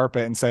red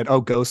carpet and said,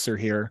 "Oh, ghosts are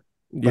here."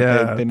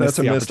 But they that's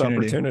a missed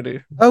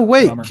opportunity. Oh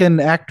wait, can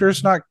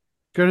actors not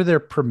go to their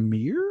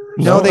premiere?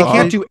 No, they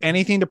can't do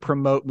anything to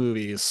promote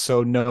movies.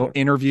 So no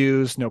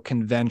interviews, no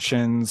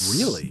conventions.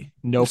 Really?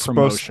 No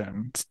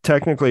promotion.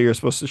 Technically, you're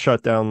supposed to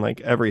shut down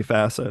like every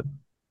facet.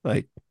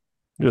 Like,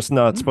 you're just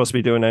not supposed to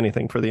be doing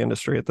anything for the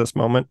industry at this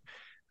moment.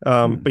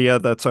 But yeah,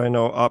 that's, I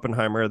know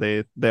Oppenheimer,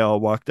 they all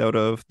walked out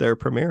of their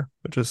premiere,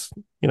 which is,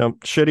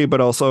 shitty,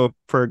 but also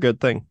for a good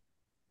thing.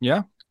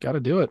 Yeah, got to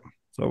do it.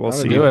 So we'll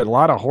see. Do it. A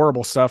lot of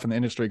horrible stuff in the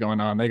industry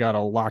going on. They got to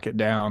lock it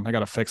down. They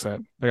got to fix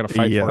it. They got to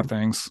fight for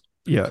things.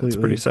 Yeah, it's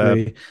pretty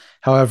sad.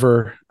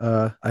 However,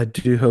 I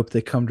do hope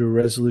they come to a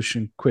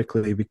resolution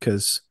quickly,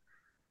 because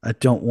I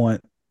don't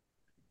want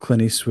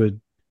Clint Eastwood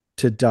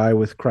to die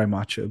with Cry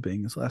Macho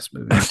being his last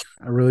movie.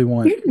 I really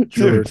want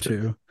Juror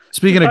 2.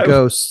 Speaking of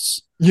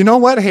ghosts. You know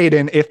what,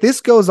 Hayden? If this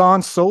goes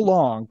on so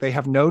long, they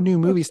have no new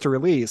movies to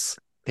release.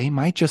 They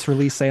might just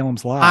release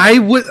Salem's Lot.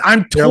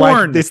 I'm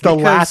torn. It's the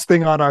last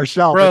thing on our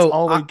shelf. Bro, it's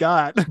all we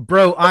got.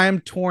 Bro, I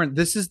am torn.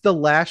 This is the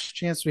last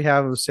chance we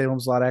have of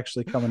Salem's Lot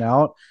actually coming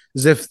out.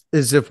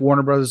 As if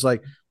Warner Brothers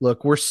like,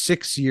 look, we're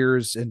 6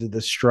 years into the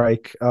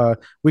strike.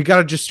 We got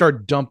to just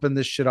start dumping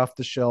this shit off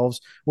the shelves.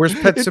 Where's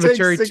Pet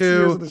Cemetery 2? 6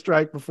 years of the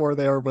strike before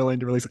they are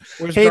willing to release it.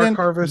 Where's Hayden, Dark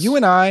Harvest? you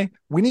and I,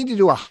 we need to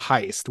do a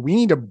heist. We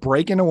need to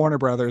break into Warner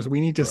Brothers. We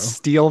need to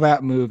steal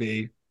that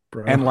movie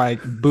and like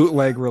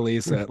bootleg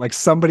release it. Like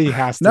somebody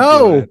has to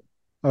do it.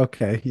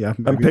 Okay, yeah.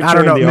 I'm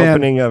picturing the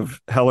opening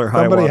of Hell or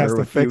High Somebody Water has to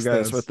with fix you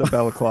guys this. with the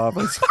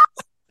balaclavas.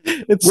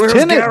 It's Where's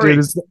Tenet, Gary? dude.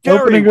 It's the Gary,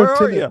 opening where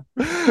of are Tenet.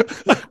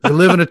 you? We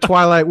live in a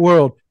twilight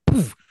world.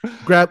 Poof.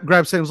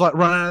 Grab Salem's Lot,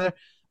 run out of there.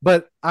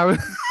 But I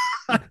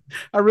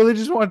really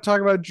just want to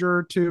talk about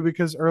Juror 2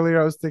 because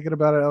earlier I was thinking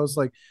about it. I was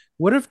like,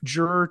 what if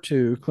Juror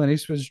 2, Clint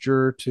Eastwood's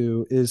Juror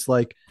 2, is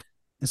like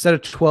instead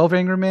of 12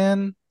 angry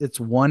men, it's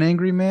one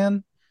angry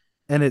man,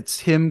 and it's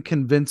him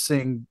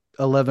convincing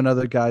 11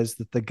 other guys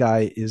that the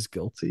guy is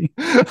guilty.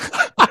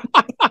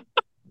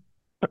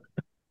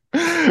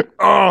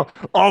 Oh,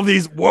 all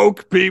these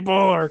woke people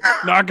are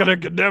not going to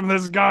condemn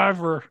this guy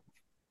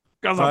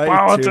because of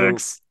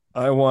politics.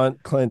 I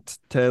want Clint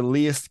to at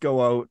least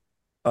go out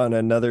on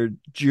another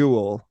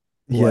Jewel.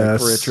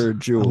 Yes, like Richard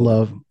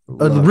Jewell.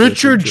 I love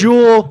Richard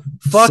Jewell.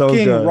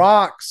 Fucking so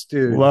rocks,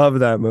 dude. Love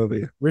that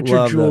movie.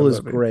 Richard Jewell is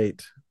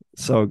great.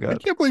 So I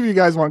good. can't believe you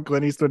guys want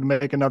Clint Eastwood to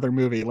make another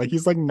movie. Like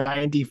he's like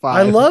 95.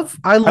 I love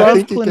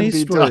think he Clint can be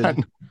Eastwood.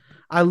 done.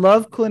 I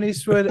love Clint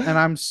Eastwood, and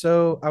I was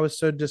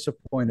so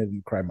disappointed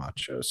in Cry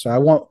Macho. So I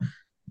want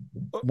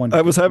one.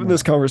 I was having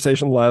this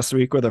conversation last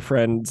week with a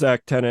friend,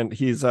 Zach Tennant.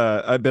 He's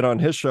I've been on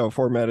his show,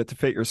 Formatted to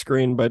Fit Your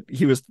Screen, but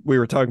we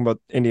were talking about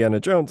Indiana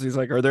Jones. He's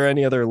like, are there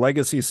any other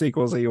legacy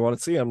sequels that you want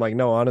to see? I'm like,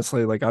 no,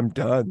 honestly, like I'm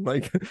done.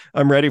 Like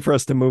I'm ready for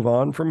us to move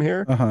on from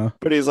here.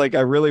 But he's like,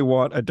 I really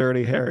want a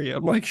Dirty Harry.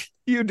 I'm like,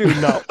 you do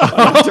not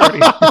want a Dirty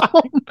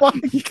Oh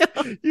my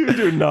God. You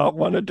do not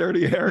want a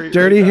Dirty Harry.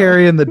 Dirty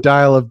Harry and the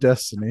Dial of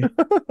Destiny.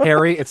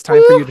 Harry, it's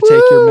time for you to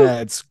take your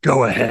meds.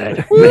 Go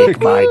ahead. Make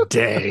my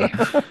day.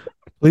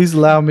 Please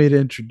allow me to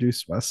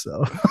introduce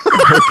myself.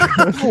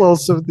 A little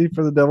sympathy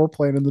for the devil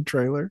playing in the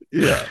trailer.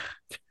 Yeah.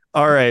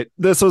 All right.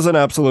 This was an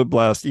absolute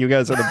blast. You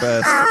guys are the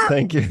best.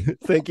 Thank you.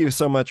 Thank you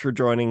so much for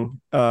joining.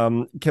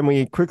 Can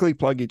we quickly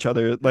plug each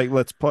other? Like,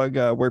 let's plug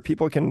where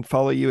people can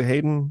follow you,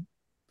 Hayden.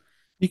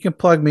 You can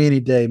plug me any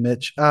day,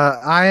 Mitch.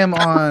 I am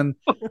on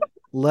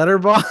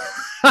Letterboxd.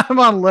 I'm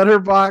on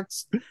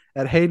Letterboxd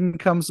at Hayden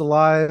Comes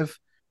Alive.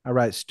 I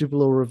write stupid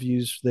little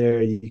reviews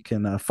there. You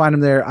can find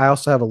them there. I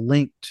also have a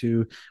link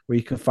to where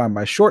you can find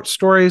my short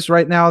stories.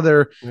 Right now,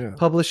 they're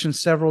published in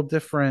several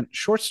different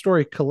short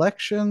story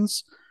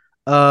collections,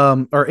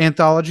 or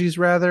anthologies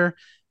rather.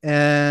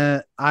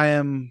 And I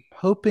am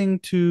hoping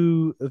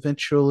to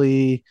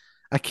eventually.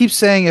 I keep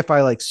saying if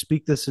I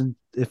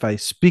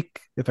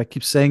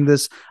keep saying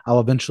this, I'll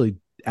eventually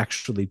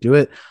actually do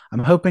it. I'm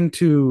hoping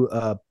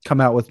to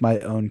come out with my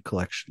own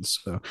collections,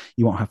 so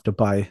you won't have to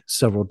buy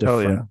several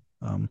different.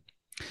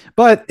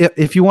 But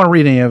if you want to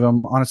read any of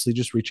them, honestly,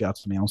 just reach out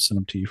to me. I'll send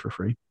them to you for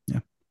free. Yeah.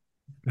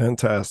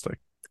 Fantastic.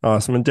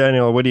 Awesome. And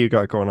Daniel, what do you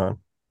got going on?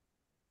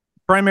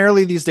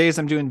 Primarily these days,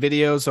 I'm doing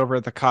videos over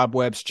at the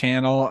Cobwebs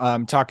channel,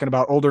 talking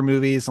about older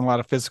movies and a lot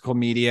of physical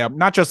media,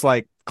 not just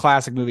like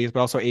classic movies,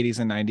 but also 80s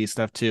and 90s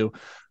stuff too.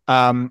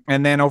 And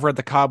then over at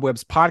the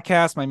Cobwebs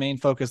podcast, my main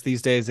focus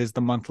these days is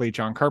the monthly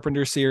John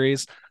Carpenter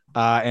series.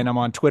 And I'm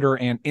on Twitter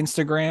and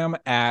Instagram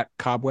at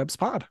Cobwebs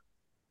Pod.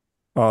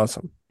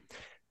 Awesome.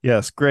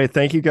 Yes, great.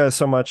 Thank you guys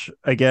so much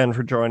again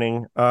for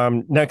joining.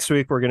 Next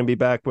week, we're going to be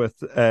back with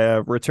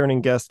returning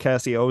guest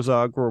Cassie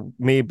Ozog, where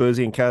me,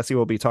 Boozy, and Cassie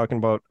will be talking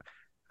about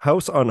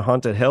House on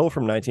Haunted Hill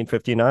from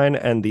 1959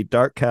 and the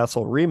Dark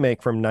Castle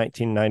remake from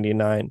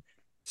 1999,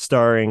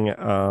 starring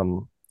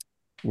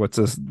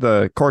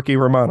the Corky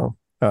Romano,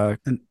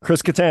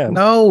 Chris Kattan.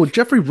 No,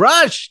 Jeffrey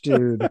Rush,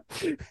 dude.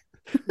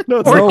 No,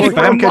 it's Corky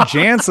Famke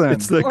Janssen.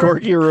 It's the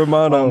Corky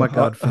Romano. Oh my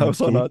God,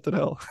 House on Haunted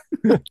Hill.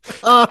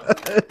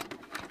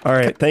 All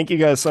right. Thank you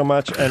guys so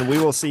much. And we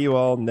will see you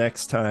all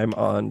next time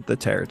on The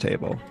Terror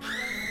Table.